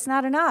 Well, that's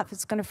not enough.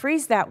 It's going to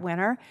freeze that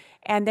winter,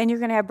 and then you're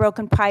going to have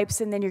broken pipes,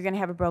 and then you're going to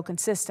have a broken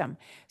system.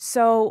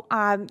 So,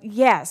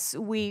 yes,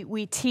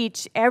 we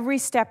teach every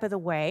step of the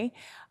way,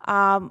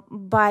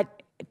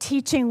 but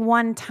teaching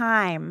one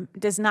time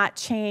does not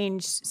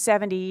change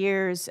 70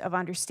 years of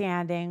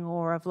understanding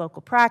or of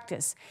local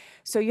practice.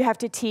 So you have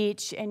to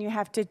teach, and you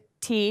have to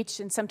teach,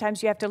 and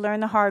sometimes you have to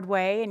learn the hard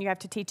way, and you have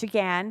to teach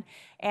again,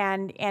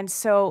 and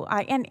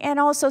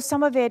also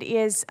some of it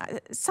is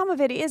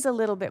a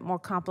little bit more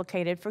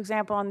complicated. For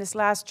example, on this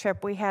last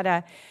trip, we had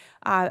a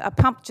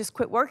pump just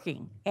quit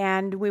working,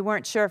 and we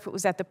weren't sure if it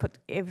was at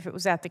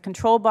the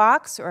control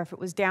box or if it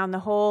was down the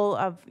hole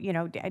of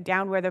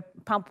down where the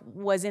pump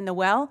was in the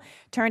well.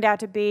 Turned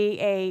out to be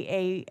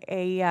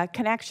a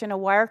connection, a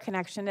wire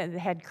connection that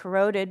had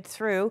corroded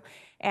through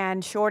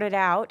and shorted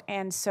out,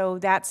 and so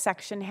that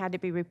section had to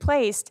be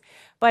replaced.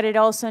 But it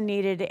also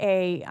needed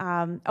a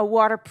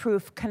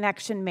waterproof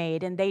connection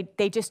made, and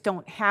they just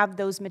don't have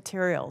those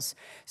materials.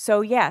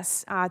 So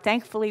yes,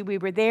 thankfully we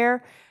were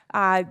there.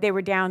 They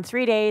were down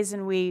 3 days,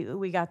 and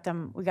we got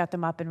them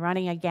up and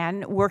running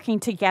again, working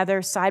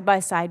together side by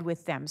side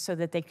with them so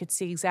that they could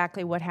see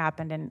exactly what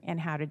happened and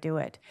how to do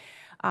it.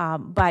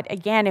 But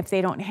again, if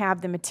they don't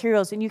have the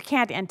materials, and you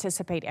can't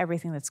anticipate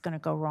everything that's going to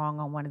go wrong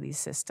on one of these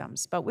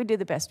systems, but we do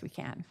the best we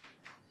can.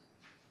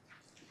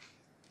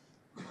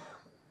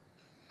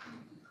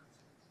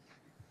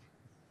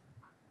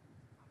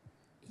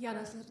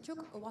 Yana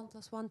Slerchuk,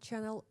 1+1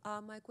 channel.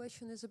 My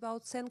question is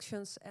about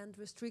sanctions and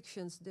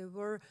restrictions. There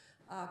were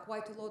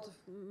quite a lot of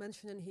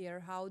mentioning here.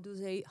 How do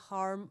they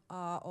harm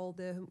all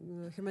the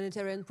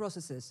humanitarian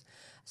processes?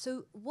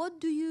 So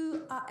what do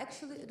you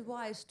actually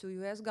advise to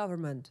U.S.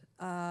 government?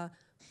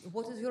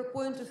 What is your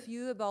point of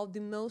view about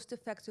the most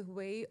effective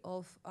way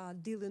of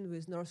dealing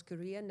with North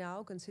Korea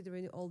now,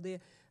 considering all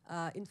the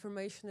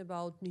information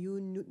about new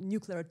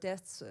nuclear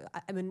tests,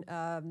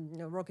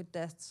 rocket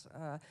tests,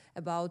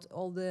 about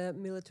all the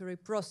military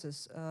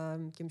process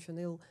Kim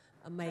Jong-il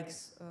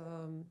makes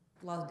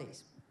last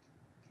days?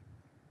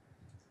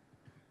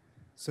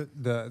 So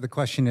the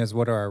question is,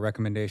 what are our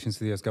recommendations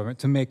to the U.S. government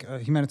to make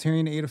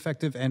humanitarian aid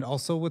effective and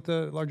also with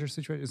the larger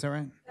situation? Is that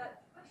right? The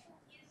question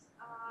is,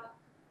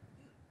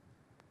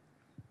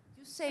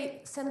 you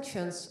say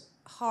sanctions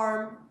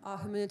harm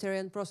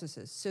humanitarian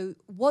processes. So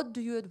what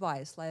do you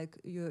advise? Like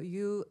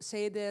you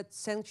say that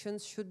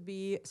sanctions should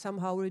be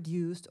somehow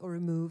reduced or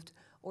removed,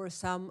 or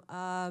some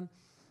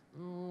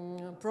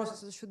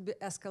processes should be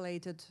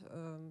escalated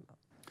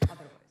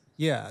otherwise.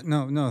 Yeah,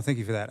 no, thank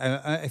you for that.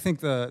 I think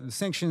the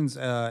sanctions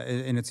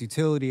in its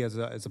utility as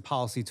a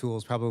policy tool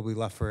is probably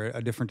left for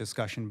a different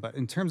discussion. But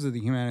in terms of the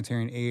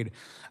humanitarian aid,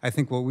 I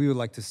think what we would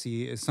like to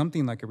see is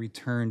something like a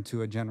return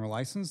to a general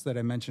license that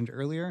I mentioned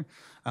earlier,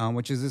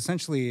 which is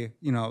essentially,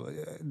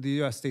 the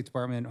U.S. State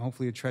Department,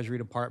 hopefully the Treasury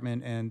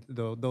Department, and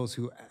those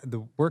who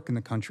work in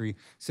the country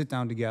sit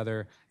down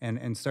together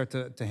and start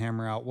to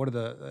hammer out what are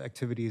the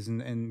activities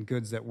and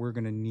goods that we're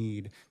going to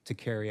need to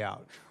carry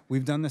out.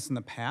 We've done this in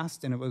the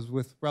past, and it was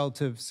with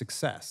relative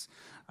success.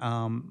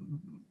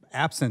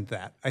 Absent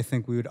that, I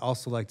think we would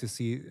also like to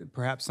see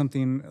perhaps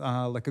something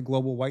like a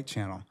global white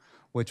channel,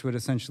 which would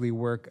essentially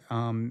work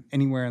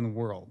anywhere in the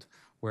world,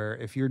 where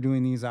if you're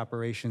doing these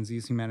operations,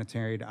 these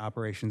humanitarian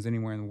operations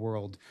anywhere in the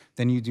world,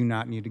 then you do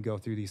not need to go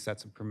through these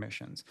sets of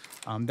permissions.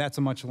 That's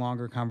a much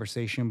longer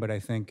conversation, but I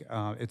think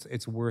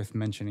it's worth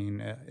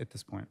mentioning at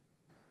this point.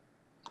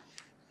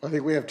 I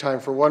think we have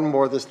time for one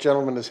more. This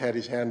gentleman has had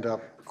his hand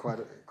up quite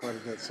a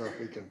bit, so if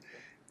we can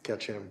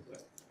catch him.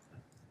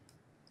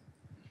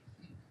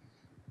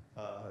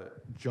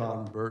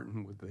 John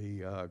Burton with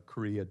the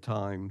Korea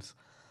Times.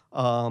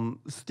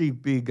 Steve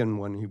Biegun,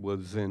 when he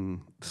was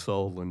in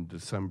Seoul in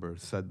December,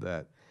 said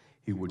that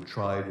he would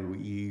try to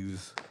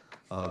ease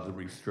the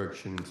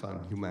restrictions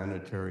on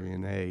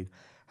humanitarian aid.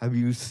 Have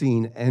you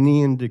seen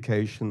any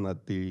indication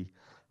that the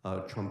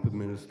Trump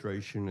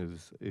administration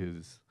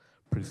is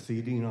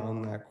proceeding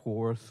on that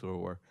course,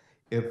 or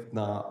if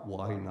not,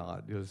 why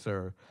not? Is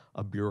there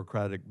a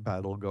bureaucratic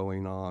battle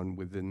going on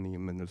within the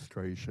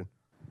administration?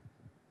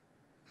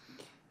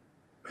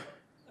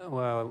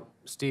 Well,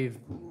 Steve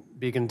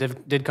Biegun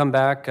did come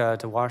back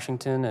to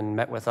Washington and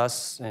met with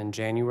us in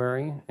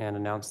January and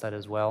announced that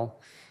as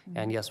well.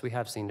 And yes, we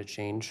have seen a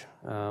change.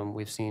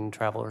 We've seen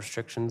travel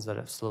restrictions that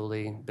have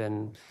slowly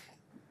been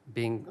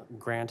being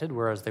granted,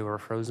 whereas they were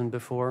frozen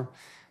before.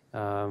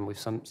 We've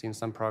seen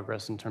some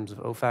progress in terms of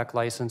OFAC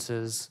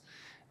licenses.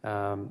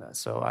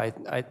 So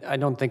I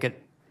don't think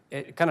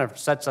it kind of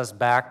sets us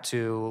back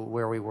to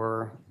where we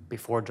were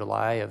before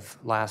July of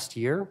last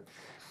year,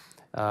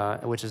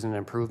 which is an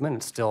improvement.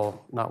 It's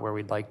still not where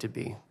we'd like to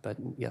be. But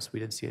yes, we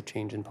did see a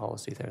change in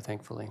policy there,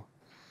 thankfully.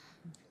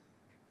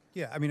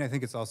 Yeah, I mean, I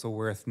think it's also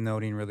worth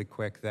noting really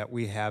quick that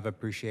we have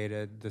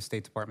appreciated the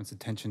State Department's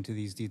attention to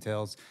these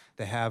details.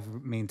 They have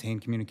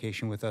maintained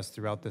communication with us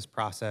throughout this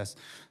process.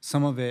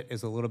 Some of it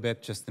is a little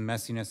bit just the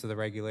messiness of the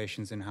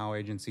regulations and how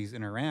agencies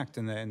interact,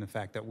 and the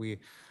fact that we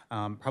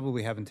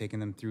probably haven't taken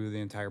them through the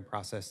entire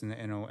process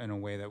in a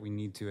way that we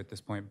need to at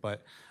this point.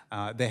 But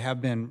they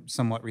have been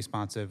somewhat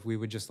responsive. We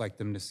would just like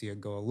them to see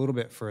it go a little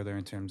bit further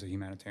in terms of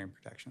humanitarian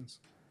protections.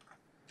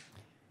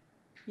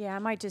 Yeah, I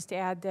might just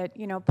add that,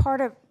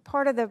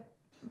 part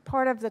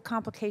of the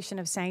complication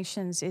of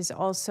sanctions is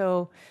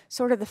also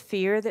sort of the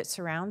fear that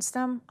surrounds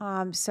them.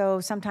 So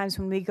sometimes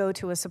when we go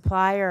to a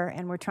supplier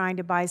and we're trying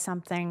to buy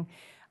something,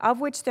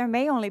 of which there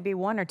may only be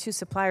 1 or 2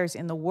 suppliers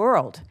in the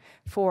world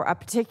for a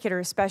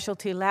particular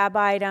specialty lab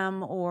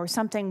item or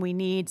something we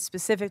need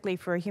specifically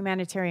for a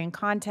humanitarian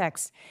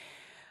context.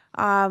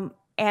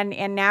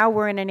 And now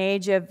we're in an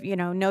age of,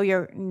 know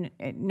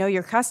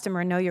your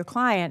customer, know your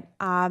client.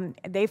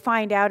 They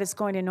find out it's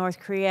going to North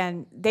Korea,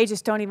 and they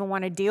just don't even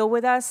want to deal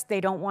with us. They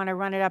don't want to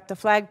run it up the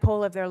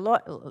flagpole of their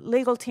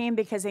legal team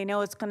because they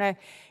know it's going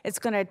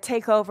to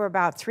take over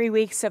about 3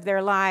 weeks of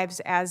their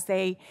lives as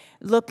they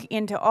look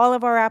into all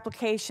of our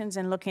applications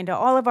and look into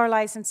all of our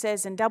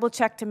licenses and double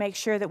check to make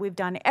sure that we've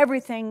done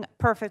everything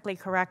perfectly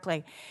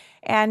correctly.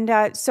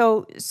 And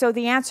so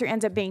the answer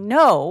ends up being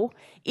no,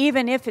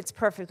 even if it's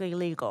perfectly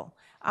legal.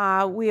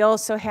 We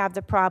also have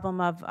the problem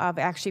of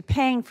actually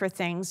paying for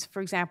things,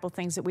 for example,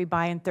 things that we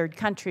buy in third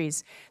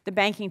countries. The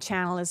banking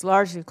channel is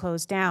largely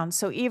closed down.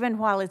 So even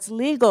while it's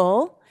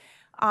legal,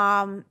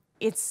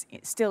 it's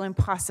still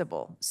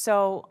impossible.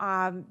 So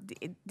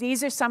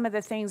these are some of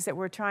the things that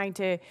we're trying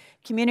to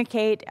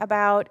communicate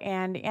about,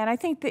 and I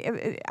think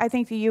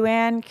the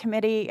UN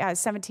committee,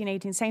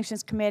 1718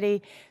 Sanctions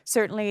Committee,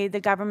 certainly the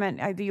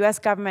government, the U.S.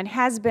 government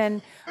has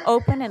been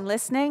open and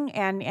listening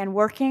and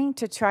working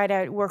to try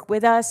to work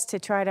with us to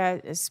try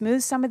to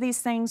smooth some of these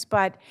things,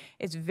 but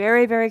it's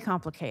very, very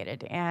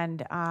complicated,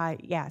 and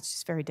yeah, it's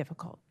just very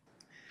difficult.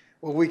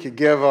 Well, we could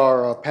give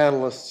our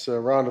panelists a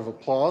round of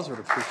applause. We'd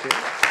appreciate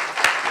it.